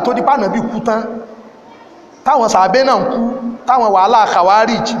nígbà tó di pàànà bí kú tán táwọn sàbẹ́ náà ń kú táwọn wàhálà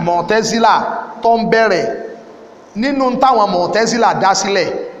khawarij mọ̀tẹ́zílà tó ń bẹ̀rẹ̀ nínú táwọn mọ̀tẹ́zílà dá sílẹ̀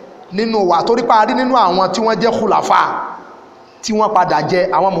nínú wà torí parí nínú àwọn tí wọ́n jẹ́ khulafa tí wọ́n padà jẹ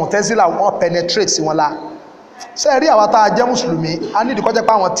àwọn mọ̀tẹ́zílà wọ́n penetrate sí wọn la sẹ́ẹ̀rí àwa tá a jẹ́ mùsùlùmí a nídìí kọjá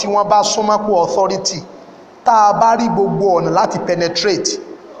pé àwọn tí wọ́n bá súnmọ́ pé authority tá a bá rí gbogbo ọ̀nà láti penetrate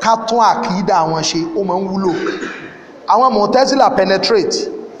ká tún àkídà àwọn ṣe ó máa ń wúlò àwọn mọ̀tẹ́zílà penetrate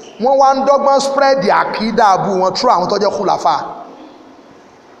wọ́n wá ń dọ́gbọ́n spread àkídà abú wọn through àwọn tó jẹ́ khulafa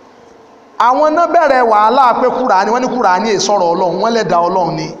àwọn náà bẹ̀rẹ̀ wàhálà pé Kùránì wọ́n ní Kùránì èsọ̀rọ̀ ọlọ́run wọ́n lẹ́dà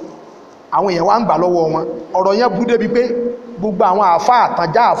ọlọ́run ni àwọn èèyàn wá ń gbà lọ́wọ́ wọn ọ̀rọ̀ yẹn bú débi pé gbogbo àwọn àfá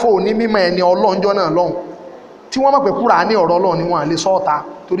àtàjá àfó ní mímọ̀ ẹni ọlọ́njọ́ náà lọ́hùn tí wọ́n mọ̀ pé Kùránì ọ̀rọ̀ ọlọ́run ni wọ́n lè sọ́ọ̀ta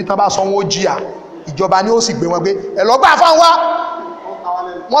torí tán bá sọ wọn ó jìyà ìjọba ni ó sì gbé wọn gbé ẹ̀lọ́gbà fáwọn wá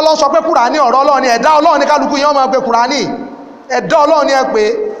wọ́n lọ sọ pé Kùránì ọ̀rọ̀ ọlọ́run ni ẹ̀dá ọlọ́run ni kálukú yẹn máa pé Kùránì ẹ̀dá ọlọ́run ni ẹ pé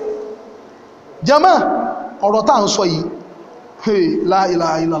jàmá ọ̀rọ̀ tá à ń sọ yìí la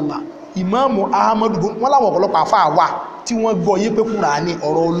ilaha illallah ìmáàmù ahmadu wọn láwọn ọ̀pọ̀lọpọ̀ àfáà wà tí wọ́n gbọ́ yé pé Kùránì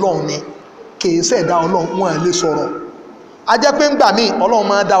ọ̀rọ̀ ọlọ́run ni kìí ṣẹ̀dá ọlọ́run wọn lè sọ̀rọ̀ a jẹ́ pé ń gbà míì ọlọ́run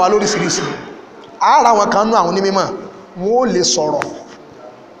máa dá wa lóríṣiríṣi àárá wọn kan nú àwọn onímọ̀ wọn ò lè sọ̀rọ̀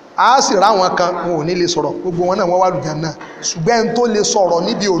a sì rá wọn kan wọn ò ní lè sọ̀rọ̀ gbogbo wọn náà wọ́n wà lùjẹ́ náà ṣùgbọ́n ẹni tó lè sọ̀rọ̀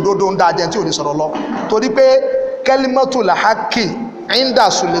níbi òdodo ń dájẹ́ tí ò lè sọ̀rọ̀ lọ torí pé kẹ́límọ́tò làhákì ẹ̀ńdà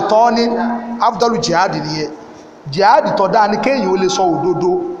sùlẹ̀tọ́ ní afdalu jihad nìyẹn jihad tó dáa ní kéèyàn ó lè sọ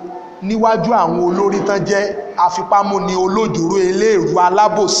òdodo níwájú àwọn olórí tán jẹ́ afipámúni olójòrò eléèrú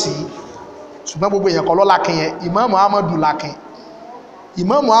alábòsí ṣùgbọ́n gbogbo èèyàn kọ́ ló lákin yẹn ìmáàmù ahmadu lákin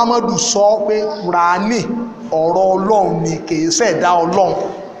ìmáàmù ahmadu sọ pé Kùránì ọ̀rọ̀ ọlọ́run ni kìí ṣẹ̀dá ọlọ́run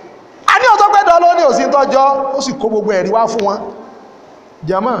a ní ọ̀tọ́ pẹ́ẹ́dọ̀ ọlọ́run ní òsì tọ́jọ́ ó sì kó gbogbo ẹ̀rí wá fún wọn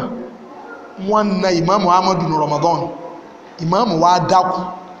jàmá wọn na ìmáàmù ahmadu ní Ramadan ìmáàmù wa dákú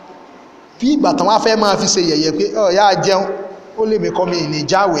bí ìgbà tán wá fẹ́ máa fi ṣe yẹ̀yẹ́ pé ọ̀yá jẹun ó lè mi kọ́ mi ìní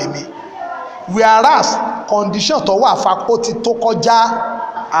jáwèé mi whereas condition tó wà fapó ti tó kọjá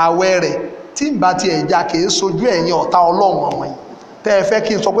ààwẹ̀ rẹ̀ tí ń bá ti ẹ̀já kìí sojú ẹ̀yìn ọ̀tá ọlọ́run ọ̀wọ̀n yìí tẹ́ ẹ fẹ́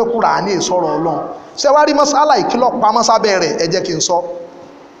kí n sọ pé Kùránì ìsọ̀rọ̀ ọlọ́run ṣé wá rí mọ́sálà ìkìlọ̀ pa mọ́sábẹ́ rẹ̀ ẹ jẹ́ kí n sọ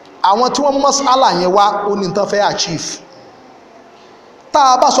àwọn tí wọ́n mú mọ́sálà yẹn wá ó ní tán fẹ́ achieve tá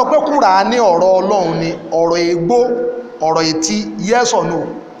a bá sọ pé Kùránì ọ̀rọ̀ ọlọ́run ni ọ̀rọ̀ ègbó ọ̀rọ̀ ètí yes or no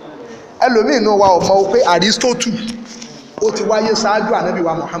ẹlòmíì náà wà ọmọ pé Aristotle ó ti wáyé ṣáájú ànábì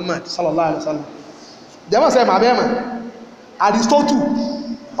wa Muhammad sallallahu alaihi wasallam jẹ́mọ̀ sẹ́ màá bẹ́ẹ̀ mọ̀ Aristotle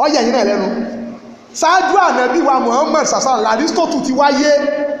ọyẹ̀ yìí náà lẹ́nu ṣáájú ànábì wa Muhammad sallallahu Aristotle ti wáyé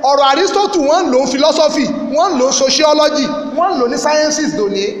ọ̀rọ̀ Aristotle wọ́n ń lò philosophy wọ́n ń lò sociology wọ́n ń lò ní sciences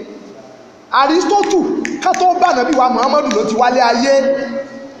dòní Aristotle ká tó bá ànábì wa Muhammad ló ti wálé ayé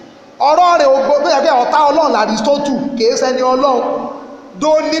ọ̀rọ̀ rẹ̀ ògbó tó yẹ pé ọ̀tá ọlọ́run Aristotle kìí ṣẹni ọlọ́run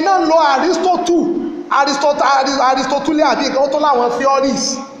dòní náà lo Aristotle àbí nǹkan tó láwọn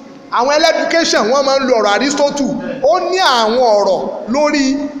theories àwọn education wọ́n máa ń lo ọ̀rọ̀ Aristotle ó ní àwọn ọ̀rọ̀ lórí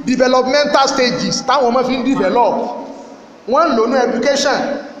developmental stages táwọn ọmọ fi ń develop wọ́n ń lò ní education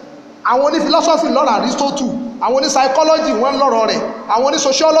àwọn oní philosophy lọ́rọ̀ Aristotle àwọn oní psychology wọ́n lọ́rọ̀ rẹ̀ àwọn oní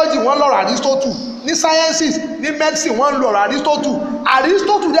sociology wọ́n lọ́rọ̀ Aristotle ní sciences ní medicine wọ́n lọ́rọ̀ Aristotle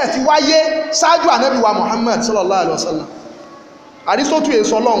Aristotle dẹ̀ ti wáyé ṣáájú ànábì wa Muhammad sallallahu alaihi wasallam Aristotle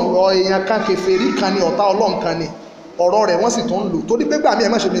èso ọlọ́run rọ èèyàn kan kèfèrí kan ní ọ̀tá ọlọ́run kan ní ọ̀rọ̀ rẹ̀ wọ́n sì tún ń lò torí pé gbàmí ẹ̀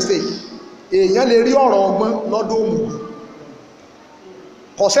má ṣe mistake èèyàn lè rí ọ̀rọ̀ ọgbọ́n lọ́dọ̀ òmùgọ̀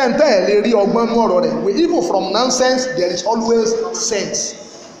kọ̀sẹ́ntẹ́ ẹ̀ lè rí ọgbọ́n ní ọ̀rọ̀ rẹ̀ even from nonsense there is always sense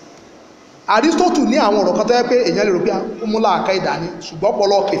Aristotle ní àwọn ọ̀rọ̀ kan tó yẹ pé èèyàn lè rò pé ó mú làákà ìdání ṣùgbọ́n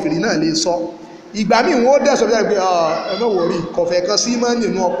ọpọlọ kèfèrí náà lè sọ ìgbà míì wọn ó dẹ̀sọ̀ bí i ẹ̀mọ́ wòrí kọ̀fẹ́ kan sí mọ́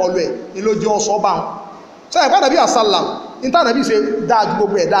nínú ọpọlọ ẹ̀ ní lójú ọsọ bá wọn sẹ́yìn pàdé bí àsálàm ìtànàbí ṣe dáa ju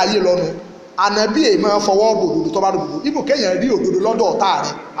gbogbo ẹ̀dá ayé lọ́nu ànàbí èyí máa fọwọ́ bò òdodo tó bá dòdò ibù kéèyàn rí òdodo lọ́dọ̀ ọ̀tá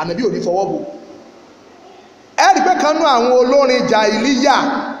rẹ̀ ànàbí ò ní fọwọ́ bò ẹ̀rí pé kanú àwọn olórin jàìlíyà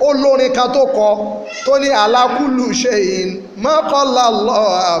olórin kan tó kọ tó ní alákùlù ṣe'in mọ́kànlá lọ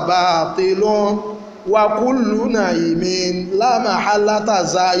àbàtìlú wàkùlù nàìmín lámàhálátà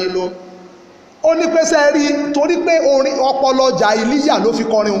záìlú ó ní pé sẹ́rí torí pé orin ọpọlọ jàìlíyà ló fi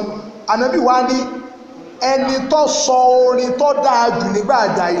kọrin ànàbí wá ní ẹni tó sọ orin tó dáa jù nígbà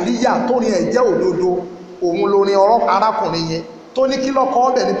jàìlíyà tó ní ẹ̀jẹ̀ òdodo òun lórin ọ̀rọ̀ arákùnrin yẹn tó ní kí lọ́kọ́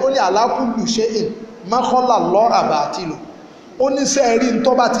ọbẹ̀ ní tó ní alákùlù ṣe'in mọ́kànlá lọ àbàtìlú ó ní sẹ́ẹ̀rí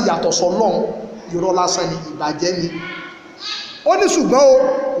tó bá ti yàtọ̀ sọ́lọ́hun irọ́ lásán ni ìbàjẹ́ ni ó ní ṣùgbọ́n o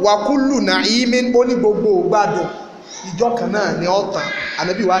wàkúlù nàímí ó ní gbogbo gbádùn ìjọ kan náà ní ọ̀tàn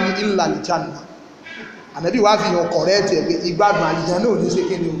ànábì wa ní ìlà àlìjánnà ànábì wa fi hàn kọ̀rẹ́ẹ̀tì ẹ̀ pé ìgbádùn àlìjánnà ò ní ṣe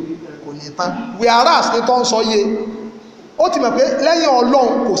kí ni kò ní tán whereas ní tó ń sọ yé ó ti mọ̀ pé lẹ́yìn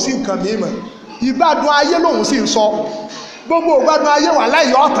ọlọ́run kò sí nǹkan mìíràn ìgbádùn ayé lòun sì ń sọ gbogbo ìgbádùn ayé wà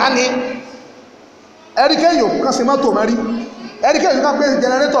láyé ọ̀tá ni ẹ̀ríkẹ́yìn òkú kan sí mọ́tò mẹ́rí ẹ̀ríkẹ́yìn kan pé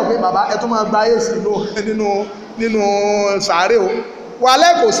jẹnẹrétọ̀ pé bàbá ẹ tó máa gba ayé sí nínú sàárè o wà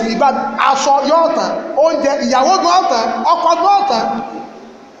lẹ́kọ̀ọ́ sí ìgbádùn aṣọ yóò tán oúnjẹ ìyàwó gan tán ọkọ gan tán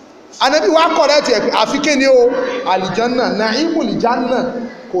ànábì wa kọ̀rẹ́ẹ̀tì ẹ̀ pé àfi kéde o àlìjánà náà ìmùlìjánà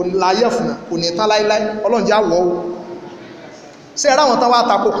kò láyé fún kò ní tán láíláí ọlọ́run jẹ́ àwọ̀ o ṣé ẹ̀rọ àwọn tán wá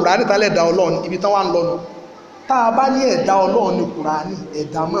tako kùránì tán lẹ́ẹ̀dá ọlọ́run ibi tán wá ń lọ́nu tá a bá ní ẹ̀dá ọlọ́run ní kùránì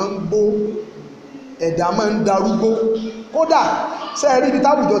ẹ̀dá máa ń gbó ẹ̀dá máa ń darúgbó kódà ṣé ẹ̀rí ibi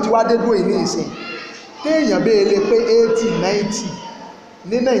táwùjọ ti wá dédú ìní ìsìn téèyàn bẹ́ẹ̀ lè pé 80-90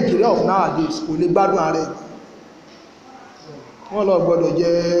 ní Nàìjíríà of nowadays kò lè gbádùn ààrẹ wọ́n lọ gbọ́dọ̀ jẹ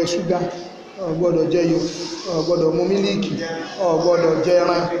ṣúgà ọ̀gbọ́dọ̀ jẹ yọ ọ̀gbọ́dọ̀ mú mílíìkì ọ̀gbọ́dọ̀ jẹ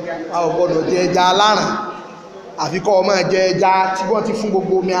ẹran ọ̀gbọ́dọ̀ jẹ ẹja aláràn àfikọ́ ọmọ jẹ ẹja tí wọ́n ti fún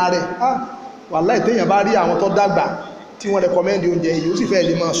gbogbo omi ààrẹ wàláhì téèyàn bá rí àwọn tó dàgbà tí wọ́n rẹkọmẹ́ndì oúnjẹ yìí ó sì fẹ́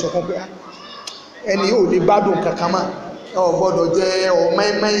lè máa sọkún pé ẹni ò lè gbádùn kankan mọ́ ọ̀gbọ́dọ̀ jẹ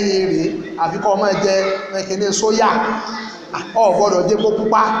ọ̀mẹ́mẹ́yìn rèé àfikọ́ ọmọ jẹ ẹkẹni sóyà ọ̀gbọ́dọ̀ jẹ epo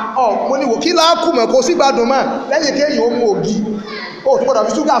pupa mo ní wò kí láàkù mọ̀ kó sí gbádùn mọ́ lẹ́yìn kéèyàn ó mú ògì ó tó gbọ́dọ̀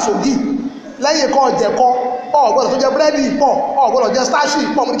fi ṣúgà sógì lẹ́yìn kan jẹ̀kọ́ ọ̀gbọ́dọ̀ tó jẹ búrẹ́dì pọ̀ ọ̀gbọ́dọ̀ jẹ stáṣì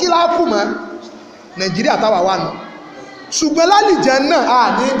pọ̀ mo ní kí láàkù mọ́ Nàìjíríà táwa wà nù ṣùgbọ́n lálìjẹ́ náà a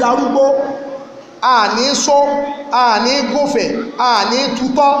ní darúgbó a ní só a ní gòfẹ̀ a ní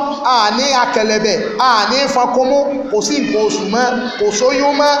tutọ́ a ní akẹlẹ̀bẹ̀ a ní fakọmú kò sí nǹkan oṣù mọ́ kò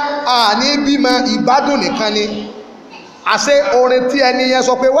sóyún mọ́ a ní bímọ ìgbádùn nìkan ni àṣẹ orin tí ẹni yẹn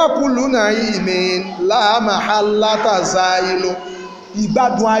sọ pé wákùlù náà ìmì láàmàhálátà záìlò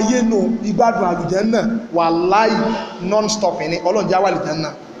ìgbádùn ayé nù ìgbádùn àlùjẹ́ náà wàláhì non-stop ní ọlọ́njẹ́ wà lùjẹ́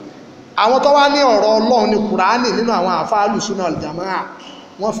náà àwọn tó wá ní ọ̀rọ̀ Ọlọ́run ní Kùránì nínú àwọn àfáàlù súnà àlùjàmáà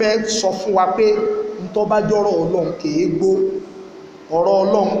wọ́n fẹ́ sọ fún wa pé ntọ́ bá jọ́rọ̀ Ọlọ́run kèé gbó ọ̀rọ̀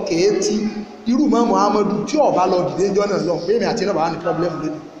Ọlọ́run kèé tí irú mọ́ Muhammadu tí ọba lọ dìde jọ náà lọ pé èmi àti náà bá ní problem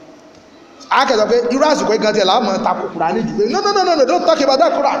lónìí akẹ́sọ̀ pé irú àsìkò ìgan tí ẹ̀ láàmú takò Kùránì jù pé no don't talk about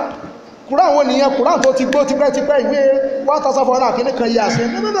that Quran Quran wọn nìyẹn Quran tó ti gbó tipẹ́tipẹ́ ìwé 1400 kìíní kan yà sí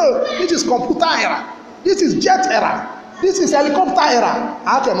no this is computer era this is jet era this is helicopter era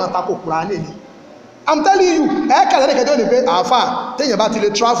akẹ́mọ̀ takò Kùránì ni I'm telling you ẹ̀ẹ́kẹ̀lẹ́ nìkẹjọ́ ni pé àáfà téèyàn bá ti lè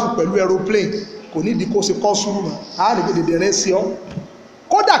travel pẹ̀lú aeroplane kò ní di kó ṣe kọ́ sùúrù mọ́ àárín gbèdè rẹ̀ sí ọ́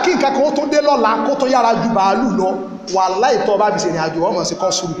kódà kí nǹkan kan ó tó dé lọ́la kó tó yára ju bàálù lọ wàláhì tó bá fi ṣèrìn àjò ọmọ sí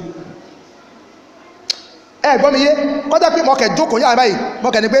kọ́ sùúrù ẹ gbọ́ mi yé kọjá pé mọ̀kẹ́ jókòó yára báyìí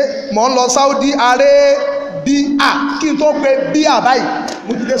mọ̀kẹ́ ni pé mọ̀ ń lọ Saudi Arabia kí n tó pé bíà báyìí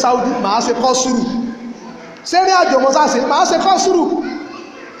mo ti dé Saudi màá ṣe kọ́ sùúrù sẹ́rìn àjò mọ́ sáà sí màá ṣe kọ́ sùúrù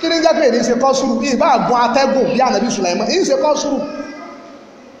kí ní jẹ́ pé èdè ṣe kọ́ sùúrù ìbá àgbọn atẹ́gùn bí ànàbí Sùlàímọ̀ èyí ṣe kọ́ sùúrù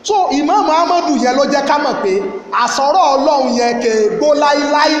so Imam Muhammadu yẹn ló jẹ́ ká mọ̀ pé àsọ̀rọ̀ Ọlọ́run yẹn kèégbó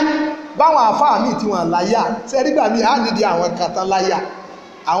láíláí báwọn àfáà míì tí wọ́n láyà sẹ́rígbà míì á nídìí àwọn kàtàn láyà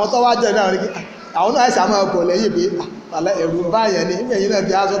àwọn tó wá jẹ́ náà rí àwọn náà ṣàmọ́ ọkọ̀ lẹ́yìn pé àlẹ́ ẹ̀rù báyẹn ní ìgbẹ̀yìn náà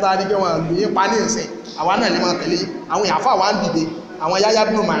bí aṣọ tá a rí pé wọ́n lù yín pa ní ìsìn àwa náà lè máa tẹ̀lé àwọn àfáà wá ń dìde àwọn Yahya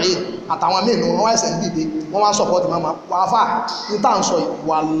ibn Ma'in àtàwọn míì wọn wá ẹsẹ̀ ń dìde wọ́n wá ń sọ̀pọ̀tì máa wà fà ní tá à ń sọ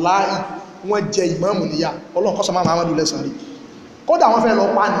wàláhì wọ́n jẹ ìmáàmù níyà Ọlọ́run kó sọ máa Muhammadu lẹ́sàn rí kódà wọ́n fẹ́ lọ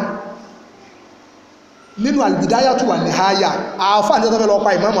pa ní nínú al-Bidayatu wa Nihaya àáfà ní ọjọ́ lọ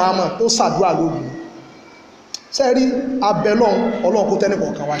pa ìmáàmù Muhammad tó sàdúrà lóògùn sẹ́rí abẹ́lọ́n Ọlọ́run kó tẹ́nì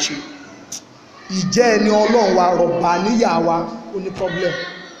kọ̀ọ̀kan wá ṣe ìjẹ́ ẹni Ọlọ́run wa rọ̀bà níyà wa ó ní problem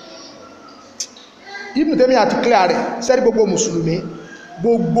Ibn Taymiyyah àti clear rẹ̀ sẹ́rí gbogbo mùsùlùmí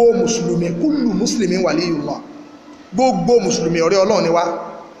kúlù mùsùlùmí waliyullah gbogbo mùsùlùmí ọ̀rẹ́ Ọlọ́run ni wá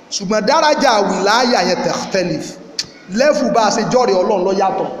ṣùgbọ́n dárájà wìláyà yẹn takhtalif lẹ́fù bá a ṣe jọ́rẹ̀ Ọlọ́run ló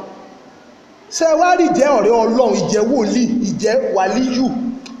yàtọ̀ ṣe wá rí ìjẹ́ ọ̀rẹ́ Ọlọ́run ìjẹ́ wòlíì ìjẹ́ wàlíyù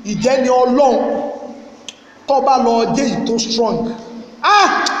ìjẹ́ ni Ọlọ́run tó bá lọ jẹ́ ìtò strong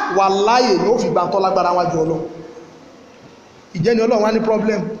wàláyè ni ó fi gbà tọ́ lágbára wájú Ọlọ́run ìjẹ́ ni Ọlọ́run wá ní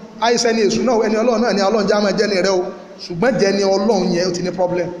problem àìsẹ́ ni èṣù náà ẹni Ọlọ́run náà ni Ọlọ́run já máa jẹ́ ni rẹ o ṣùgbọ́n jẹ́ ni Ọlọ́run yẹn ó ti ní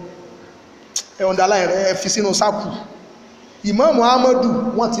problem ẹ̀wọ̀ndàlá rẹ̀ fi sínú sákù Imam Muhammadu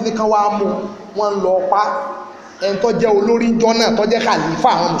wọ́n ti ní kán wá mú wọ́n lọ pa ẹni tó jẹ́ olórí ìjọ náà tó jẹ́ kàlífà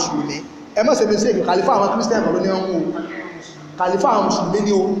àwọn mùsùlùmí ẹ má ṣe bí sèkì kàlífà àwọn kírísítẹ́nì kan ló ní ọ̀hún o kàlífà àwọn mùsùlùmí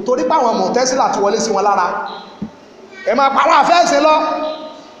ni o torí pé àwọn Mu'tazila ti wọlé sí wọn lára ẹ máa pa àwọn àfẹ́ẹ̀sì lọ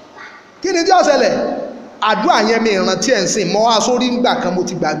kí ni tí ó ṣẹlẹ̀ àdúrà yẹn mi ìrántí ẹ̀ ń sìn mọ́ wá sórí ńgbà kan mo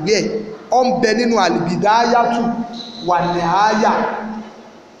ti gbàgbé ẹ̀ ọ ń bẹ nínú al-Bidayatu wan-Nihaya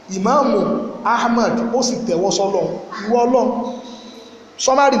ìmáàmù Ahmad ó sì tẹ̀wọ́ sọ́lọ́ ìwọ ọlọ́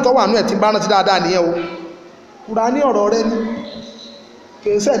sọ́márì tó wà nú ẹ̀ tí bá rántí dáadáa nìyẹn o Kùránì ọ̀rọ̀ rẹ ní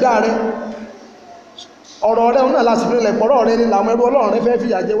kèéṣẹ́ dáa rẹ ọ̀rọ̀ rẹ náà láti fi rẹ̀ pọ̀rọ̀ rẹ ní làwọn ẹrú Ọlọ́run rẹ fẹ́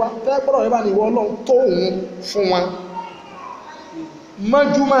fìyà jẹ wá fẹ́ pọ̀rọ̀ rẹ bá ní ìwọ Ọlọ́run tó òun fún wọn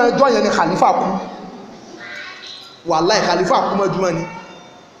mọ́júmọ́ ẹjọ́ yẹn ni khalifa kú wàláhì khalifa kú mọ́júmọ́ ni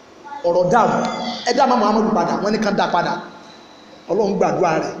ọ̀rọ̀ dáàbò ẹ̀dá mọ́ Muhammadu padà wọ́n ní kan dá padà Ọlọ́run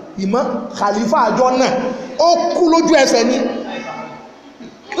gbàdúrà rẹ̀ ìmọ̀ khalifa àjọ náà ó kú lójú ẹsẹ̀ ni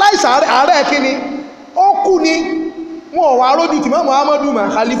láìsà ààrẹ kí ni ó kú ni wọ́n wà rójú tí mọ́ Muhammadu mà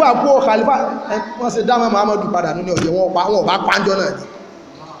khalifa kú ó khalifa wọ́n sì dá mọ́ Muhammadu padà nínú ọ̀yẹ́ wọn bá pàjọ náà ni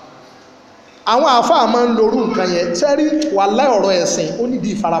àwọn àfáà máa ń lorú nǹkan yẹn sẹ́rí wàláhì ọ̀rọ̀ ẹ̀sìn ó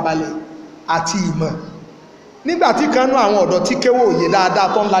nídìí ìfarabalẹ̀ àti ìmọ̀ nígbàtí kanú àwọn ọ̀dọ́ tí kéwò òye dáadáa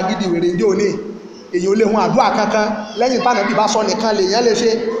tó ń lagídí wèrè ní òní èyí ò lè hun àdúrà kankan lẹ́yìn tánàbí bá sọ nìkan lè yẹn lè ṣe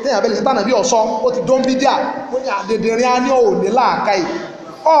téèyàn bẹ́ẹ̀ lè ṣe tánàbí ọ̀sọ́ ó ti dó ń bí díà ó ní àdèdèrìn á ní òní láàká yìí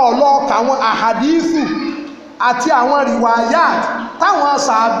ọ̀ọ́lọ́ọ̀kà àwọn àhàdíìsù àti àwọn rìwáyà táwọn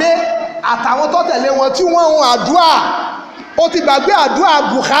sàábé àtàwọn tó tẹ̀lé wọn tí wọ́n hun àdúrà ó ti gbàgbé àdúrà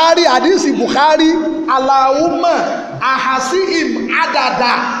Bukhari àdísì Bukhari Allahumma ahasihim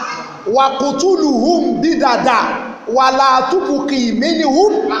adada wakutuluhum bidada walatubuki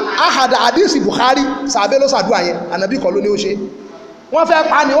minhum ahada àdísì Bukhari sàbẹ́ ló sàdúrà yẹn ànàbí kọ́ ló ní ó ṣe wọ́n fẹ́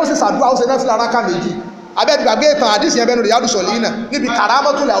pa ni ó sì sàdúrà ó ṣe náà fìlà rákà méjì abẹ́ti gbàgbé ìtàn àdísì yẹn bẹ́nu Riyadu Solihina níbi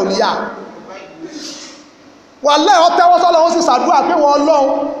karamatul awliya wàlẹ́ ọ̀tẹ́wọ́sọ́lọ́ ó sì sàdúrà pé wọ́n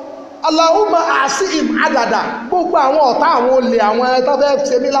lọ́hùn Allahumma asihim adada gbogbo àwọn ọ̀tá àwọn olè àwọn ẹ̀tọ́ fẹ́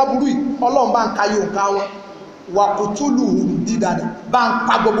ṣe mí láburú yìí Ọlọ́run bá ń ka yóò ká wọn wàkùtùlù dídàdà bá ń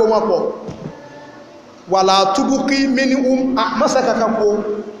pa gbogbo wọn pọ̀ wàlà túbúkí minimum mọ́sẹ̀ kankan kó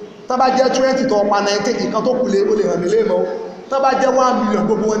tó bá jẹ́ 20 tó pa 19 ìkan tó kùlé ó lè hàn nílé mọ́ tó bá jẹ́ 1 million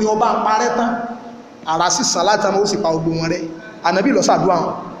gbogbo wọn ni ọba ń parẹ́ tán ara sì sàn láti àmọ́ ó sì pa gbogbo wọn rẹ̀ ànábì lọ sàdúrà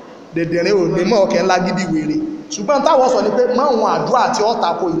wọn dẹ̀dẹ̀rẹ̀ ò ní mọ́ ọ̀kẹ́ ńlá gidi wèrè ṣùgbọ́n táwọn sọ ní pé máwọn àdúrà tí ó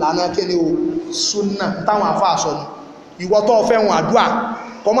tako ìlànà kíní o súnà táwọn àfáà sọ ní ìwọ tó fẹ́ wọn àdúrà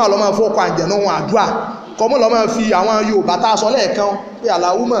kọmọ́ lọ máa fọ́kọ̀ àjẹ̀nà wọn àdúrà kọmọ́ lọ máa fi àwọn Yorùbá tá a sọ lẹ́ẹ̀kan pé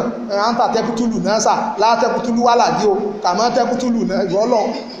Allahumma anta tẹ́kútúlù náà sà látẹ́kútúlù wà làdí o kàmọ́ tẹ́kútúlù náà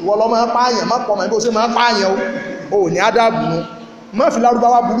ìwọ lọ máa pààyàn má pọ̀ mọ́ ibi ó ṣe máa pààyàn o ò ní ádàbù nu má fi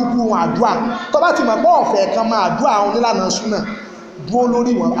lárúbáwá burúkú wọn àdúrà tó bá ti mọ̀ pọ́ ọ̀fẹ́ kan máa àdúrà àwọn onílànà súnà dúó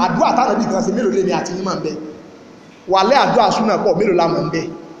lórí wọn àdúrà tánàbí kan sí mélòó lé ní àti yíma ń bẹ wà lẹ́ àdúrà súnà pọ̀ mélòó lámọ̀ ń bẹ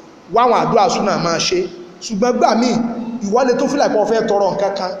wáwọn àdúrà súnà máa ṣe ṣùgbọ́n gbà míì ìwọ́lẹ̀ tó fílẹ̀ pọ̀ fẹ́ tọrọ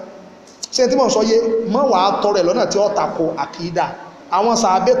nǹkan kan ṣe tí mọ̀ sọ yé mọ́ wàá tọrọ ẹ̀ lọ́nà tí ó tako àkìídà àwọn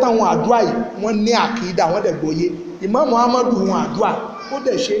sàábé táwọn àdúrà yìí wọ́n ní àkìídà wọ́n dẹ̀ gbọ́yé Imam Muhammadu wọn àdúrà ó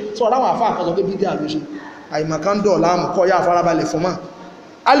dẹ̀ ṣe sọ láwọn àfáà kan sọ pé bídíà ló ṣe àìmọ̀kan dọ̀ láàmú kọ́ yá farabalẹ̀ fún mọ́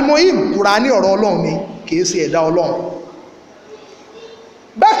alimoyim Kùránì ọ̀rọ̀ Ọlọ́run ni kìí ṣe ẹ̀dá Ọlọ́run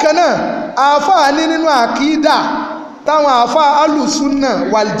bákan náà àáfàá ní nínú àkídà táwọn àáfàá alùsùnà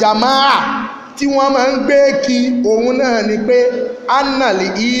wàlìjàmáà tí wọ́n máa ń gbé kí òun náà ni pé annali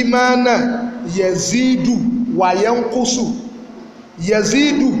imana yezidu wayankusu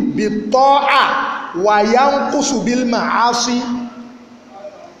yezidu bitọ́à wayankusu bilmaasi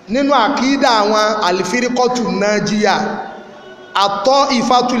nínú àkídà àwọn alifirikọ́tù nàjíyà àtọ́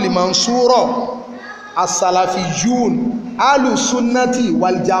ìfàtùlìmọ̀nsúrọ̀ asàlàfíyún alùsúnnàtì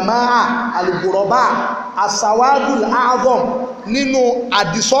wàlìjàmáà alùgbòrọ̀bá asawadul azam nínú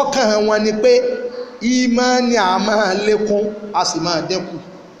àdìsọ́kàn wọn ni pé ìmánì a máa lékún a sì máa dẹ́kù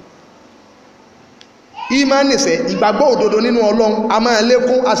ìmánì ṣe ìgbàgbọ́ òdodo nínú Ọlọ́run a máa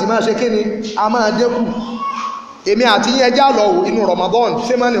lékún a sì máa ṣe kíni a máa dẹ́kù èmi àti yín ẹjá lọ wò inú Ramadan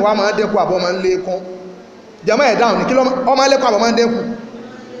ṣé mọ́ni wa máa dẹ́kù àbọ̀ máa ń lékún jẹ́mọ́ ẹ̀ dáhùn ní kí ọmọ lékún àbọ̀ máa ń dẹ́kù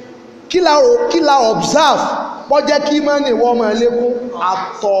kí la observe pọ́ jẹ́ kí mọ́ni wọ́n máa lékún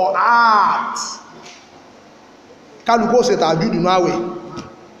àtọ̀ art kálukú ó ṣe tàjúdù náà àwẹ̀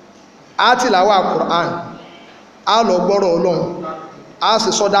á ti làwà Qur'an á lọ gbọ́rọ̀ Ọlọ́run á sì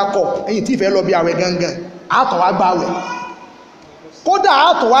sọ́dákọ̀ ẹ̀yìn tí ìfẹ́ lọ bí àwẹ̀ gangan á tọ̀ wá gbá àwẹ̀ kódà á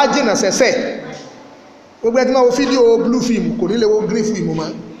tọ̀ wá jìnà sẹ́sẹ̀ gbogbo ẹni máa wo fídíò blue film kò nílé wo green film mọ́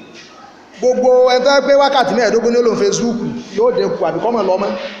gbogbo ẹ̀tọ́ pé wákàtí mẹ́ẹ̀ẹ́dógún ní olóhùn Facebook yóò dẹkù àbíkọ́mọ̀ lọ́mọ́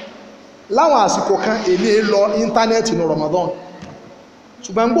láwọn àsìkò kan èmi lọ íńtánẹ́ẹ̀tì ní Ramadan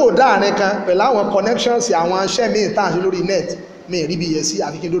ṣùgbọ́n gbò dáàrin kan pẹ̀lú àwọn connections àwọn iṣẹ́ mi ìtànṣe lórí net mi rí bí yẹ sí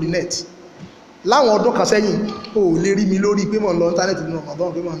àfikín lórí net láwọn ọdún kan sẹ́yìn o lè rí mi lórí pé mọ̀ lọ íńtánẹ́ẹ̀tì ní Ramadan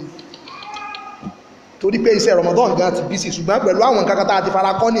pé mọ̀ ní torí pé iṣẹ́ Ramadan gan ti bí sí ṣùgbọ́n pẹ̀lú àwọn kankan tá a ti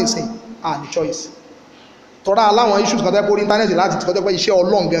fara kọ́ ní ìsìn a ní choice tọ́ra aláwọn issues kan tẹ́ pé orí íńtánẹ́ẹ̀tì láti tọ́jọ́ pé iṣẹ́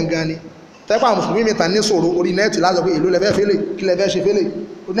ọlọ́run gangan ni tẹ́pẹ́ àwọn mùsùlùmí mi ta ní sọ̀rọ̀ orí nẹ́ẹ̀tì láti sọ pé èlò lẹ́fẹ́ fẹ́lẹ̀ kí lẹ́fẹ́ ṣe fẹ́lẹ̀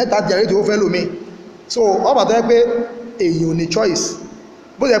nẹ́ẹ̀tì àti jẹ̀rẹ́tì ó fẹ́ lómi so ọba tẹ́ pé èyí ò ní choice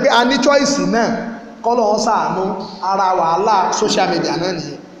bó ṣe pé a ní choice náà kọ́lọ̀ wọn sàánú ara wàhálà social media náà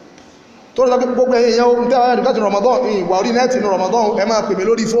nìyẹn tó lọ pé gbogbo ẹ̀yìn yẹn ń tẹ́wọ́ ẹ̀dùn kẹ́tù Ramadan ìwà orí nẹ́ẹ̀tì ní Ramadan ẹ máa pè mí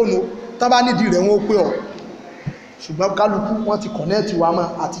lórí fóònù tán bá nídìí rẹ̀ wọ́n pé ọ̀ ṣùgbọ́n kálukú wọ́n ti kọ̀nẹ́ẹ̀tì wa mọ́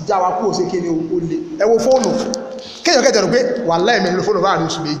àti já wa kú òsèké ní o lè ẹ wo fóònù kéèyàn kẹjọ rò pé wàláì mi lo fóònù bá àrin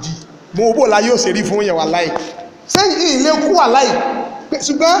oṣù méjì mo bó la yóò ṣe rí fún yẹn wàláì sẹ́yìn ilé kú wàláì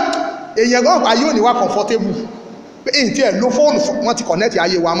ṣùgbọ́n èèyàn gan ayé ò ní wá comfortable pé èyí tí ẹ̀ lo fóònù wọ́n ti kọ̀nẹ́ẹ̀tì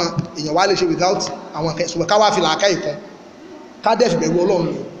ayé wa mọ́ èèyàn wá lè ṣe without àwọn kẹ ṣùgbọ́n ká wá fi làákà ìkan ká dẹ̀ fi bẹ̀rù Ọlọ́run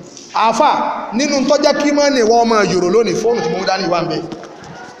lò àáfà nínú tọ́jẹ́ kí mọ́ ní wọ́n mọ́ yòrò lónìí fóònù tí mo dání wà ń bẹ̀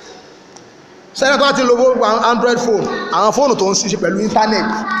sẹ́yìn tó ti lo Android phone àwọn fóònù tó ń ṣiṣẹ́ pẹ̀lú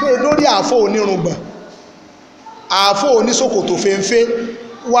íńtánẹ́ẹ̀tì pé lórí àfọ́ onírùngbọ̀n àfọ́ oníṣòkòtò fẹ́ńfẹ́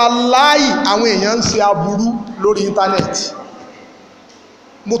wàláhì àwọn èèyàn ń ṣe aburú lórí íńtánẹ́ẹ̀tì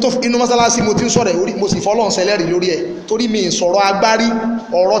mo tó inú mọ́sálásí mo ti ń sọ̀rọ̀ orí mo sì fọ́lọ́n sẹlẹ́rì lórí ẹ̀ torí mi sọ̀rọ̀ agbárí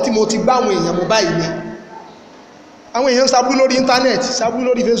ọ̀rọ̀ tí mo ti gbá àwọn èèyàn mo báyìí ni àwọn èèyàn ń saburú lórí íńtánẹ́ẹ̀tì saburú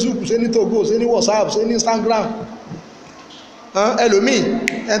lórí Facebook ṣe ní Togo ṣe ní WhatsApp ṣe ní Instagram ẹlòmíì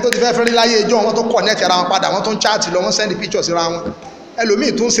ẹni tó ti fẹ́ fẹ́ rí láyé ìjọ wọn tó kọ̀nẹ́ẹ̀tì ara wọn padà wọn tó ń chaàtì lọ wọn sẹ́ndì pictures ra wọn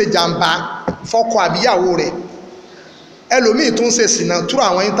ẹlòmíì tó ń ṣe jàǹbá fọ́kọ àbíyàwó rẹ̀ ẹlòmíì tó ń ṣe sìnà túrò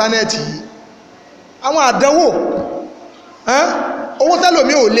àwọn íńtánẹ́ẹ̀tì yìí àwọn àdánwò owó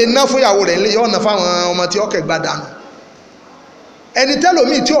tẹ́lòmíì ò lè ná fúnyàwó rẹ̀ yóò ná fáwọn ọmọ tí ọkẹ̀ gbà dànù ẹni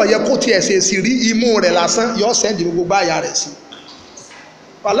tẹ́lòmíì tí ó yẹ kó tiẹ̀ ṣe sì rí imú rẹ̀ lásán yóò sẹ́ndì gbogbo báyà rẹ̀ sí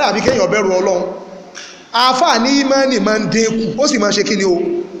wàhálà àbí kéèyàn bẹ̀rù Ọlọ́run àáfàá ní ìmánì máa ń dínkù ó sì máa ń ṣe kí ni o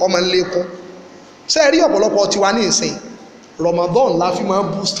ọmọ ń lékún ṣe rí ọ̀pọ̀lọpọ̀ tiwa ní ìsìn Ramadan la fi máa ń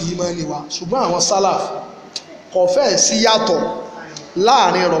boost ìmánì wa ṣùgbọ́n àwọn Salaf kò fẹ́ sí yàtọ̀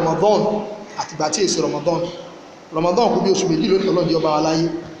láàrin Ramadan àtìgbà tí èsì Ramadan kú bí oṣù méjì lónìí ọlọ́dún ọba wa láyé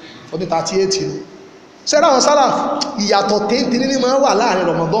ọdún 38 ni ṣe rí àwọn Salaf ìyàtọ̀ téńténí ní máa ń wà láàrin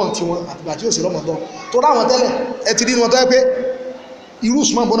Ramadan tiwọn àtìgbà tí èsì Ramadan tó ráwọn tẹ́lẹ̀ ẹ ti rí wọn tó yẹ pé irú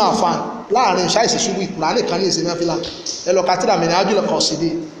Usman bọ́nà àfàn láàrin ṣáìsì ṣubú kùránì kan ní ìsinmi àfilà ẹlọ́katìrà mẹ́rin ájúlẹ̀ kan sí dé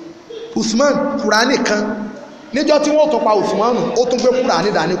Usman kùránì kan níjọ́ tí wọ́n tó pa Usman ó tún gbé kùránì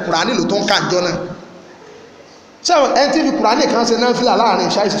dání kùránì ló tó ń kàjọ náà sẹ́wọ̀n ẹni tí fi kùránì kan ṣe náà fìlà láàrin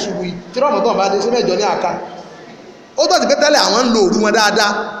ṣáìsì ṣubú tí Ramadan bá dé sí mẹ́jọ ní àká ó tọ́ ti pé tẹ́lẹ̀ àwọn ń lo òru wọn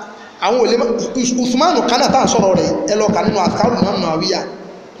dáadáa àwọn olè Usman kan náà tá à ń sọ̀rọ̀ rẹ̀ ẹlọ́ka nínú àkárù náà nù àwíyà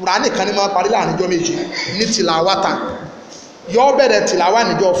kùránì kan ní máa parí láàrin ọjọ́ méje ní tìlàwátà yóò bẹ̀rẹ̀ tìlàwà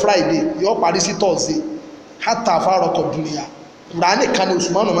níjọ́ Friday yóò parí sí Thursday hátà fárọkọ̀ dúnìyà kùránì kan ní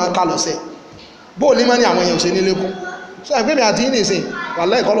Usmanu máa ń ká lọ́sẹ̀ bóò ní mọ́ ní àwọn èèyàn ṣe ní lékún so ẹgbẹ́ mi àti ìnìsìn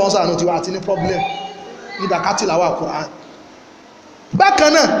wàláhì ìkọlọ́ ọ̀sán àánú tiwa àti ní problem nígbà ká tìlàwà kùránì bákan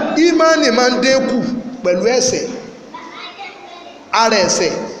náà ìmánì máa ń dínkù pẹ̀lú ẹ̀ṣẹ̀ ara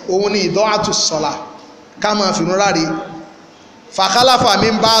ẹ̀ṣẹ̀ òun ni ìdọ́ àtúnṣọlá ká máa fi rúnra rí fàkálàfà mi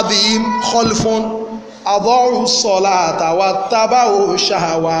ń bá di khalfun àdọ́rù sọ́lá àtàwà tàbáwò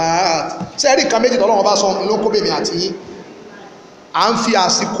ṣàwàt sẹ́rí kan méjì tọ́lọ́wọ́ bá sọ ló kó bèmí àti yí à ń fi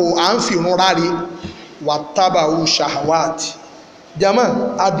àsìkò à ń fi ìrun ráre wà tàbáwò ṣàwàt jẹ́mọ́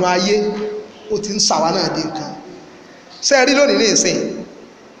adùn ayé ó ti ń sàwà náà dé nǹkan sẹ́rí lónìí ní ìsìn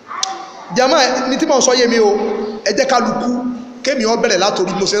jẹ́mọ́ ní tí mò ń sọ yé mi o ẹ jẹ́ kálukú kémi ó bẹ̀rẹ̀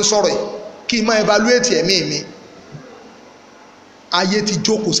látòrí mo ṣe ń sọ̀rọ̀ yìí kí n máa evaluate ẹ̀mí mi ayé ti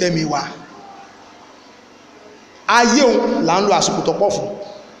jókòó sẹ́mi wa ayé òun là ń lo àsìkò tọ́pọ̀ fún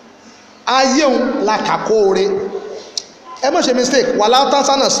ayé òun la kàkó ore ẹ má ṣe mistake wà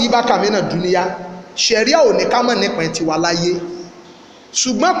látásánà sí bákàmínà dúníyà ṣẹ̀ríà ò ní ká mọ̀ nípa ti wà láyé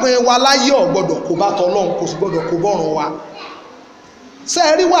ṣùgbọ́n pé wà láyé ò gbọ́dọ̀ kó bá tọ́lọ́run kò sì gbọ́dọ̀ kó bọ́run wa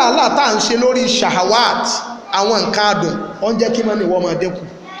sẹ́ẹ̀rí wàhálà tá à ń ṣe lórí shahawat àwọn nǹkan adùn ó ń jẹ́ kí mọ́ ní ìwọ́n máa dínkù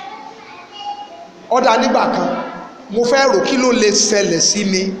ọ̀dà nígbà kan mo fẹ́ rò kí ló lè ṣẹlẹ̀ sí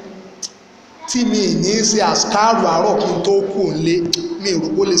mi tí mi ní ṣe àṣkárù àárọ̀ kí n tó kú nílé mi rò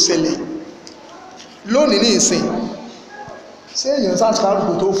kó lè ṣẹlẹ̀ lónìí ní ìsìn ṣé èèyàn ṣàṣkárù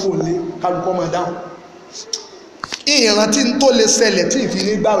kó tó kú nílé kálukọ́ máa dáhùn ìrántí tó lè ṣẹlẹ̀ tí ìfi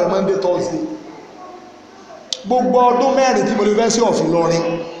ní gbàwẹ̀ Monday Thursday gbogbo ọdún mẹ́rin tí mo lè fẹ́ sí ọ̀fìn lọrin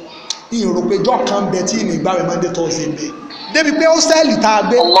ìròpéjọ́ kan bẹ tí ìní gbàwẹ̀ Monday Thursday bẹ débi pé hósítẹ́ẹ̀lì tá a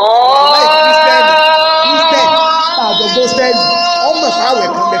gbé láì kírísítẹ́ẹ̀lì tá a gbé hósítẹ́ẹ̀lì ọmọ ìfàwẹ̀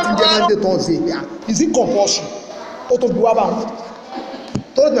kan bẹ tí ń jẹ́ Monday Thursday yà is it compulsion ó tó bu wá bá wọn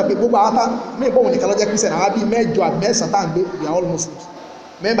tó lè pè gbogbo àwọn ní ìbọn nìkan lọ́jọ́ kírísítẹ́ẹ̀lì àwọn bíi mẹ́jọ àbí mẹ́sàn-án tá à ń gbé we are all Muslims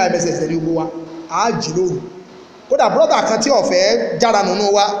mẹ́mbà ẹ̀mẹ́sẹ̀ ẹ̀sẹ̀ ní gbogbo wa àá jì lóru kódà brọ́dà kan tí ọ̀fẹ́ jára nínú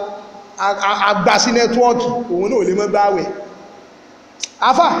wa àgbà sí nẹ́tíwọ́ọ̀kì òun náà lè mọ́ gbáwẹ̀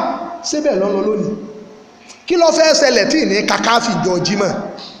afá síbẹ̀ lọ́nà lónìí kí ló fẹ́ ṣẹlẹ̀ tí ní kakáfì jọ jímọ̀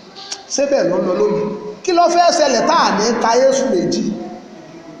síbẹ̀ lọ́nà lónìí kí ló fẹ́ ṣẹlẹ̀ táà ní káyésù méjì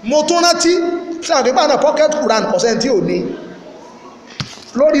mo tún rántí sàgbégbà náà pocket Quran percent tí ò ní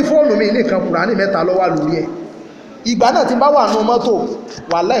lórí fóònù mi nìkan Kùránì 3 ló wà lórí ẹ̀ ìgbà náà tí bá wà nù mọ́tò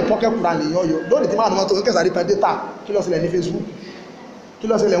wà láì pocket Quran lè yọ́ lónìí tí bá wà nù mọ́tò ń kẹsàrí pẹ́ data kí ló ṣẹlẹ̀ ní Facebook kí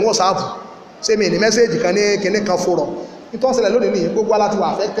ló ṣẹlẹ̀ ní WhatsApp ṣé mi ní mẹ́sẹ́jì kan ní kíní kan fòrọ̀ nítorí ṣẹlẹ̀ lónìí nìyẹn gbogbo aláti wà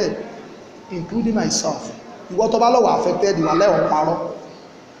affected including myself ìwọ tó bá lọ wà affected wà láì ọ̀n parọ́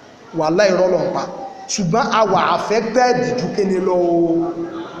wà láì rọ́lọ̀ ń pa ṣùgbọ́n a wà affected ju kíní lọ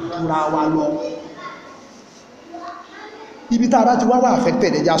jura wa lọ ibi tá a bá ti wá wà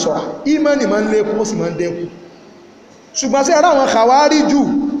affected ẹja ṣọ́ra ìmánì máa ń lékún ó sì máa ń dẹ́kun ṣùgbọ́n sí ẹ̀rọ àwọn kàwárí jù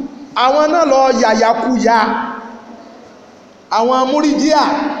àwọn náà lọ yàyàkúyà àwọn múrídíà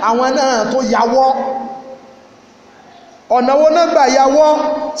àwọn náà tó yàwọ́ ọ̀nà wo náà gbà yàwọ́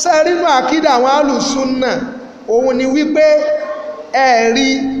sẹ́rínú àkídà àwọn alùsùnnà òun ni wípé ẹ̀rí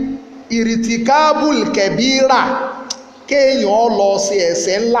ìrìtìkábùl kẹbíra kéèyàn lọ sí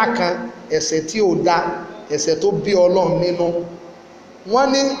ẹ̀ṣẹ̀ ńlá kan ẹ̀ṣẹ̀ tí ò dá ẹ̀ṣẹ̀ tó bí Ọlọ́run nínú wọ́n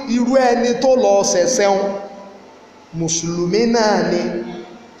ní irú ẹni tó lọ ṣẹ̀ṣẹ̀ wọn mùsùlùmí náà ni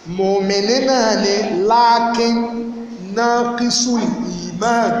mùmìnì náà ni lákín náà kíṣù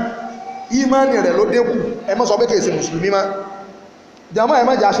ìmánì rẹ̀ ló dínkù ẹ má sọ pé kìí ṣe mùsùlùmí má jàmọ́ ẹ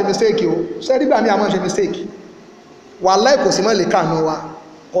má jà ṣe mistake o sẹ́rígbà mi àmọ́ ṣe mistake wàláhì kò sí mọ́ lè kànú wa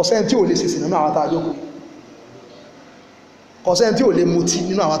kọ̀sẹ́ni tí ò lè ṣìṣì nínú àwọn tààjókòó kọ̀sẹ́ni tí ò lè mutí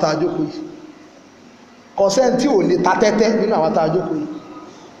nínú àwọn tààjókòó yìí kọ̀sẹ́ni tí ò lè ta tẹ́tẹ́ nínú àwọn tààjókòó yìí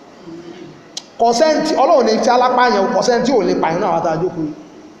kọ̀sẹ́ntì ọlọ́run ní tí alápáyàn kọ̀sẹ́ntì ò lè pààyàn náà àwọn àjókòó yìí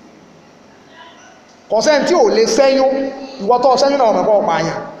kọ̀sẹ́ntì ò lè sẹ́yún ìwọ́tọ́ sẹ́yún náà ọmọ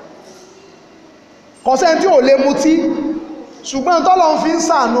pààyàn kọ̀sẹ́ntì ò lè mutí ṣùgbọ́n tọ́lọ́run fi ń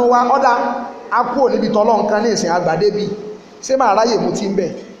ṣàánú wa ọ́dá akúò níbi tọ́lọ́run kan ní ìsìn àgbàdébí ṣé máa ráyè mutí ń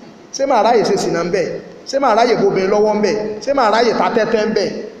bẹ̀ ṣé máa ráyè ṣe sìnà ń bẹ̀ ṣé máa ráyè bóbin lọ́wọ́ ń bẹ̀ ṣé máa ráyè ta tẹ́tẹ́ ń bẹ̀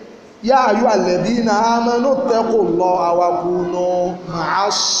yá ayú alladhina amanu taqullaha wa kunu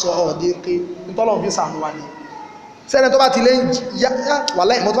ma'as sadiqin nítọ́lọ́run fi ṣàánú wa ni sẹ́ni tó bá ti lé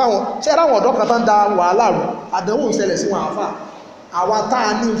wàhálà ìmọ̀tò àwọn sẹ́ni àwọn ọ̀dọ́ kan tán da wàhálà rù àdánwò ń ṣẹlẹ̀ sí wọn àfà àwa tá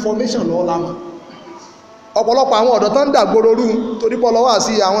a ní information lọ́wọ́ lámọ̀ ọ̀pọ̀lọpọ̀ àwọn ọ̀dọ́ tán dà gbòòrò rú torípọ̀ lọ wá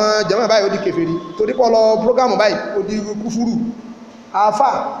sí àwọn jàmáà báyìí ó di kèfèrí torípọ̀ lọ prógámù báyìí ó di kúfúrú àfà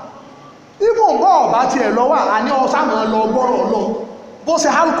ibùn bọ́ ọ̀bá tiẹ̀ lọ́wọ́ àní ọ̀sàmọ̀ lọ gbọ́rọ̀ lọ bó ṣe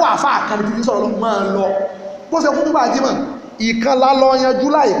hálùkọ́ àfà àkànní ti fi sọ̀rọ̀ lọ máa lọ bó ṣe kúkú bá jímọ̀ ìkan lálọ́ yanjú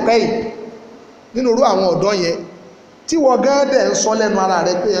láìpẹ́ yìí nínú irú àwọn ọ̀dọ́ yẹn tí wọ́n gán dẹ̀ ń sọ lẹ́nu ara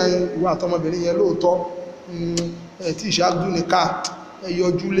rẹ̀ pé ìwà àtọmọbìnrin yẹn lóòótọ́ tí ìṣáájú ní ká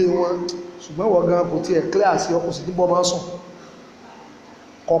ẹyọjú lé wọn ṣùgbọ́n wọ́n gan kò tí ẹ̀ clear sí ọkùn sí díbọ́ máa sùn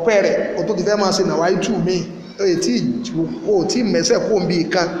kọ̀pẹ́ rẹ̀ o tó ti fẹ́ máa ṣe nàwá ìtù mi o tí mẹ́sẹ̀ kó ń bí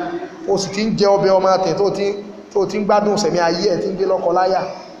ìkan o sì ti ń jẹ ọbẹ̀ ọmọ àtẹ̀ tó ti ń gbádùn sẹ̀mí ayé ẹ̀ tí ń gbé lọ́kọ láyà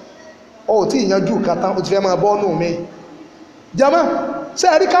o tí ìyanjú kàtà o ti fẹ́ máa bọ́ọ̀nù mi jama ṣe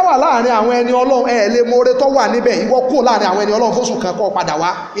ẹ̀rí ká wà láàrin àwọn ẹni ọlọ́run ẹ̀ lè mọ́rẹ́ tó wà níbẹ̀ ìwọ kó láàrin àwọn ẹni ọlọ́run fóṣù kan kọ́ padà wá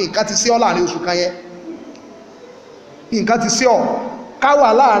nǹkan ti sí ọ láàrin oṣù kan yẹn nǹkan ti sí ọ ká wà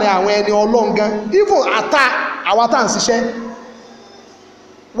láàrin àwọn ẹni ọlọ́run gan even àta àwa tá à ń ṣiṣẹ́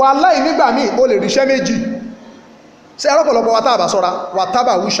wàláhì nígbà míì o lè ríṣẹ́ méjì ṣe ẹ̀rọ̀pọ̀lọpọ̀ wa tá a bá sọ́ra wà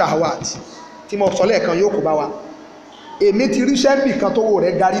tábà wí ṣàwàt tí mo sọ lẹ́ẹ̀kan yóò kó bá wa èmi ti ríṣẹ́ bì kan tó wò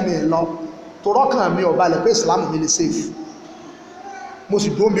rẹ̀ darí mi lọ tó rọ́kàn mi ò balẹ̀ pé ìsìlámù mi lè safe mo sì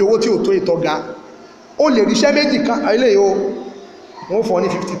dúró bí owó tí ò tó ìtọ́ga ó lè ríṣẹ́ méjì kan eléyìí o wọ́n fọ́ ní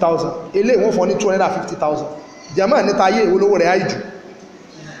 50,000 eléyìí wọ́n fọ́ ní 250,000 jẹ́mọ́ níta ayé olówó rẹ̀ áìjù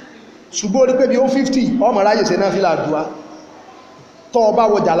ṣùgbọ́n orí pé bí ó 50 ọmọ ráyè ṣe náà fílà dùá tọ́ ọba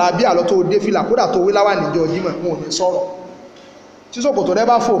wọ jàlábí àlọ́ tó dé fílà kódà tó wé láwà níjọ jímọ̀ wọn ò ní sọ̀rọ̀ tí sòkòtò rẹ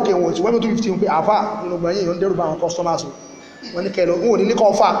bá fò òkè wọn tí wọ́n tó 50 pé àfà nínú gbọ̀nyìn yóò ń dẹ́rù bá àwọn customers wọn ní kẹlọ wọn ò ní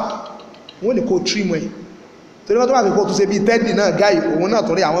kọ́ fà wọn ní kó trim ẹ̀ torí wọ́n tó máa fi kó tó ṣe bí tẹ́dì náà gáì òun náà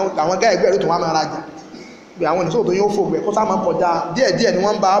torí àwọn gáì ẹgbẹ́ rẹ̀ tó wá máa rajà pé àwọn ìṣòwò tó yóò fògbẹ́ kó sá máa kọjá díẹ̀díẹ̀ ni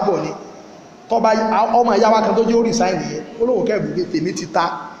wọ́n ń bá bọ̀ ni tọ́ba ọmọ ìyá wa kan tó jẹ́ ó resign yẹn ó lóun kẹ́ ìbùgbé tèmi ti ta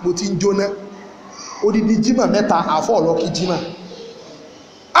mo ti ń jóná odidi jímọ̀ mẹ́ta àfọ́ ọ̀lọ́kí jímọ̀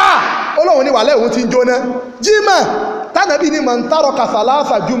ó lóun ní wàlẹ́ òun ti ń jóná jímọ̀ tánàbí ni mọ̀ ń tàrọ̀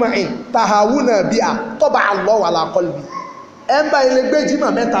kàfàláfà jùmọ̀ ìn tàhàwù náà bí a tọ́ba àlọ́ wà lákọlùbí ẹ ń bá ilé gbé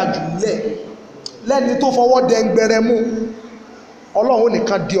jímọ̀ mẹ́ta jù lẹ̀ lẹ́ni tó fọwọ́ dẹngbẹrẹ mú ọlọ́run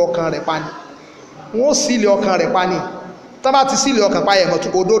nìkan di ọkàn rẹ̀ pa ni wọ́n sílẹ̀ ọkàn rẹ̀ pa ni tán bá ti sílẹ̀ ọkàn pa ẹ̀mọ̀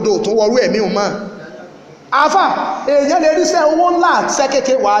òdodo tó wọrú ẹ̀mí mọ́ àfà èèyàn lè ríṣẹ́ owó ńlá àtisẹ́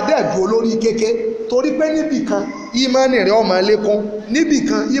kéke wà á dẹ̀ dúró lórí kéke torí pé níbìkan ìmánì rẹ̀ ó máa lékún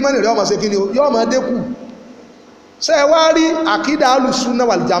níbìkan ìmánì rẹ̀ ó máa ṣe kí ni o yóò máa dínkù. ṣé ẹ wá rí àkídà alùsùnà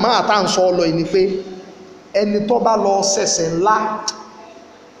wal jàmáà àtàǹsọ ọlọ yìí ni pé ẹni tó bá lọ ṣẹ̀ṣẹ̀ ńlá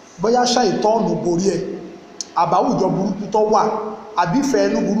bóyá ṣàìtọ́ọ̀nù borí ẹ̀ àbáwùjọ burúkú tó wà àbífẹ́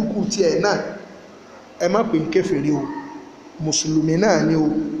ẹnu burúkú tiẹ̀ náà ẹ má pè ń kèfèrí o mùsùlùmí náà ni o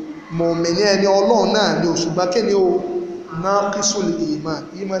mọ̀mìnì ẹni ọlọ́run náà ni o ṣùgbọ́n kí ni o naqisul iman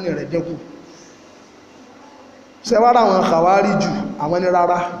ìmánì rẹ̀ dínkù. ṣé wá ra àwọn kàwárí jù àwọn ní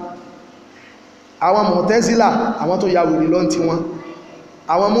rárá àwọn mọ̀tẹ́zílà àwọn tó ya wèrè lọ́n ti wọn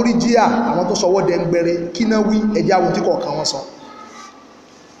àwọn múríjíà àwọn tó sọwọ́ dẹ́ngbẹ̀rẹ̀ kí náà wí ẹjá wọn tí kọ̀ọ̀kan wọn sọ.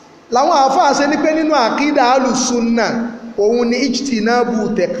 làwọn àáfàá ṣe ní pé nínú àkídà alùsùnà òun ni ijtinabu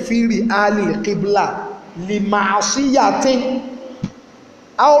tekfiri alil qibla lima'asiyatin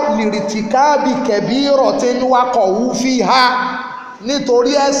aw lirtikabi kabiratin waqa'u fiha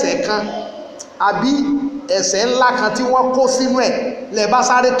nítorí ẹ̀ṣẹ̀ kan àbí ẹ̀ṣẹ̀ ńlá kan tí wọ́n kó sínú ẹ̀ lẹ bá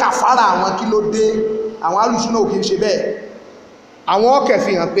sáré kàfàrà àwọn kí ló dé àwọn alùsùnà ò kì í ṣe bẹ́ẹ̀ àwọn ọkẹ̀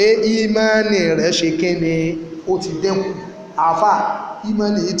fi hàn pé ìmánì rẹ̀ ṣe kí ni ó ti dẹ́kù àáfà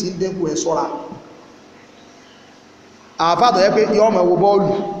ìmánì yìí ti ń dẹ́kù ẹ̀ sọ́ra àáfà tó yẹ pé yọ ọmọ ẹwọ bọ́ọ̀lù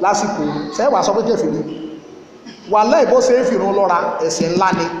lásìkò sẹ́wà sọ pé kẹfìrí wà láì bó ṣe ń fìrún lọ́ra ẹ̀ṣẹ̀ ńlá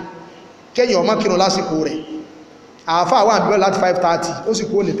ni kéèyàn ọmọ kírun lásìkò rẹ̀ àáfà wà níbẹ̀ láti 5:30 ó sì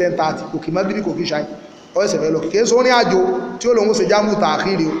kúrò ní 10:30 kò kì í mọ́gírí kò kì í ṣáì ọ̀ẹ́sẹ̀ fẹ́ lọ kìí sọ ní àjò tí ó lòun ṣe jámù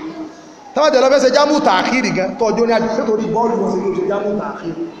tààkìrì o tọ́wọ́dẹ̀ lọ fẹ́ ṣe jámù tààkìrì gan tọ́jọ́ ní àjò sétorí bọ́ọ̀lù wọn ṣe ní ó ṣe jámù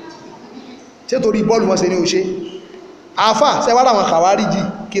tààkìrì sétorí bọ́ọ̀lù wọn ṣe ní ó ṣe àfà sẹ́wádà àwọn kàwáríjì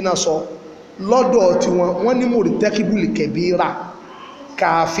kí náà sọ lọ́dọ̀ tí wọ́n ní mòrì tẹ́kíbùlì kẹbíra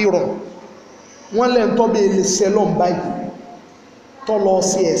kàfíràn wọ́n lẹ́n tọ́ bẹ́ẹ̀ lè sẹ́lọ̀n báyìí tọ́ lọ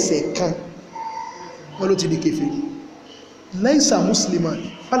sí ẹ̀ṣẹ̀ kan wọ́n ló ti di kèfèrí laisa musliman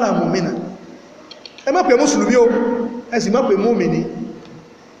fala mu'mina ẹ má pè mùsùlùmí o ẹ sì má pè mùmínì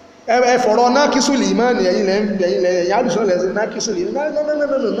ẹ fọ̀rọ̀ nákísùlì ìmáàni ẹ̀yìn lẹ́yìn àdùsọ́ lẹ́sìn nákísùlì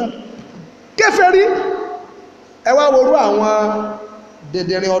náà kèfèrí ẹ wá worú àwọn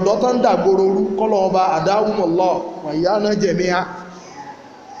dẹ̀dẹ̀rìn ọ̀dọ́ tó ń dàgbòrò orú kọ́lọ̀ ọba àdáhùmọ̀lọ́ wàyá náà jẹ̀míà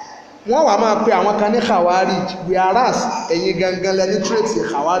wọ́n wà máa pe àwọn kan ní khawarij whereas ẹ̀yin gangan lẹ́ni tírètì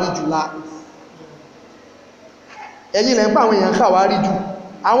khawarij jùlá ẹ̀yin lẹ́ ń pa àwọn èèyàn khawarij jù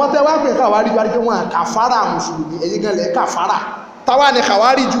àwọn tẹ́ wá pè khawarij wá rí pé wọ́n kàfàrà mùsùlùmí ẹ̀yin gan lẹ́ kàfàrà táwa ní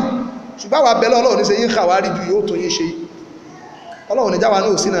khawarij jù ṣùgbọ́n wà bẹ́lẹ̀ ọlọ́run ní ṣe yín khawarij jù yóò tó yín ṣe ọlọ́run ní jáwa náà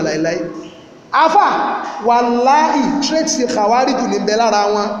ò sí náà láìláì afa wàláì tírètì khawarij jù ní bẹ lára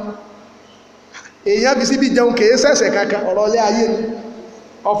wọn èèyàn fi síbi jẹun kèé sẹ̀sẹ̀ kankan ọ̀rọ̀ ilé ayé ni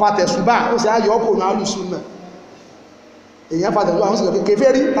ọfà tẹ̀sùbà ó sì ayọ̀ ọkọ̀ ní alùsùnà èèyàn fa tẹ̀sùbà wọ́n sì lọ pé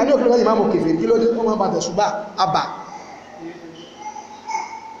kèfèrí tàbí òkèlè lẹ́yìn máa mọ̀ kèfèrí kí ló dé wọ́n máa fa tẹ̀sùbà àbà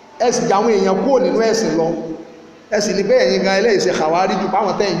ẹ̀sì jà àwọn èèyàn kúrò nínú ẹ̀sìn lọ ẹ̀sì ní pé ẹ̀yin gan ilé ìṣe kàwárí jù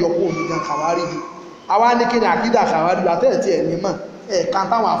páwọn tẹ́ ìyọ kúrò ní gan kàwárí jù àwa ní kí ni àkídà kàwárí jù àtẹ́ẹ̀tì ẹ̀ ní mọ̀ ẹ̀ kan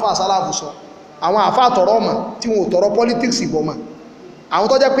táwọn àfà sálàfù sọ àwọn àfà tọrọ mọ̀ tí wọn ò tọrọ politics ìbọ̀ mọ̀ àwọn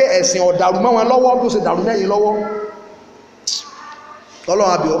tó jẹ́ pé ẹ̀sìn ọ̀dàrú mọ́ wọn lọ́wọ́ ló ṣe dàrú mẹ́yìn lọ́wọ́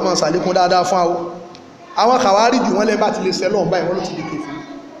Ọlọ́run àbí ọmọ ṣàlékún dáadáa fún àwọn kàwárí jù wọ́n lẹ́ bá ti lè sẹ́lọ̀ báyìí wọ́n ló ti di kèfèrí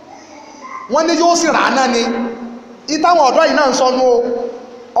wọ́n ní yóò sì rà náà ni ìtàwọn ọ̀dọ́ yìí náà ń sọnú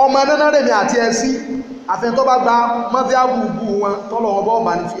ọmọ ẹ̀nà rẹ̀ mi àti ẹ̀sí àfihàn tó bá gba mọ́fíàbùbù wọn tọ́lọ̀ wọn bọ́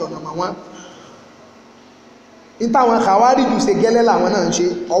bá ní fi ọ̀nà mà wọn ìtàwọn kàwárí jù ṣe gẹ́lẹ́ làwọn náà ń ṣe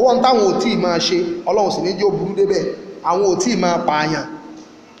ọwọ́ táwọn ò tí ì máa ṣe Ọlọ́run sì ní jẹ́ ó burú débẹ̀ àwọn ò tí ì máa pààyàn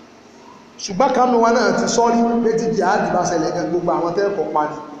ṣùgbọ́n kanú wọn náà ti sọ́rí pé ti jihad bá ṣẹlẹ̀ gan gbogbo àwọn tẹ́ẹ̀kọ̀ pa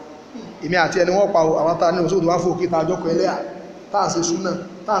ní èmi àti ẹni wọ́n pa àwọn tá ní òṣòdó wá fòkè tá àjọkọ̀ ẹlẹ́à táà ṣe súnà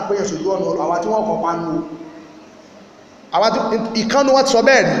táà ń pẹ́yẹ̀ sójú ọ̀nà àwọn tí wọ́n kọ̀ pa ní ìkánu wọn ti sọ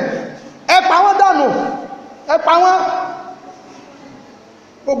bẹ́ẹ̀ rí ẹ pa wọ́n dànù ẹ pa wọ́n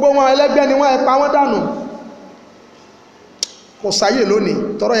gbogbo wọn ẹlẹ́gbẹ́ ni wọ́n ẹ pa wọ́n dànù kò sáyè lónìí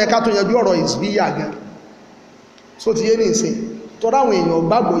tọ́rọ yẹ ká tó yanjú ọ̀rọ̀ ìsbíyà gan só ti yé ní ìsìn tọ́rọ àwọn èèyàn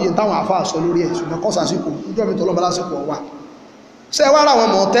gbàgbọ́ yìí táwọn àfáà sọ lórí ẹ̀ ṣùgbọ́n kọ́ sásìkò níjọ́ mi tọ́lọ́mọ lásìkò ọwà ṣe wá ra àwọn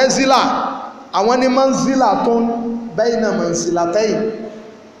Mu'tazila àwọn ní manzila tó ń bayna manzilatayn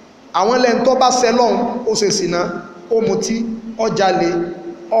àwọn lẹ́n tó bá sẹ́lọ́n ó ṣe sìná ó mutí ó jalè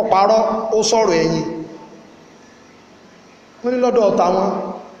ó parọ́ ó sọ̀rọ̀ ẹ̀yìn wọ́n ní lọ́dọ̀ ọ̀tá wọn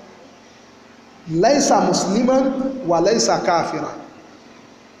laisa musliman wà laisa káfìrà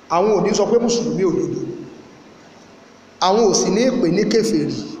àwọn ò ní sọ pé mùsùlùmí òdodo àwọn ò sì ní ìpè ní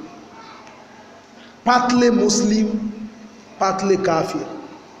kèfèrí partly muslim partly káfìr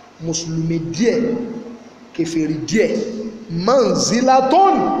mùsùlùmí díẹ̀ kèfèrí díẹ̀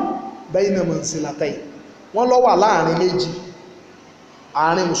manzilaton bayna manzilatayn wọ́n ló wà láàrin méjì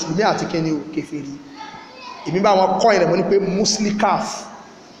àárín mùsùlùmí àti kíni o kèfèrí èmi bá wọn kọ́ ìrẹ̀mọ́ ní pé muslikaf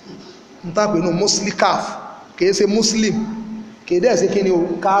ń tàpé nù muslikaf kìí ṣe muslim kìí dẹ̀ ṣe kíni o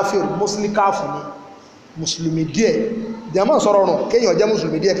káfíìr muslikaf ni mùsùlùmí díẹ̀ jẹ́mọ́ sọ̀rọ̀ rùn kéèyàn jẹ́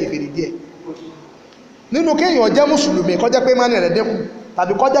mùsùlùmí díẹ̀ kèfèrí díẹ̀ nínú kéèyàn jẹ́ mùsùlùmí kó jẹ́ pé mánì rẹ̀ dínkù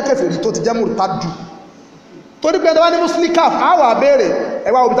tàbí kó jẹ́ kèfèrí tó ti jẹ́ mùrtádù torí pé ẹ̀dọ́ bá ní muslikaf á wà béèrè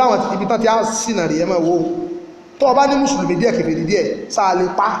ẹwà òbí táwọn ibi tán ti á sínà rí ẹmọ ìwò tó o bá ní mùsùlùmí díẹ̀ kèfèrí díẹ̀ sáà lè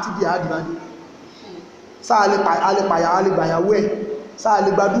pa tí bí àdìbàdì sáà lè pàyà á lè gbàyàwó ẹ̀ sáà lè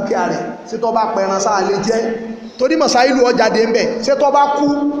gba dúkìá rẹ̀ sí tó bá pẹran sáà lè jẹ́ torí mọ̀sáìlú ọjàdé ń bẹ̀ sí tó bá kú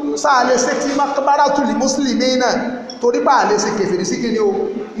sáà lè ṣe tí báratùlì mùsùlùmí náà torí bá lè ṣe kèfèrí sí kíni o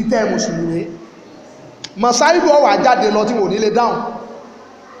ìtẹ́ mùsùlùmí mọ̀sáìlú ọwà jáde lọ tí wò ní lè dáhùn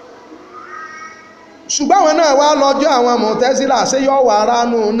ṣùgbọ́n àwọn náà wá lọ́jọ́ àwọn mọ̀tẹ́sílà ṣé yọ́ wà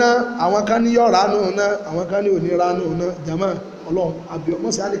ránú náà àwọn kan ní yọ́ ránú náà àwọn kan ní òní ránú náà jama ọlọ́run àbíọ́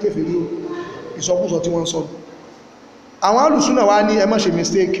mọ́ sí alékèfèrí o ìsọkúsọ tí wọ́n sọ àwọn alùsúnà wá ní ẹ má ṣe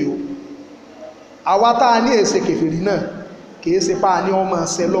mistake o àwa tá a ní èsè kèfèrí náà kìí ṣe pa ní ọmọ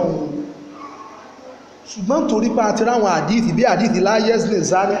ṣẹ lọ́hùn ṣùgbọ́n torí pa àti ráwọn àdìsí bí àdìsí lá yẹ́sìnì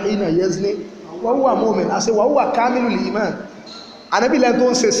zani iná yẹ́sìnì wọ́n wà mọ́ọ̀mìn àṣẹ wọ́n wà kámínú lè iman anábìlẹ̀ tó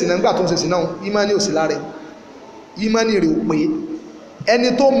ń ṣe sínà nígbà tó ń ṣe sínà ìmánì òsì lára ìmánì rẹ̀ ò pé ẹni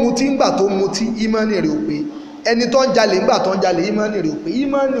tó mutí ńgbà tó mutí ìmánì rẹ̀ ò pé ẹni tó ń jalè ńgbà tó ń jalè ìmánì rẹ̀ ò pé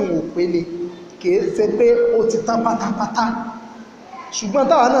ìmánì ò pé ni kìí ṣe pé ó ti tán pátápátá ṣùgbọ́n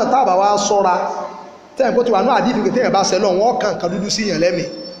táwa náà tábà wá sọ́ra tẹ́yìn kó ti wà náà àdífi pé téèyàn bá ṣẹlọ wọn kàn kan dúdú sí yàn lẹ́mìí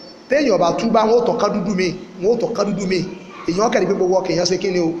téèyàn bá túbá wọn ó tàn ká dúdú mi wọn ó tàn ká dúdú mi èèyàn kẹ́rì pé gbogbo ọkẹ̀ èèyàn ṣe kí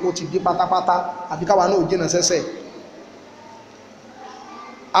ni ó ti di pátápátá àfi káwa náà ò jìnà sẹ́sẹ̀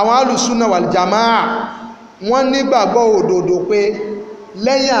àwọn alùsúnà wàlìjàmáà wọ́n nígbàgbọ́ òdodo pé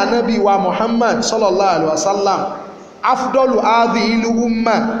lẹ́yìn ànábì wa Muhammad sallallahu alaihi wasallam afdọ́lù áàdì ìlú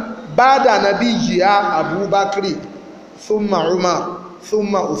umma báadà nàbí yíya abubakri thumma umar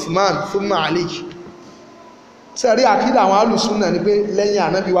thumma uthman thumma ali sẹ́rí àkídà àwọn alùsúnà ní pé lẹ́yìn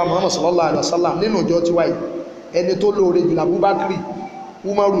ànábì wa Muhammad sallallahu alaihi wasallam nínú ọjọ́ tí wáyé ẹni tó lóore jù abubakri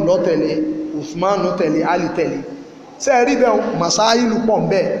umaru ló tẹ̀lé uthman ló tẹ̀lé ali tẹ̀lé sẹ́rí bẹ́ẹ̀ masáìlú pọ̀ ń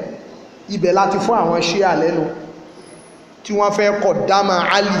bẹ́ẹ̀ ibẹ̀ láti fún àwọn ṣíà lẹ́nu tí wọ́n fẹ́ kọ̀ dáma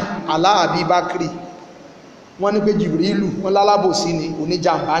ali aláàbí bakri wọ́n ní pé jìbìrìlù wọ́n lálábòsí ni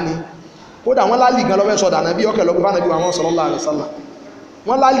oníjàmbá ni kódà wọ́n lálì gan lọ́fẹ́ sọ̀dà náà bí ọkẹ̀ lọ́gbẹ́ fánàbí wọn sallallahu alaihi wasallam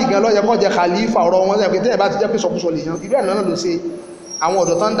wọ́n lálì gan lọ́yẹ kọ́ jẹ khalifa ọ̀rọ̀ wọn sẹ́yìn pé tẹ́yẹ̀ bá ti jẹ́ pé sọkúsọ lè yan irú ẹ̀ náà ló ṣe àwọn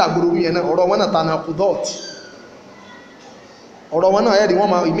ọ̀dọ́ tán dàgbòrò wí yẹn náà ọ̀rọ̀ wọn náà tana kudot ọ̀rọ̀ wọn náà ẹ̀rí wọn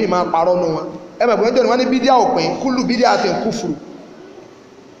ìmí máa parọ́ nù wọn ẹ̀mẹ̀gbọ́n jẹ́ wọn ní bídíà òpin kúlù bídíà tẹ̀ kúfùrù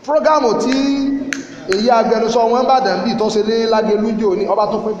prógámù tí èyí agbẹnusọ wọn bá dàn bí ìtọ́sẹ̀ ní lágẹlújò ní ọba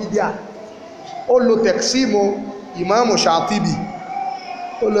tó pín bídíà ó lo tẹ̀ksímù ìmáàmù ṣàtíbì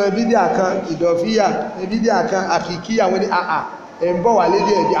ó lo bídíà kan ìdọ̀fíyà bídíà kan àkìkí àwọn ní àà ẹ̀ ń bọ̀ wà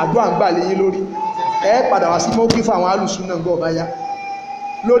lédè ẹ̀dì àdúrà ń gbà léyìn lórí ẹ padà wá sí mọ́kí fún àwọn alùsùn náà gbọ́ ọba yá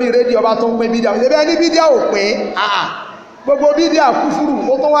lórí rédíò ọba tó ń pín bídíà ẹbẹ́ ní bídíà ò pín àà gbogbo bídíà kúfúrù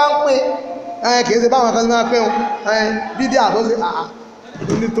ó tó wá ń pín kìí ṣe báwọn kan máa pín bídíà tó ṣe àà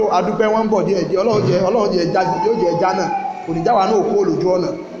nítò adúpẹ́ wọn bọ̀ díẹ̀ díẹ̀ ọlọ́run jẹ́ jáde yóò jẹ́ ẹja náà kò ní jáwa náà kó olójú ọ̀nà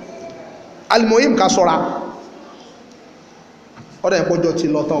alimoyim ká sọ́ra ọ̀dọ̀ ìpọ́jọ́ ti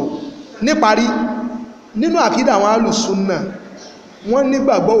lọ́tọ̀ o níparí nínú àkídà àwọn alùsùnnà wọ́n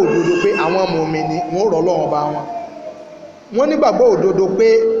nígbàgbọ́ òdodo pé àwọn mùmínì wọ́n rọ̀ lọ́wọ́ bá wọn wọ́n nígbàgbọ́ òdodo pé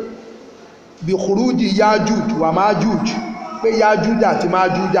bí khuruji Yájúj wà Májúj pé Yájúj àti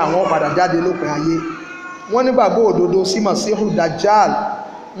Májúj àwọn padà jáde lópin ayé wọ́n nígbàgbọ́ òdodo sí Masihu Dajjal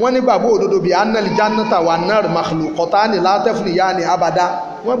wọ́n nígbàgbọ́ òdodo bí annal jannata wà nar makhluqatani la tafniyani abada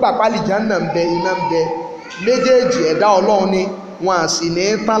wọ́n gbà pálí janna ń bẹ iná ń bẹ méjèèjì ẹ̀dá ọlọ́run ni wọ́n à sì ní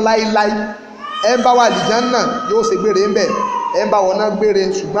tán láíláí ẹ ń bá wà lì janna yóò ṣe gbére ń bẹ ẹ ń bá wọn náà gbére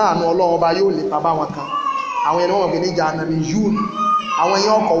ṣùgbọ́n àánú ọlọ́run ọba yóò lè pa bá wọn kan àwọn ẹni wọ́n mọ̀ pé ní jahannami yún àwọn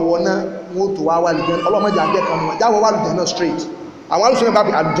ẹ̀yìn ọkọ̀ wọn náà wọ́n tó wá wà lì janna ọlọ́mọdé àgbẹ̀ kan wọn jáwọ́ wà lì janna straight àwọn alùsùn náà bá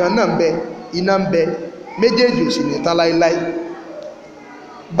pè àlùjánnà ń bẹ iná ń bẹ méjèèjì ò sì ní tán láíláí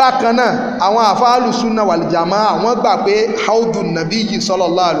bákan náà àwọn àfáàlù súnà wàlìjàmá wọ́n gbà pé haudun nàbí yìí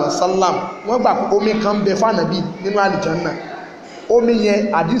sallallahu alaihi wasallam wọ́n gbà pé omi kan bẹ fánàbí nínú àlìjànnà omi yẹn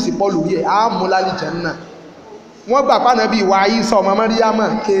àdísì pọ́lù yẹ àmú lálìjànnà wọ́n gbà pánàbí wà Ìsá ọmọ Màríyámà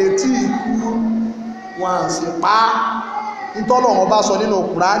kèétí ikú wọn sì pa nítọ́lọ̀ wọn bá sọ nínú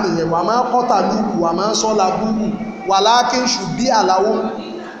Kùránì yẹn wà máa kọ́tà lúkù wà máa sọ́la búkù wà lákín ṣùbí àláwọ́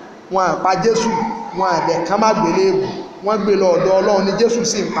wọn àpá Jésù wọn àbẹ̀ ká má gbélé èbù wọ́n gbé lọ ọ̀dọ̀ Ọlọ́run ní Jésù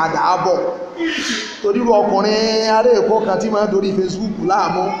sì ń padà bọ̀ torírú ọkùnrin ará Èkó kan tí máa ń dorí Facebook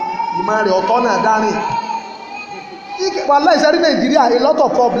láàmú ìmọ̀ rẹ̀ ọ̀tọ̀ náà dárìn wàláhì ìṣẹ́rí Nàìjíríà a lot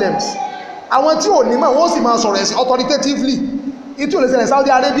of problems àwọn tí ò ní mọ̀ wọ́n sì máa sọ̀rọ̀ ẹ̀sìn authoritatively ìtú ò lè ṣẹlẹ̀ Saudi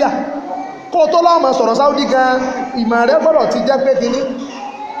Arabia kó tó láwọn máa sọ̀rọ̀ Saudi gan ìmọ̀ rẹ̀ gbọ́dọ̀ ti jẹ́ pé kíní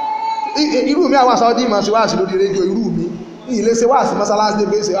irú mi àwọn Saudi máa ṣe wáàsí lórí rédíò irú mi ilé ṣe wáàsí mọ́sálásí dé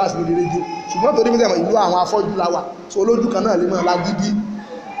bẹ́ẹ̀ ṣe wáàsí lórí rédíò ṣùgbọ́n torí pé ìlú àwọn afọ́jú la wà so olójú kan náà lè mọ̀ lágídí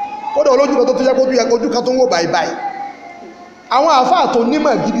kódà olójú kan tó tó jẹ́ kójú yẹ kójú kan tó ń wò báyìí àwọn àfáà tó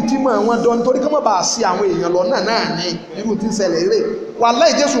nímọ̀ gidi tí mọ̀ wọn dán nítorí kọ́mọ̀ bá sí àwọn èèyàn lọ náà ní irú tí ń ṣẹlẹ̀ eré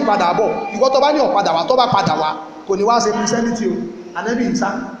wàláhì Jésù padà bọ̀ ìwọ tó bá ní ọ̀padà wá tó bá padà wá kò ní wá ṣe Christianity o Ànábì Ìsá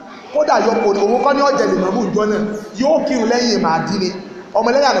kódà yọ kò ní owó kọ́ ní ọ̀jẹ̀ lè mọ̀mú ìjọ náà yóò kírun lẹ́yìn màdí ni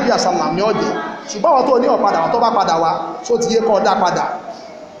ọmọlẹ́yìn Ànábì àsàlà ní ọ̀jẹ̀ ṣùgbọ́n wọn tó ní ọ̀padà wá tó bá padà wá tó ti yé kọ́ dá padà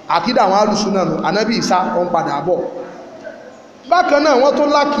àkídà àwọn alùsùnà nù Ànábì Ìsá ó ń padà bọ̀ bákan náà wọ́n tó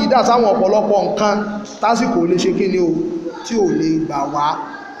lákìídà sáwọn ọ̀pọ̀lọpọ̀ nǹkan tásìkò lè ṣe kí ni o tí ò lè gbà wá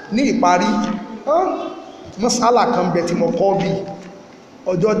ní ìparí mọ́sálà kan bẹ̀ tí mo kọ́ bí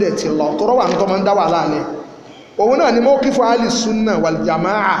ọjọ́ dẹ̀ ti lọ tọ́rọ wà ní tọ́ máa ń dá wà láàlẹ́ òun náà ni mawqifu ahli sunna wal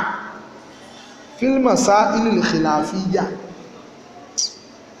jama'a fil masail khilafiyya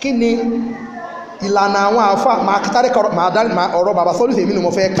kí ni ìlànà àwọn àfà ọ̀rọ̀ bàbá Sọ́lù Fèmín ni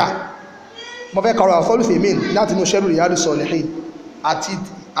mo fẹ́ ka ọ̀rọ̀ bàbá Sọ́lù Fèmín láti inú Sharh Riyadus Salihin àti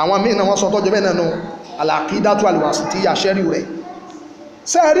àwọn míì náà wọ́n sọ tọ́jọ́ bẹ́ẹ̀ náà al-aqidatu al-wasitiyya ṣẹ́rí rẹ̀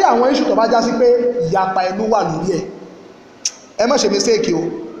sẹ́ẹ̀rí àwọn iṣu tó bá já sí pé ìyapa ẹnu wà lórí ẹ̀ ẹ má ṣe mistake o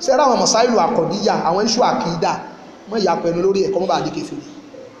sẹ́ẹ̀rí àwọn masailu àkọ̀díyà àwọn iṣu àkídà mọ́ ìyapa ẹnu lórí ẹ̀ kọ́ mọ́ bá di kèfèrí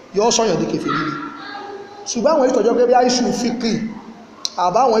yóò sọ̀yàn di kèfèrí ni ṣùgbọ́n àwọn iṣu tọ́jọ́ pé bí iṣu fíkì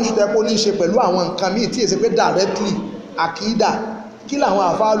àbáwọn iṣu tẹ́ kó ní ṣe pẹ̀lú àwọn nǹkan míì tí èsì pé directly àkídà kí làwọn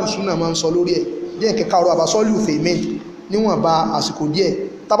àfáàlù súnà máa ń sọ lórí ẹ̀ díẹ̀ kẹka ọ̀rọ̀ àbá Sọ́lù Fèmín níwọ̀nba àsìkò díẹ̀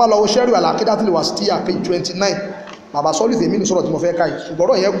tábàlọ́wọ́ Sharh al-Aqidatul Wasitiyya page 29 bàbá Sọ́lù Fèmín sọ̀rọ̀ tí mo fẹ́ káyì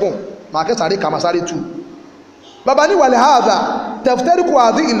ṣùgbọ́rọ̀ yẹn gùn máa kẹsàrí kàmásáré tù bàbá ní wàlẹ̀ hadha taftariqu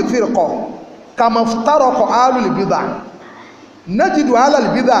hadhihi al-firqa kama iftaraqa ahlul bid'ah najidu ahlal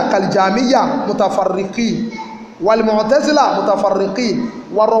bid'ah kal-Jahmiyya mutafarriqin wal-Mu'tazila mutafarriqin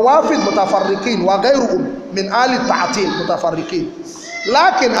war-Rawafid mutafarriqin wa ghayruhum min ahli at-ta'til mutafarriqin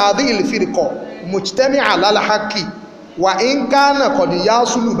lakin hadhihi al-firqa mujtami'a ala al-haqqi wa in kana qad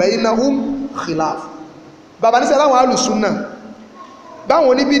yasulu baynahum khilaf bàbá ní sẹ́láwọn alùsùnà báwọn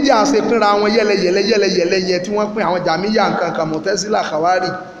oníbídí àṣẹ pínra àwọn yẹ́lẹyẹ̀lẹ yẹn tí wọ́n pín àwọn Jàmíyà nǹkankan Mu'tazila Khawari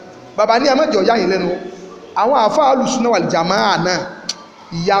bàbá ní ẹmọ́jọ yáyìn lẹ́nu àwọn àfá alùsùnà wal jamaa náà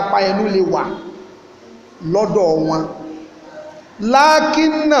ìyapa ẹnu lè wà lọ́dọ̀ wọn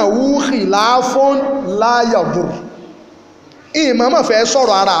lakinnahu khilafun la yadur ìmọ̀ mọ̀ fẹ́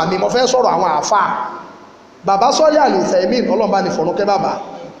sọ̀rọ̀ ara mi mo fẹ́ sọ̀rọ̀ àwọn àfá bàbá sọ́yà lè Fèmín ọlọ́mbà ní fọ̀nùkẹ́ bàbá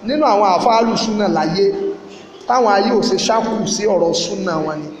nínú àwọn àfá alùsùnà láyé táwọn ayé ò ṣe ṣákù sí ọ̀rọ̀ súnà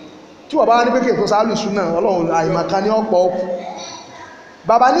wọn ni tí wọ́n bá wá ní pékè tó sáàlù súnà ọlọ́run àìmọ̀ká ní ọ̀pọ̀ ọkù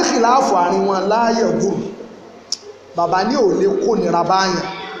bàbá ní kìláàfù àárín wọn láàyè gùn bàbá ní ò lè kó nira báyàn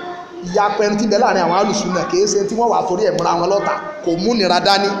ìyapẹ́ tí bẹ láàrin àwọn alùsúnà kìí ṣe tí wọ́n wà torí ẹ̀múra wọn lọ́ta kò mú nira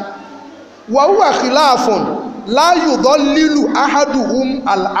dání wa huwa khilafun la yudallilu ahaduhum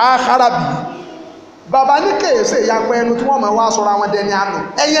al-akhara bihi bàbá ní kèèṣe ìyapẹ́ ẹnu tí wọ́n máa wá sọ́ra wọn dẹni àánú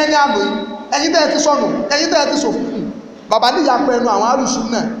ẹ̀yẹ́ ní àánú ẹ̀yin tẹ́ ti sọnù ẹ̀yin tẹ́ ti sòfò bàbá ní ìyapẹ́ ẹnu àwọn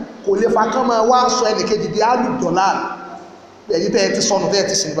alùsúnà kò lè fa kán máa wá sọ ẹnìkejì di alùdọ̀lá ẹ̀yin tẹ́ ti sọnù tẹ́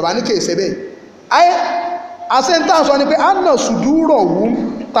ti sìn bàbá ní kèèṣe bẹ́ẹ̀ ayé àṣẹ́ntà sọ ni pé anna sùdúrọ̀ wù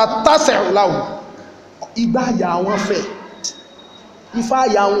tàtàṣẹ̀ láwù ìgbà àyà àwọn fẹ̀ ifá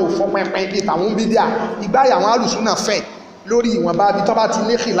àyà àwọn òfò pẹpẹ bíi tàwọn bídíà ìgbà àyà àwọn alùsúnà fẹ̀ lórí ìwọ̀nba bí tọ́ bá ti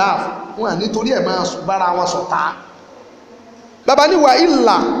ní khilaf wọn à nítorí ẹ̀ máa bára wọn sọ̀tá bàbá ní wà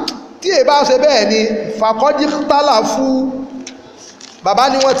ìlà tí è bá ṣe bẹ́ẹ̀ ni fàkọ́dí tálà fún bàbá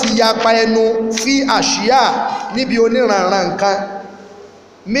ní wọ́n ti yapa ẹnu fi àṣíyà níbi oníranran nǹkan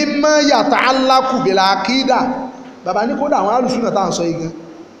mímọ́ yàtà alákùbìlà àkídà bàbá ní kódà àwọn alùsùnà tá à ń sọ igan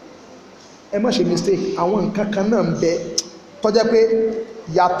ẹ má ṣe mistake àwọn nǹkan kan náà ń bẹ tó jẹ́ pé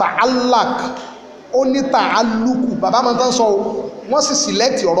yàtà alák ó ní tà alúkù bàbá máa tán sọ wọ́n sì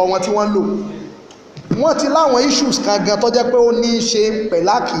select ọ̀rọ̀ wọn tí wọ́n lò wọ́n ti láwọn issues kan gan tó jẹ́ pé ó ní í ṣe pẹ̀lú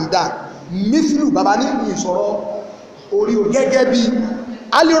àkídà mithlu bàbá ní ìsọ̀rọ̀ orí o gẹ́gẹ́ bí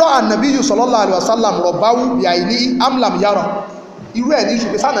alírọ̀ ànàbíyù sallallahu alaihi wasallam rọ̀báwù bíàìní amlam yàrá irú ẹ̀ ní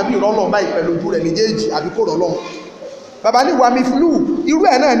ṣùgbẹ́ sánàbí ìrọ́lọ́ báyìí pẹ̀lú ojú rẹ̀ méjèèjì àbí kò rọ́lọ́ bàbá ní wàmí flu irú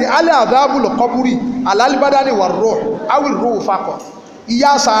ẹ̀ náà ni alẹ́ àdábùlù kọ́búrì alálíbádá ní wà rọ̀ áwìl rò fakọ̀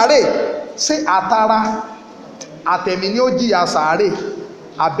ìyà sàárè sí àtàrà àtẹ̀mí ní ó jìyà sàárè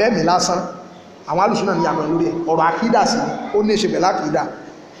abẹ́mí lásán àwọn alùsùnà ní yàgbọ̀n lórí ọ̀rọ̀ àkídà sí ó ní ṣe pẹ̀lú àkídà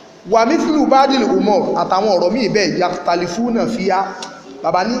wàmí flu bádìlì umar àtàwọn ọ̀rọ̀ míì bẹ́ẹ̀ yàtàlífù náà fi á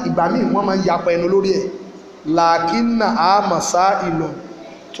bàbá ní ìgbà míì wọ́n máa ń yapa ẹnu lórí ẹ̀ làákínà àmàsá ìlọ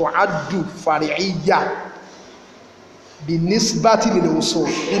tó àdù fàríyà bí nísbátì lè òsò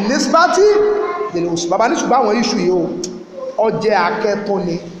bí nísbátì lè òsò bàbá ní ṣùgbọ́n àwọn iṣu yìí ó jẹ́ akẹ́tọ́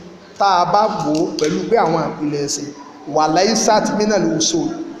ni tá a bá gbò pẹ̀lú pé àwọn ìpìlẹ̀ ẹ̀sìn wà láì sátìmínà lè òsò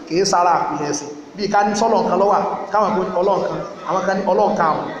kìí sára ìpìlẹ̀ ẹ̀sìn bí ká ní sọ́lọ̀ nǹkan lọ́wà káwọn kan ní ọlọ́nkan àwọn kan ní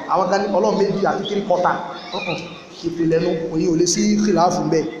ọlọ́nkan àwọn kan ní ọlọ́n méjì àti kiri kọta ìpìlẹ̀ nú òye ò lè sí kìláàfù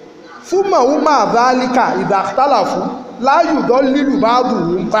bẹ́ẹ̀ fún màá máa dálíkà ìdàtálà fún láyùdọ́ lílù bá dùn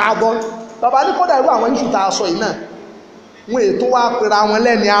ún bá bọ́ bàbá ní kọ́dà irú àwọn iṣu tá a sọ yìí náà wọn ètò wá pera wọn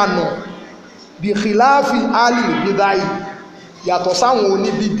lẹ́ni àná bí kìláàfì alì bídáì yàtọ̀ sáwọn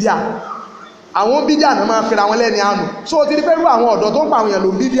oníbídíà àwọn bídíà náà máa pera wọn lẹ́ni àná so ti rí pẹ̀lú àwọn ọ̀dọ́ tó ń pa àwọn èèyàn ló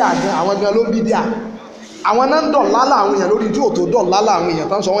ń bídíà gan àwọn gan ló ń bídíà àwọn náà ń dọ̀ lálà àwọn èèyàn lórí tí ò tó dọ̀ lálà àwọn èèyàn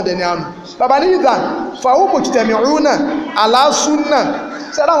tó ń sọ wọ́n dẹni àná bàbá ní ìdá fàwọn mọ̀tìtẹ̀mì ọ̀rún náà àlásúnà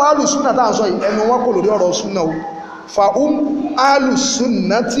sẹ́dá àwọn alùsúnà tá à ń sọ ẹnu wọn kò lórí ọ̀rọ̀ súnà o fàwọn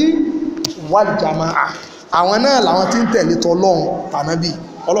alùsúnà tí wal jamaa àwọn náà làwọn tí ń tẹ̀lé tọlọ́run tànábì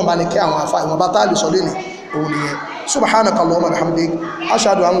ọlọ́run bá ní kí àwọn afá ìwọ̀n bá tá lè sọ lẹ́nìí òun nìyẹn subhanaka allahumma wa bihamdik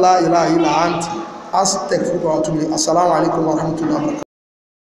ashhadu an la ilaha illa ant astaghfiruka wa atubu ilayk assalamu alaikum wa rahmatullahi wa barakatuh